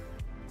be good.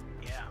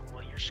 Yeah,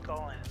 well, your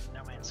skull in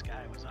No Man's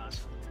Sky was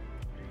awesome.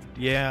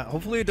 Yeah,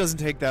 hopefully it doesn't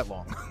take that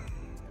long.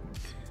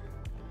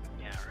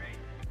 Yeah, right.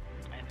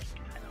 I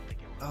don't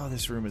think it will. Oh,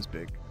 this room is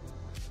big.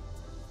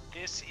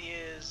 This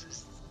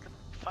is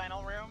the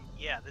final room?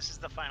 Yeah, this is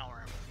the final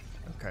room.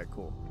 Okay,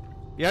 cool.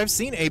 Yeah, I've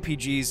seen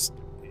APGs.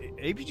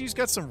 APG's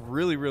got some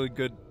really, really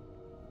good,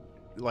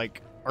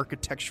 like,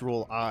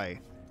 architectural eye.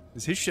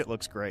 His shit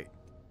looks great.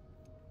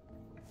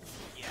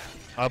 Yeah.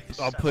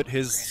 I'll put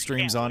his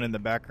streams on in the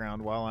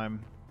background while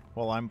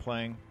I'm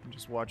playing.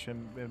 Just watch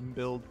him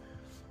build.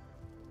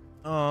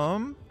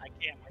 I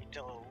can't wait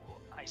till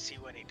I see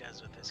what he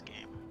does with this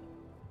game.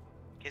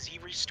 Because he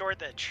restored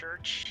the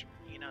church,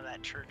 you know,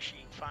 that church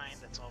you find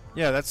that's all.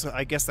 Yeah,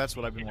 I guess that's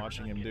what I've been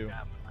watching him do.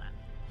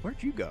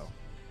 Where'd you go?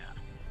 Yeah.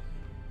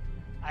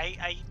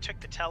 I took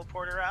the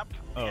teleporter up,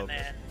 and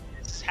then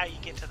this is how you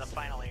get to the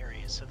final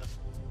area. So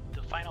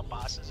the final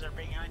bosses are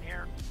behind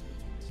here.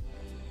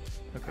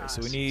 Okay,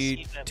 so we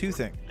need two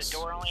things. The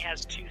door only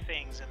has two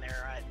things, and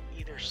they're at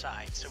either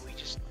side. So we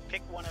just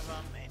pick one of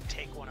them and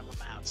take one of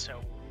them out. So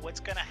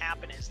what's going to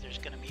happen is there's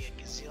going to be a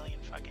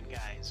gazillion fucking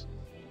guys.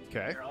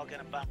 Okay. They're all going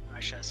to bum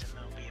rush us, and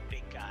there'll be a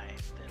big guy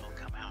that'll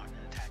come out and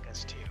attack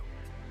us too.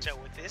 So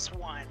with this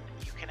one,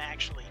 you can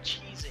actually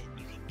cheese it.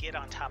 You can get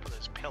on top of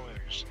those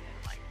pillars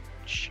and like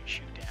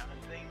shoot down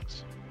at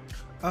things.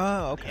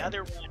 Oh, okay. The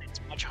other one, it's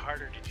much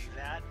harder to do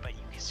that, but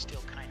you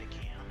still kind of can.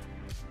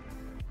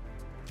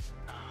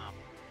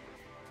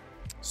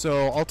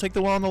 So I'll take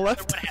the one on the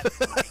left.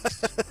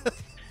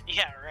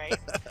 Yeah, right.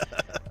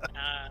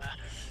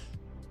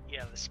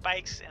 Yeah, the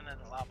spikes and then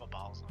the lava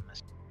balls on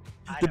this.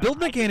 The build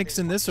mechanics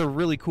in this are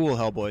really cool,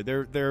 Hellboy.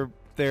 They're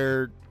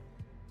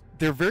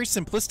very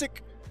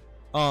simplistic,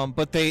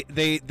 but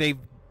they've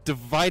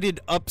divided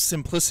up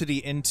simplicity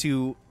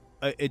into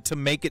to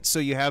make it so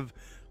you have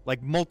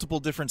like multiple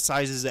different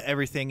sizes of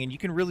everything, and you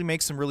can really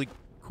make some really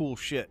cool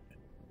shit,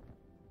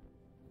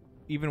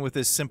 even with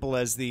as simple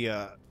as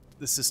the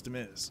system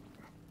is.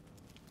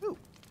 Ooh,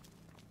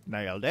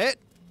 nailed it.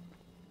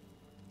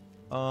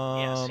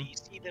 Yeah, so you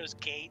see those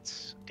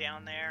gates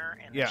down there,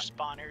 and there's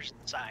spawners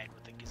inside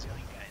with a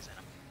gazillion guys in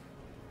them.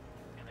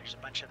 And there's a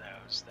bunch of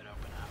those that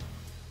open up.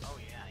 Oh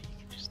yeah, you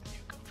can just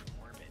nuke them from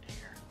orbit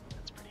here.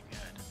 That's pretty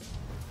good.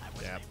 I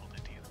wasn't able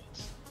to do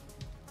this.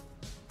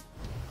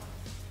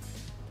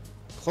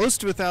 Close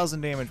to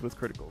 1,000 damage with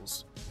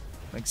criticals.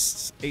 Like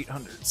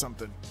 800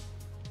 something.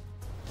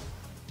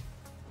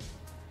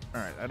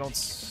 Alright, I don't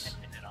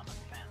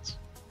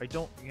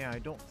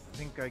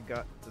think I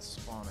got the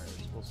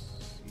spawners. We'll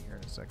see here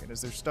in a second.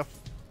 Is there stuff?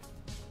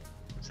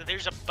 So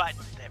there's a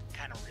button that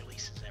kind of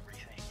releases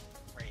everything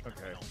right in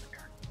the middle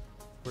there.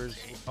 Where's?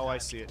 Oh, I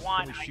see it.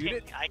 Can we shoot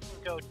it? I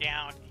can go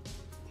down.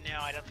 No,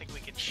 I don't think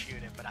we can shoot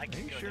it, but I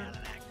can go down and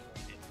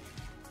activate it.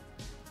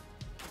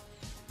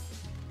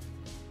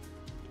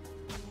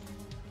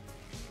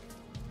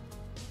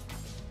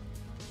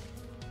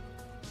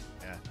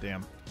 Yeah,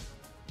 damn.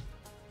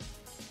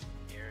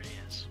 Here it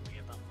is. We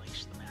have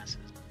unleashed the masses.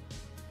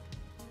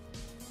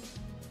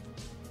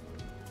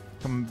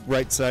 Come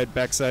right side,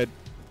 back side.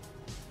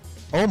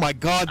 Oh my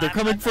god, they're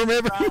coming from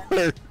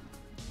everywhere!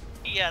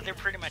 Yeah, they're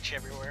pretty much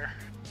everywhere.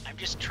 I'm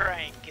just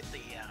trying to get the,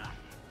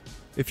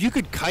 If you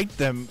could kite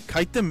them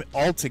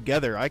all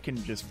together, I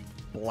can just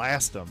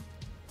blast them.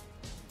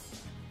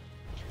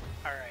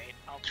 Alright,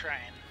 I'll try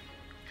and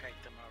kite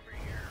them over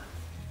here.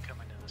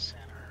 Come into the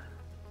center.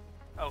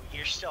 Oh,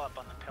 you're still up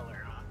on the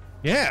pillar, huh?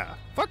 Yeah.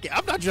 Fuck yeah,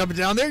 I'm not jumping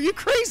down there, you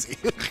crazy!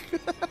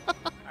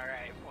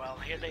 Alright, well,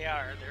 here they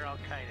are. They're all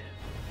kited.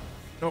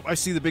 Nope, I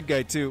see the big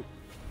guy too.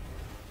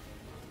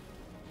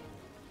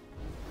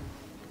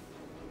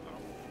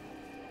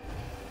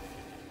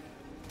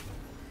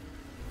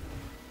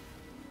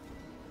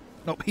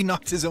 Nope, he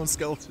knocked his own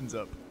skeletons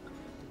up.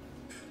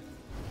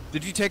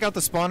 Did you take out the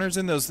spawners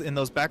in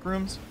those back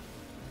rooms?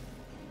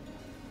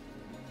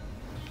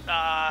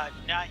 Not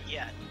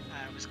yet.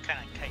 I was kind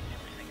of kiting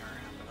everything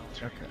around, but I'll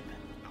try to do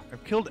that.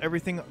 I've killed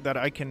everything that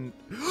I can.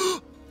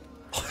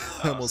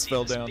 I almost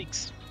fell down.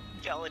 This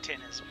big skeleton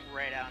is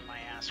right out in my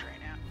ass right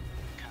now.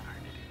 Kind of hard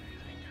to do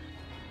anything.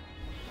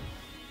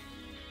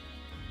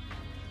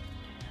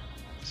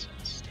 Some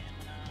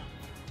stamina.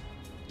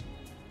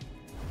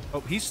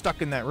 Oh, he's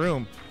stuck in that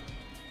room.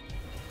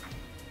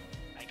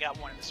 I got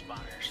one of the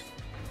spawners.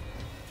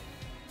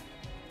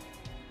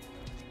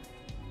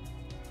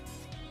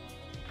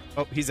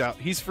 Oh, he's out.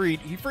 He's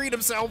freed. He freed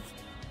himself.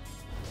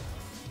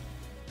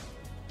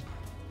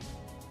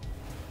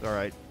 All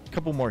right. A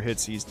couple more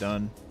hits. He's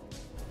done.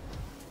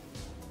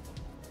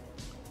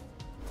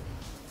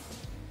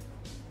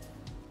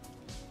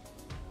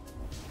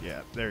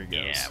 Yeah, there he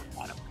goes. Yeah,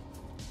 got him.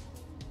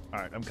 All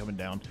right, I'm coming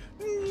down.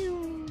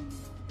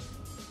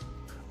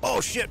 Oh,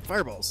 shit.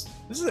 Fireballs.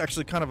 This is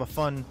actually kind of a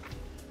fun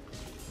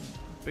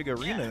big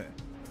arena. Yeah.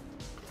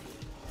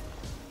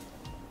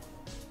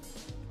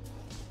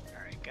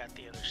 Got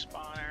the other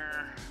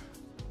spawner.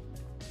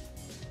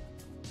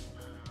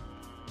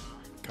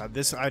 God,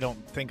 this, I don't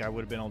think I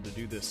would have been able to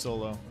do this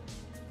solo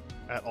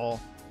at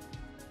all.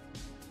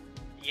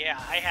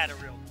 Yeah, I had a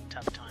real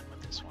tough time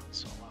with this one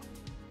solo.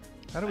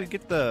 How do we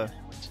get the...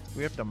 Do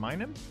we have to mine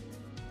him?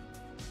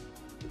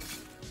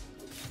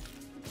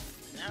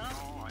 No,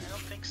 I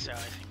don't think so. I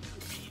think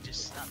he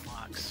just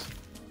unlocks.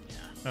 Yeah.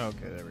 Oh,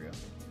 okay, there we go.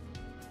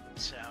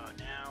 So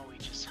now we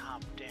just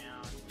hop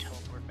down,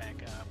 teleport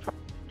back up, and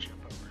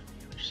jump over to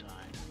the other side.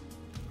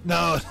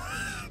 No,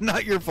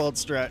 not your fault,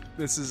 Strat.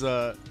 This is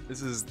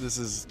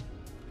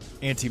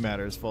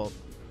Antimatter's fault.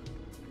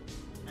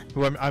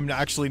 Who I'm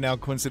actually now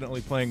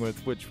coincidentally playing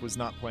with, which was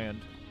not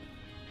planned.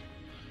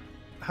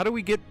 How do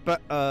we get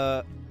but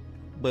I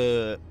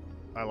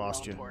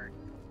lost Teleport. you.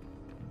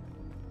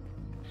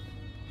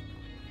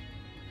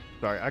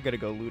 Sorry, I gotta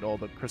go loot all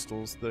the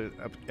crystals, the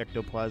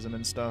ectoplasm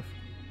and stuff.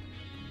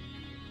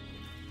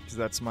 Because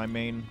that's my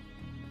main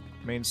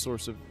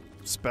source of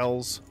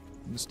spells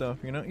and stuff,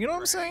 you know what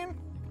I'm saying?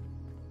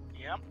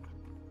 Yep.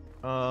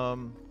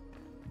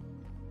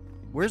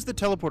 Where's the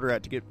teleporter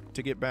at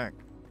to get back?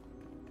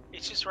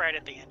 It's just right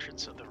at the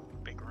entrance of the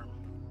big room.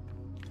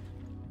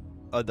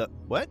 The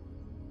what?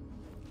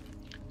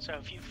 So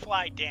if you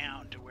fly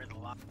down to where the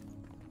lock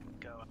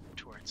go up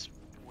towards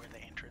where the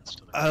entrance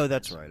to the Oh, room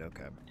that's is, right.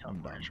 Okay, I'm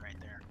done. teleporter's right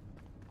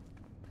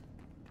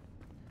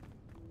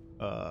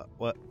there.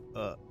 What?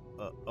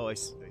 Oh, I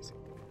see.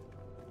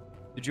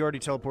 Did you already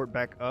teleport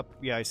back up?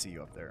 Yeah, I see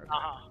you up there. Okay.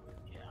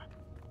 Yeah.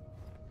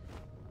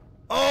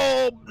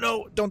 Oh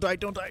no! Don't die!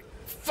 Don't die!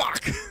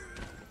 Fuck!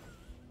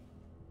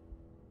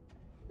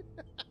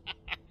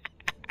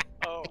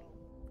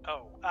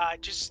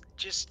 Just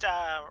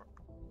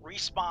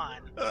respawn.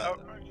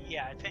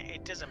 Yeah, I think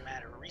it doesn't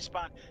matter.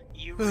 Respawn.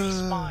 You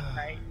respawn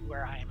right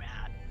where I'm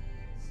at.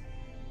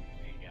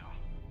 There you go.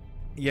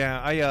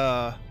 Yeah,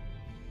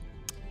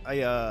 I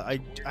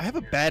have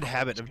a bad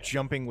habit of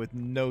jumping with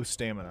no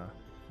stamina.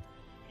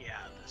 Yeah,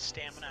 the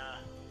stamina,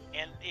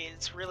 and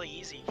it's really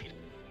easy if you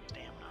don't have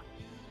stamina.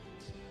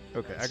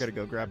 Okay, I gotta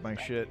go grab my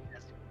shit.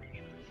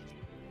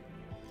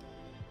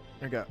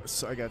 I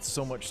got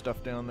so much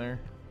stuff down there.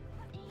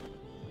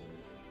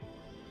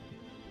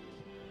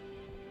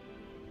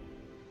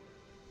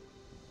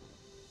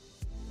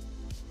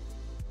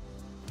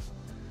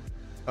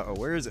 Uh-oh,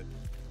 where is it?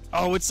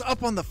 Oh, it's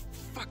up on the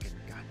fucking...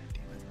 God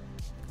damn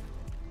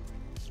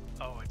it.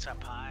 Oh, it's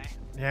up high?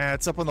 Yeah,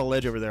 it's up on the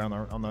ledge over there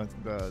on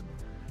the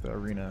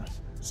arena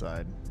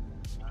side.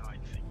 Oh, I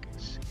think I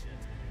see it.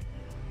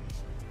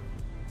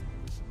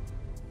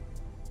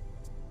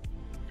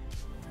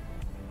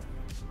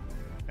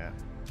 Yeah.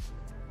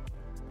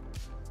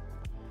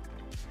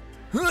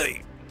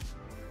 Hey!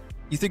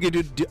 You think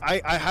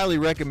I highly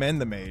recommend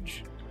the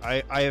mage.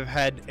 I have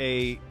had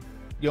a...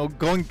 You know,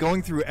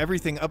 going through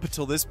everything up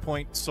until this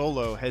point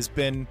solo has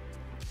been,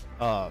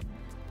 I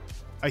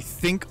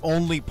think,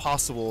 only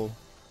possible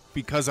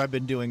because I've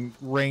been doing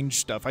range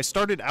stuff. I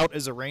started out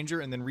as a ranger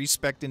and then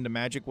respec'd into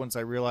magic once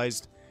I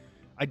realized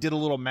I did a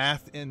little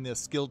math in the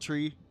skill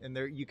tree, and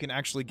there you can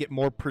actually get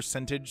more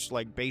percentage,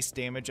 like base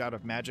damage, out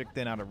of magic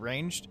than out of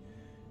ranged.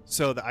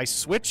 So I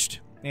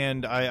switched,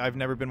 and I've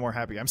never been more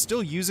happy. I'm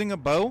still using a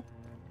bow,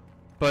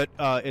 but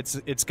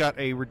it's got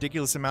a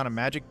ridiculous amount of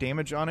magic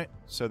damage on it,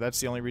 so that's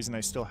the only reason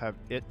I still have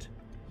it.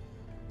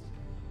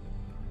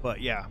 But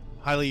yeah,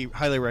 highly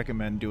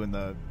recommend doing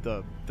the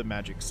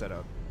magic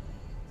setup.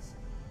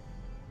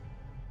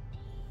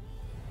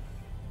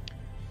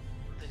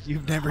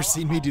 You've never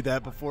seen me do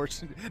that before.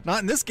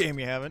 Not in this game,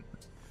 you haven't.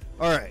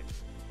 All right,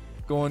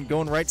 going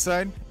right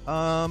side.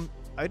 I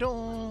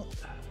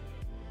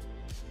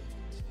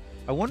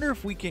wonder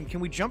if we can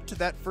we jump to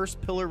that first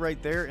pillar right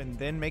there and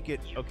then make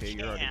it... Okay,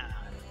 you're already...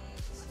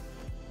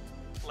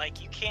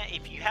 Like, you can't...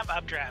 If you have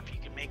updraft, you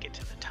can make it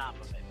to the top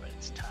of it, but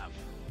it's tough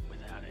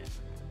without it.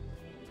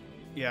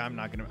 Yeah,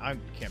 I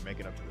can't make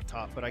it up to the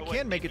top, but I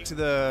can make it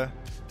to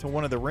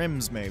one of the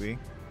rims, maybe.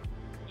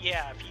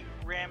 Yeah, if you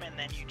rim and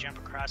then you jump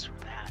across from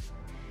that.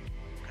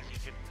 Because you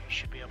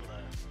should be able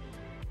to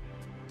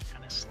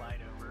kind of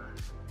slide over.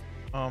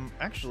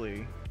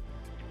 Actually,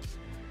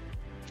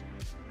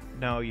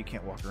 no, you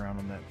can't walk around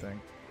on that thing.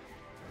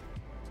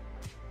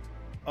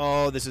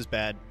 Oh, this is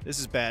bad. This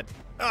is bad.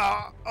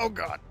 Oh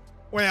God.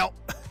 Well.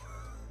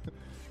 You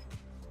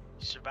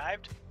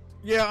survived?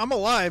 Yeah, I'm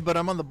alive, but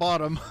I'm on the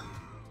bottom.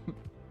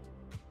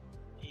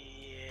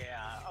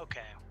 Yeah.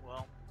 Okay.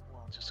 Well,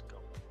 we'll just go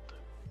down.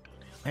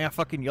 Yeah,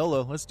 fucking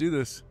YOLO. Let's do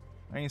this.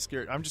 I ain't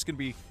scared. I'm just gonna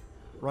be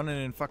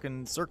running in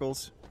fucking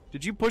circles.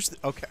 Did you push?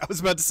 Okay, I was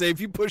about to say if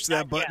you push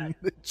that button,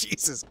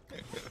 Jesus.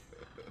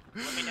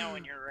 Let me know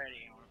when you're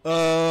ready.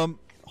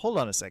 Hold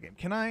on a second.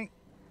 Can I?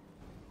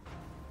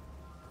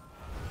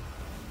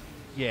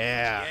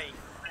 Yeah. Yeah, you can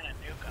kind of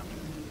nuke them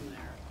from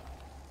there,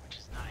 which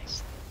is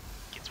nice.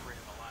 Gets rid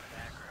of a lot of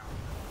aggro.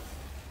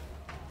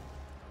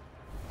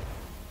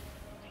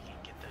 You can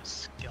get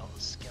those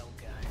skell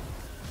guys,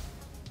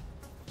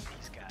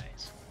 these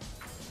guys.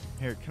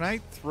 Here, can I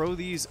throw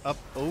these up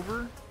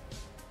over?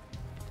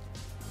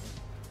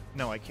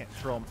 No, I can't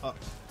throw them up.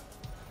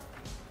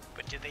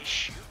 But do they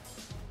shoot?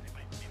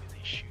 Maybe they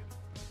shoot.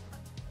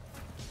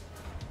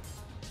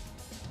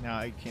 No,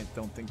 I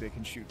don't think they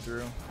can shoot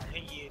through. I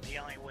think the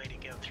only way to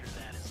go through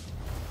that is...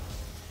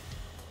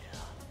 Yeah,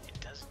 it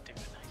does do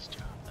a nice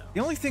job, though. The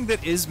only thing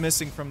that is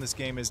missing from this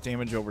game is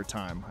damage over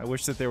time. I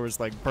wish that there was,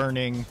 like,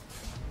 burning,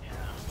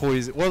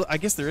 poison. Well, I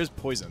guess there is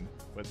poison,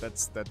 but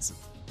that's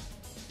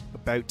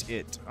about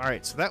it.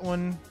 Alright, so that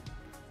one,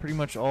 pretty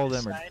much all of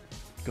them are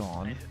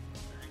gone. I think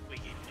we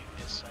can nuke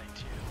this side,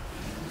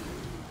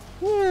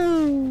 too.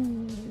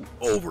 Woo!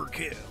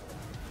 Overkill.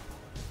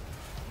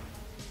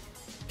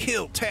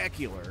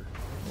 Kill-tacular.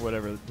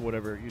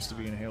 Whatever it used to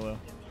be in Halo.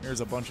 There's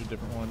a bunch of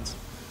different ones.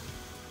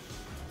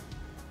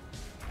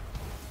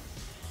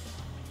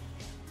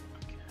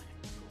 Okay,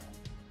 cool.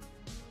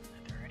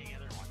 Are there any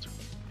other ones we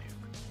can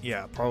nuke?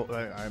 Yeah, probably.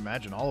 I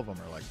imagine all of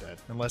them are like that.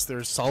 Unless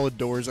there's solid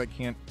doors I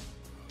can't...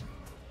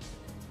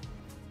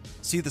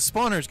 See, the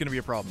spawner is going to be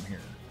a problem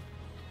here.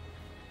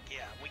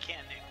 Yeah, we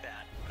can't nuke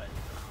that, but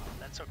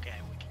that's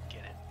okay. We can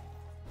get it.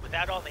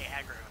 Without all the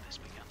aggro, this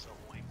becomes a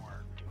way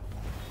more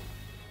doable.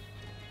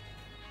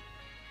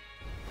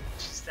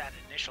 It's just that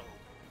initial...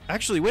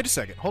 Actually, wait a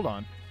second. Hold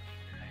on.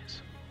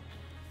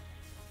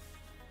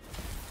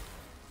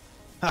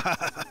 Nice.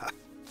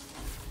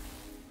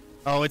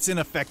 Oh, it's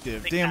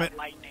ineffective. Damn it.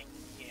 Lightning,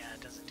 yeah,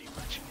 it doesn't do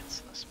much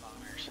against the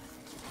spawners.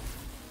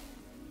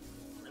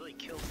 Really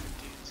kills the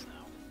dudes,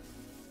 though.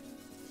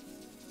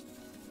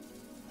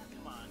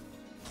 Come on.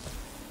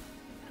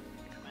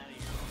 Come out of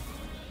here.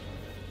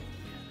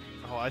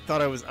 Oh, I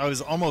thought I was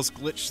almost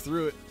glitched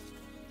through it.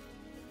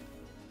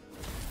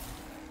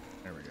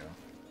 There we go.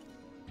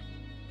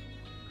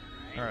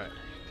 Alright. Alright.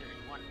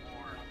 There's one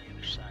more on the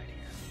other side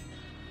here.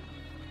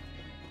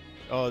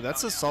 Oh,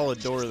 that's Oh, a no, solid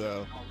it's door, just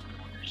though. all the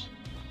corners.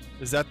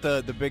 Is that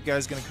the big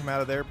guy's gonna come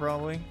out of there,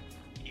 probably?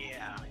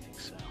 Yeah, I think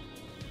so. You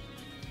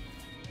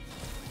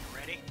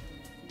ready?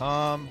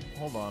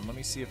 Hold on. Let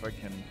me see if I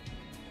can...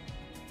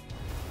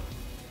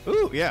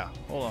 Ooh, yeah.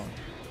 Hold on.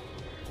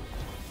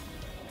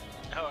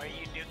 Oh, are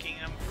you nuking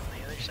him from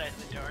the other side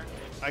of the door?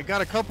 I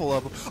got a couple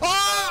of them.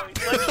 Oh!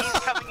 Look, he's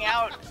coming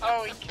out!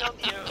 Oh, he killed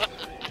you!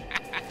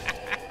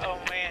 Oh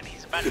man,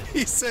 he's about to...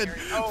 He said,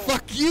 oh.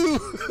 "Fuck you."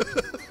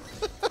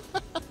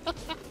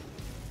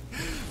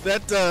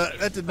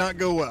 That did not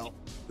go well.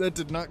 That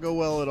did not go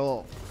well at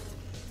all.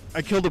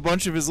 I killed a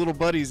bunch of his little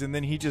buddies, and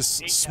then he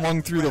just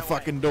swung through the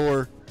fucking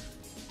door.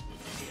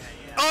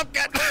 Yeah. Oh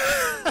God!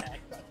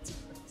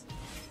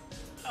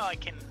 Oh, I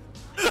can...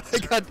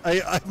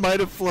 I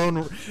might have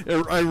flown.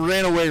 I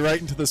ran away right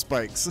into the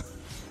spikes.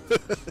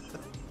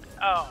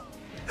 Oh.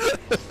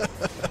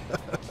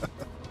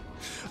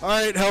 All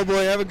right,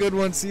 Hellboy, have a good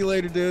one. See you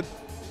later, dude.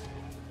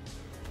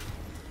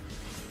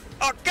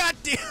 Oh God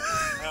damn!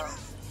 Oh.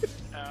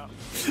 Oh.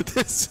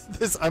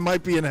 This I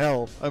might be in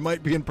hell. I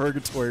might be in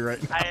purgatory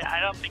right now. I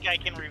don't think I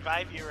can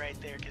revive you right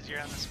there because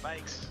you're on the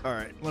spikes. All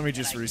right, let me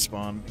just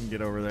respawn and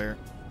get over there.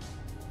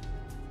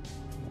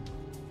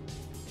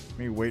 Let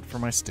me wait for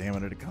my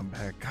stamina to come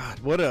back. God,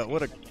 what a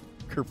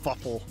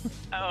kerfuffle.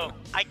 Oh,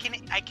 I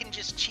can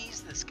just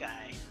cheese this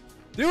guy.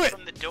 Do it!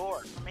 From the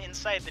door, from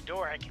inside the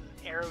door, I can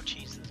arrow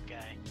cheese this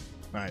guy.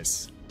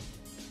 Nice.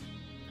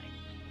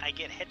 I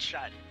get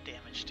headshot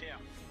damage too.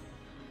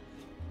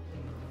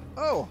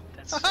 Oh!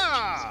 That's so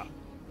Ha-ha! cheesy.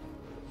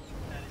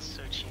 That is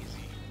so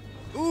cheesy.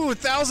 Ooh,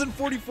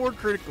 1,044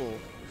 critical.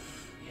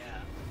 Yeah,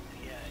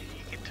 you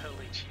can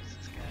totally cheese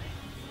this guy.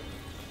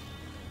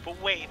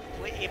 But wait,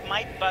 it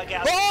might bug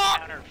out the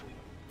counter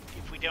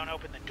if we don't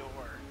open the door.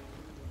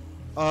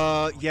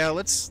 Yeah,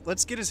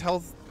 let's get his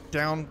health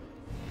down.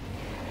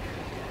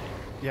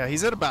 Yeah,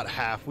 he's at about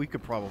half. We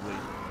could probably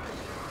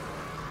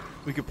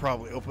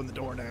open the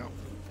door now.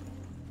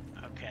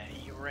 Okay,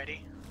 you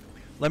ready?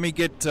 Let me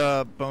get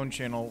Bone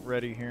Channel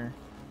ready here.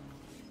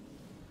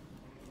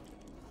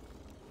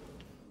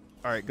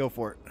 All right, go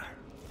for it.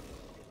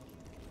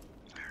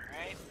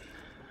 Alright, here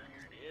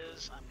it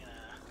is. I'm gonna...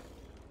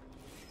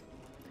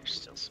 There's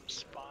still some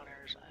space.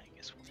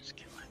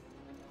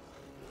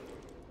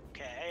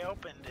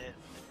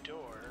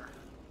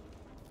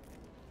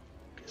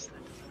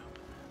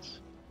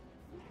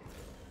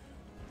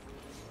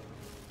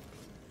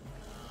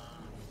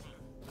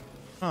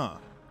 Huh. I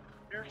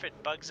wonder if it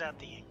bugs out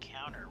the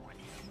encounter when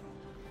if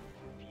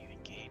you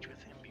engage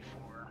with him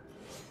before.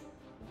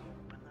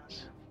 Open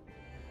this.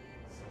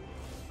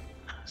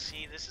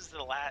 See, this is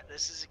the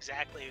This is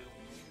exactly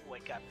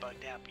what got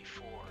bugged out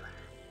before.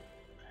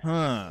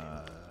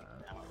 Huh.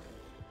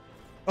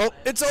 Oh,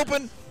 it's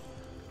open!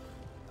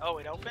 Oh,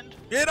 it opened?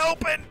 It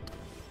opened!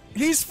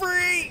 He's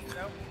free!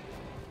 Nope.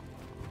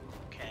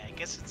 Okay, I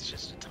guess it's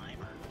just a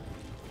timer.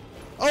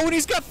 Oh, and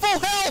he's got full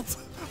health!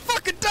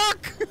 Fucking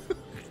duck!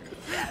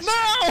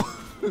 No!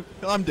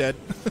 I'm dead.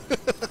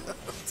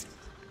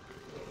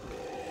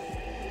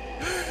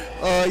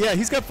 Yeah,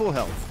 he's got full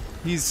health.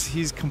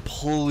 He's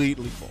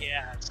completely full.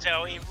 Yeah,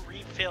 so it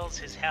refills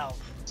his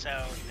health.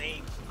 So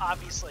they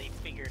obviously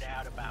figured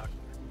out about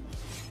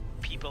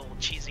people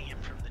cheesing him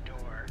from the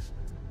door,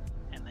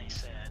 and they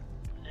said,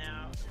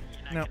 "No,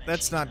 you're not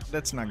that's not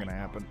gonna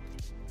happen."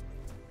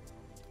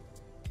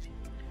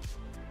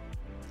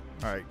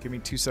 All right, give me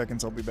 2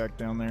 seconds. I'll be back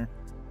down there.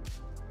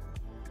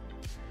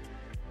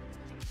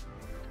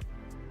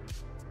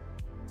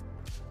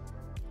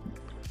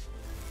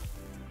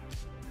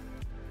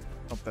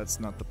 Oh, that's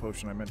not the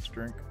potion I meant to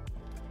drink.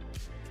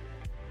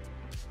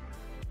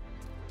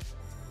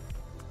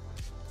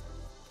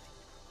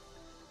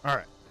 All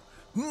right.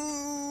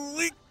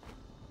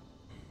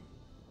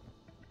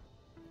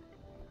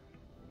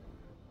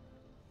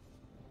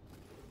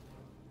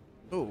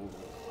 Oh.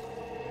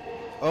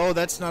 Oh,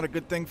 that's not a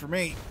good thing for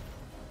me.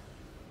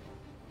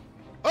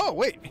 Oh,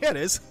 wait. Yeah, it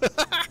is.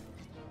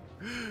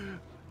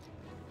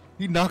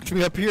 He knocked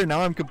me up here.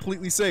 Now I'm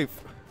completely safe.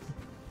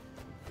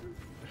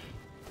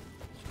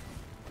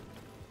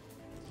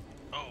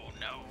 Oh,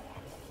 no.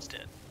 It's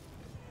dead.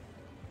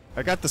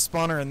 I got the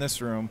spawner in this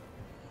room.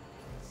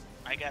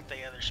 I got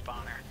the other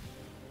spawner.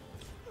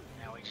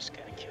 Now we just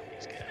gotta kill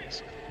these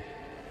guys.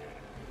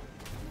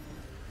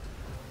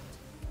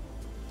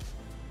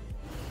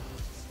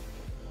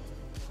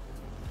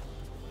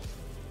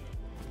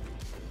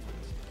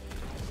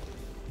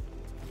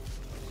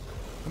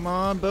 Come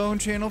on, Bone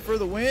Channel for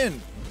the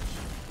win.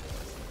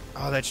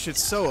 Oh, that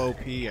shit's so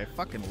OP. I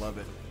fucking love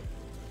it.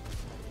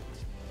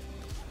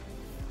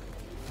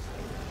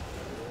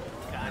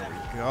 Got him.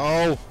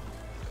 Go.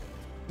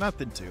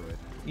 Nothing to it.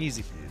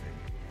 Easy peasy.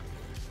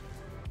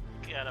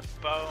 Got a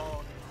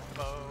bow.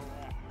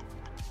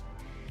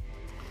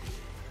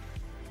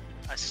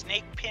 A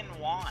snake pin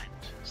wand.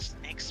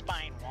 Snake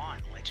spine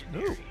wand.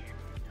 Legendary. Ooh.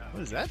 What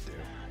does that do?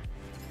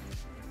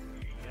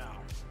 There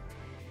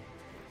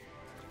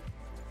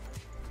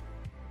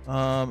you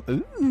go.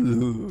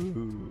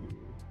 Ooh.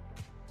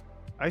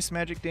 Ice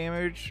magic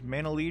damage,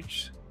 mana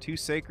leech, 2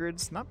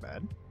 sacreds. Not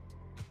bad.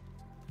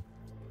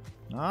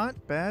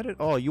 Not bad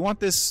at all. You want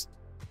this,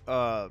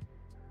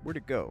 where'd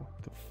it go?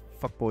 The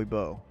fuckboy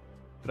bow.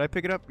 Did I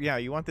pick it up? Yeah,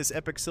 you want this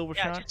epic silver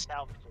Yeah, shot? just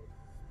salvage it.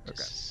 Okay.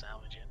 Just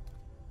salvage it.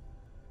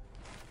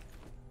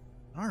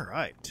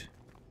 Alright.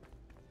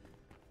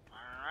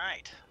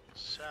 Alright.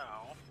 So,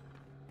 all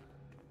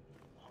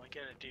we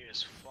gotta do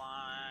is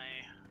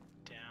fly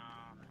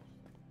down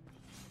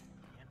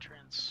the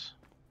entrance,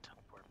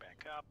 teleport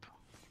back up,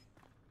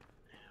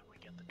 and we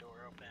get the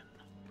door open.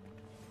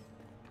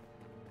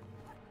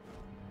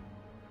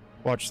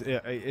 Watch,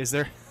 is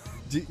there,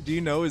 do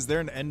you know, is there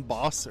an end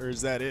boss, or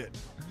is that it?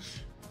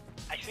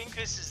 I think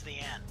this is the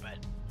end, but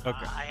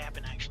Okay. I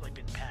haven't actually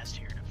been past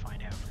here to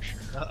find out for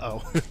sure.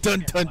 Uh-oh.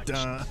 Dun dun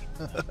dun.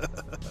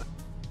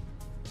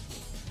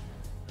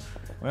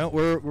 Well,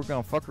 we're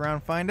gonna fuck around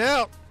and find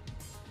out.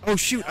 Oh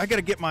shoot, I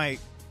gotta get my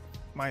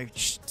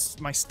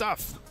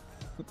stuff.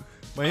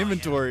 My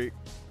inventory. Yeah.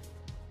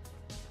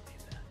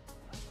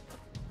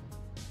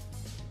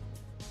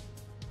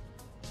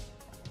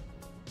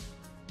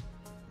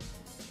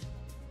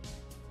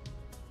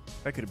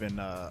 That could have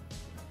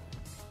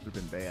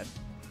been bad.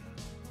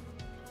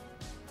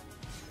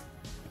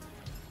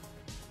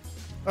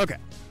 Okay.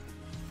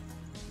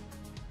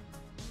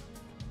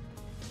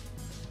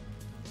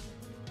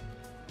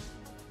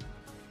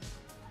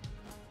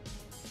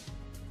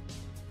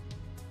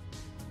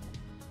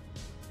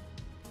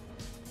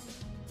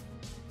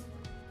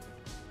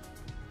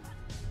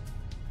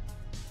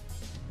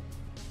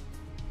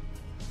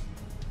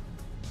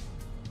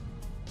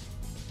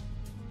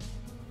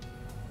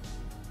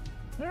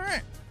 All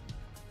right.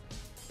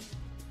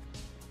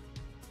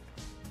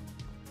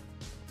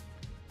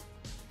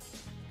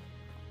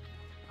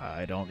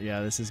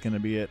 Yeah, this is gonna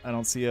be it. I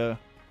don't see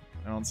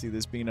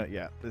this being a,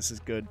 yeah, this is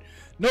good.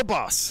 No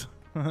boss.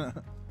 What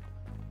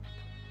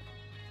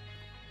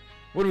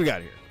do we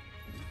got here?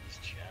 It's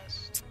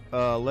just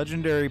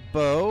Legendary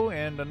bow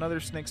and another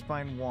snake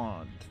spine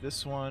wand.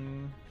 This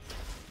one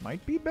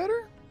might be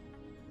better.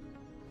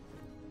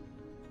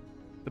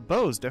 The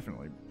bow is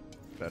definitely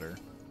better.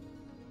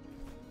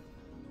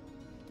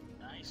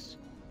 nice.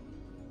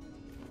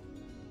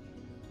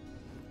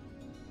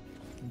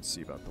 Let's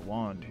see about the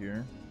wand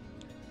here.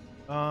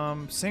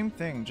 Same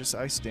thing, just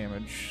ice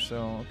damage,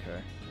 so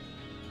okay.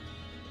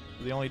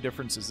 The only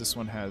difference is this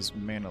one has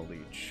mana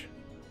leech.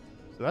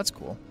 So that's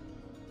cool.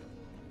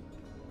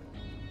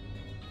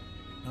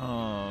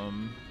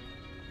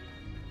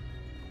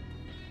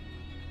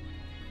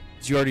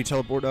 Did you already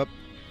teleport up?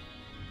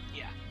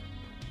 Yeah.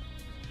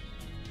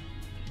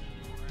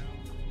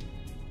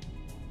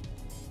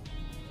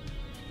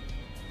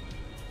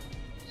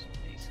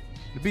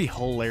 It'd be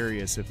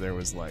hilarious if there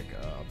was like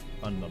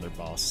another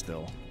boss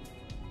still.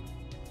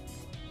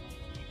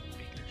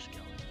 Bigger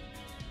skeleton.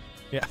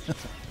 Yeah.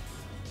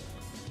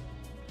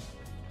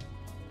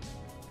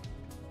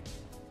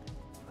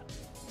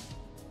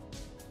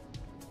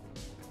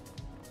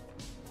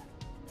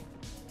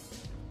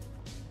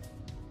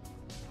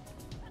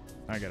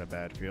 I got a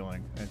bad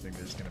feeling. I think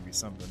there's gonna be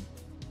something.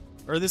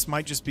 Or this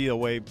might just be a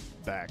way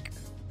back.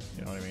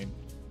 You know what I mean?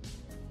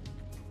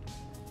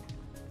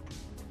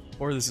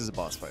 Or this is a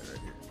boss fight right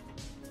here.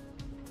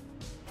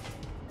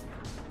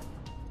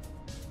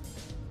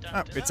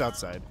 Oh, it's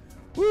outside.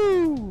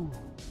 Woo!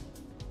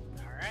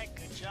 Alright,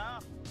 good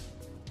job.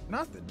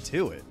 Nothing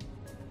to it.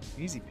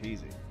 Easy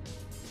peasy.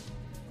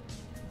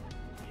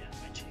 Yeah,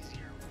 much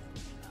easier.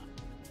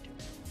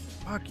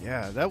 Fuck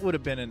yeah, that would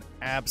have been an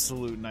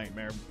absolute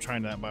nightmare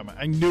trying that by my...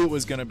 I knew it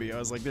was going to be. I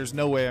was like, there's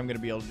no way I'm going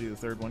to be able to do the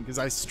third one, because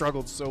I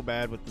struggled so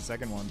bad with the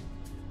second one.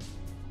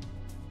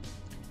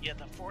 Yeah,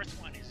 the fourth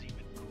one is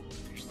even cooler.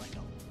 There's like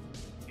a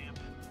ramp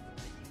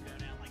that you go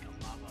down like a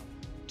lava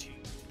tube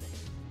that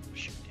you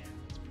shoot down.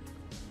 It's pretty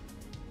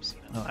cool. See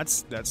that? Oh,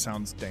 that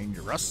sounds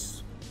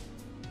dangerous.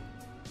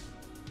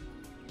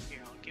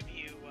 Here, I'll give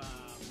you,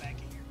 back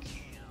in your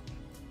camp,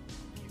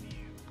 I'll give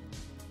you...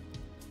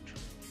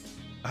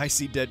 I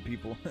see dead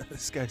people.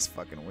 This guy's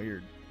fucking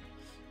weird.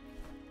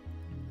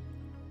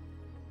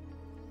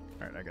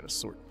 Alright, I gotta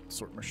sort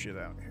my shit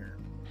out here.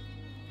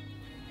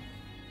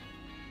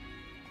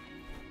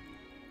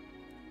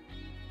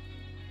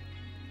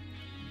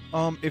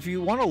 If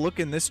you want to look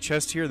in this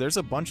chest here, there's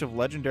a bunch of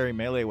legendary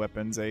melee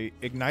weapons. A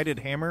ignited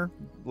hammer,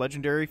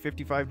 legendary,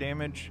 55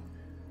 damage.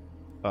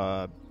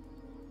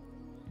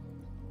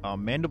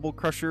 Mandible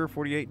crusher,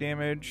 48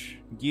 damage.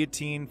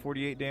 Guillotine,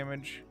 48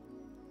 damage.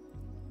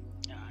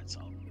 It's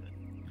all good.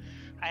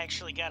 I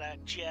actually got a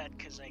jet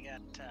because I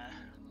got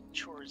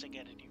chores I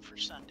got to do for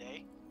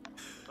Sunday.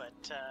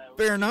 But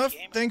fair enough.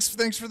 Thanks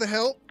for the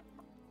help.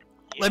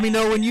 Yeah, Let me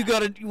know when you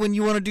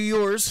want to do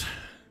yours.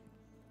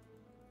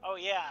 Oh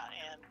yeah,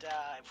 and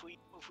if we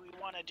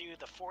want to do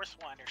the fourth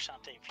one or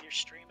something, if you're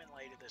streaming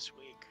later this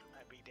week,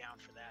 I'd be down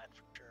for that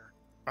for sure.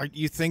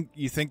 You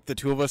think the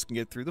two of us can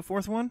get through the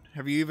fourth one?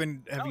 Have you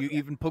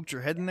even poked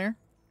your head in there?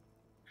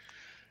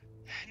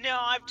 No,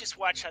 I've just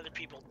watched other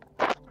people.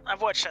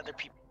 I've watched other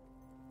people.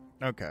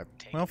 Okay.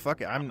 Well,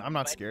 fuck it. I'm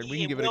not scared. We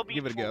can give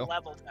it a go.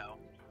 Level though.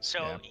 So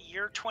yeah.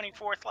 you're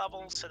 24th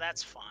level, so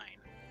that's fine.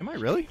 Am I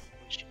really?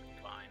 Should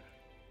be fine.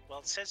 Well,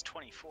 it says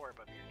 24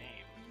 above your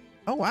name.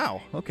 Oh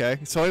wow. Okay.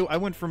 So I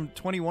went from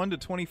 21 to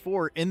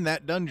 24 in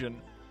that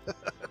dungeon.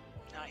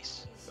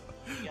 Nice.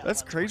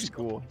 That's crazy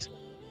cool. To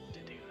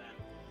do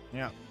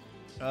that.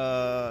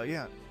 Yeah.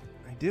 Yeah.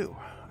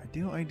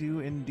 I do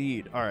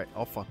indeed. All right.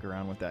 I'll fuck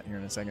around with that here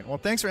in a second. Well,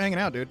 thanks for hanging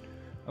out, dude.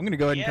 I'm gonna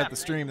go ahead and cut the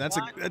stream. That's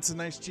a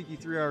nice cheeky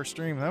 3-hour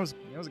stream. That was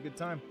a good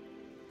time.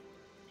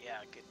 Yeah,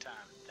 good time.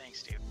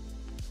 Thanks, dude.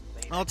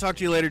 Later. I'll talk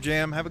to you later,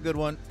 Jam. Have a good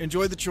one.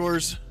 Enjoy the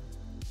chores.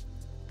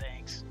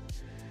 Thanks.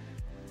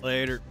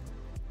 Later.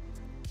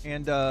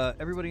 And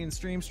everybody in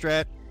stream,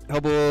 Strat,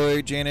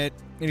 Hellboy, Janet,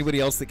 anybody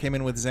else that came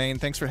in with Zane,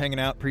 thanks for hanging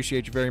out.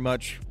 Appreciate you very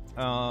much.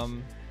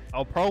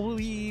 I'll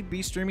probably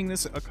be streaming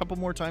this a couple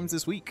more times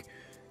this week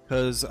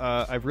because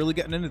I've really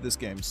gotten into this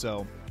game.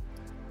 So,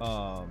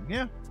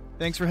 yeah.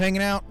 Thanks for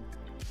hanging out.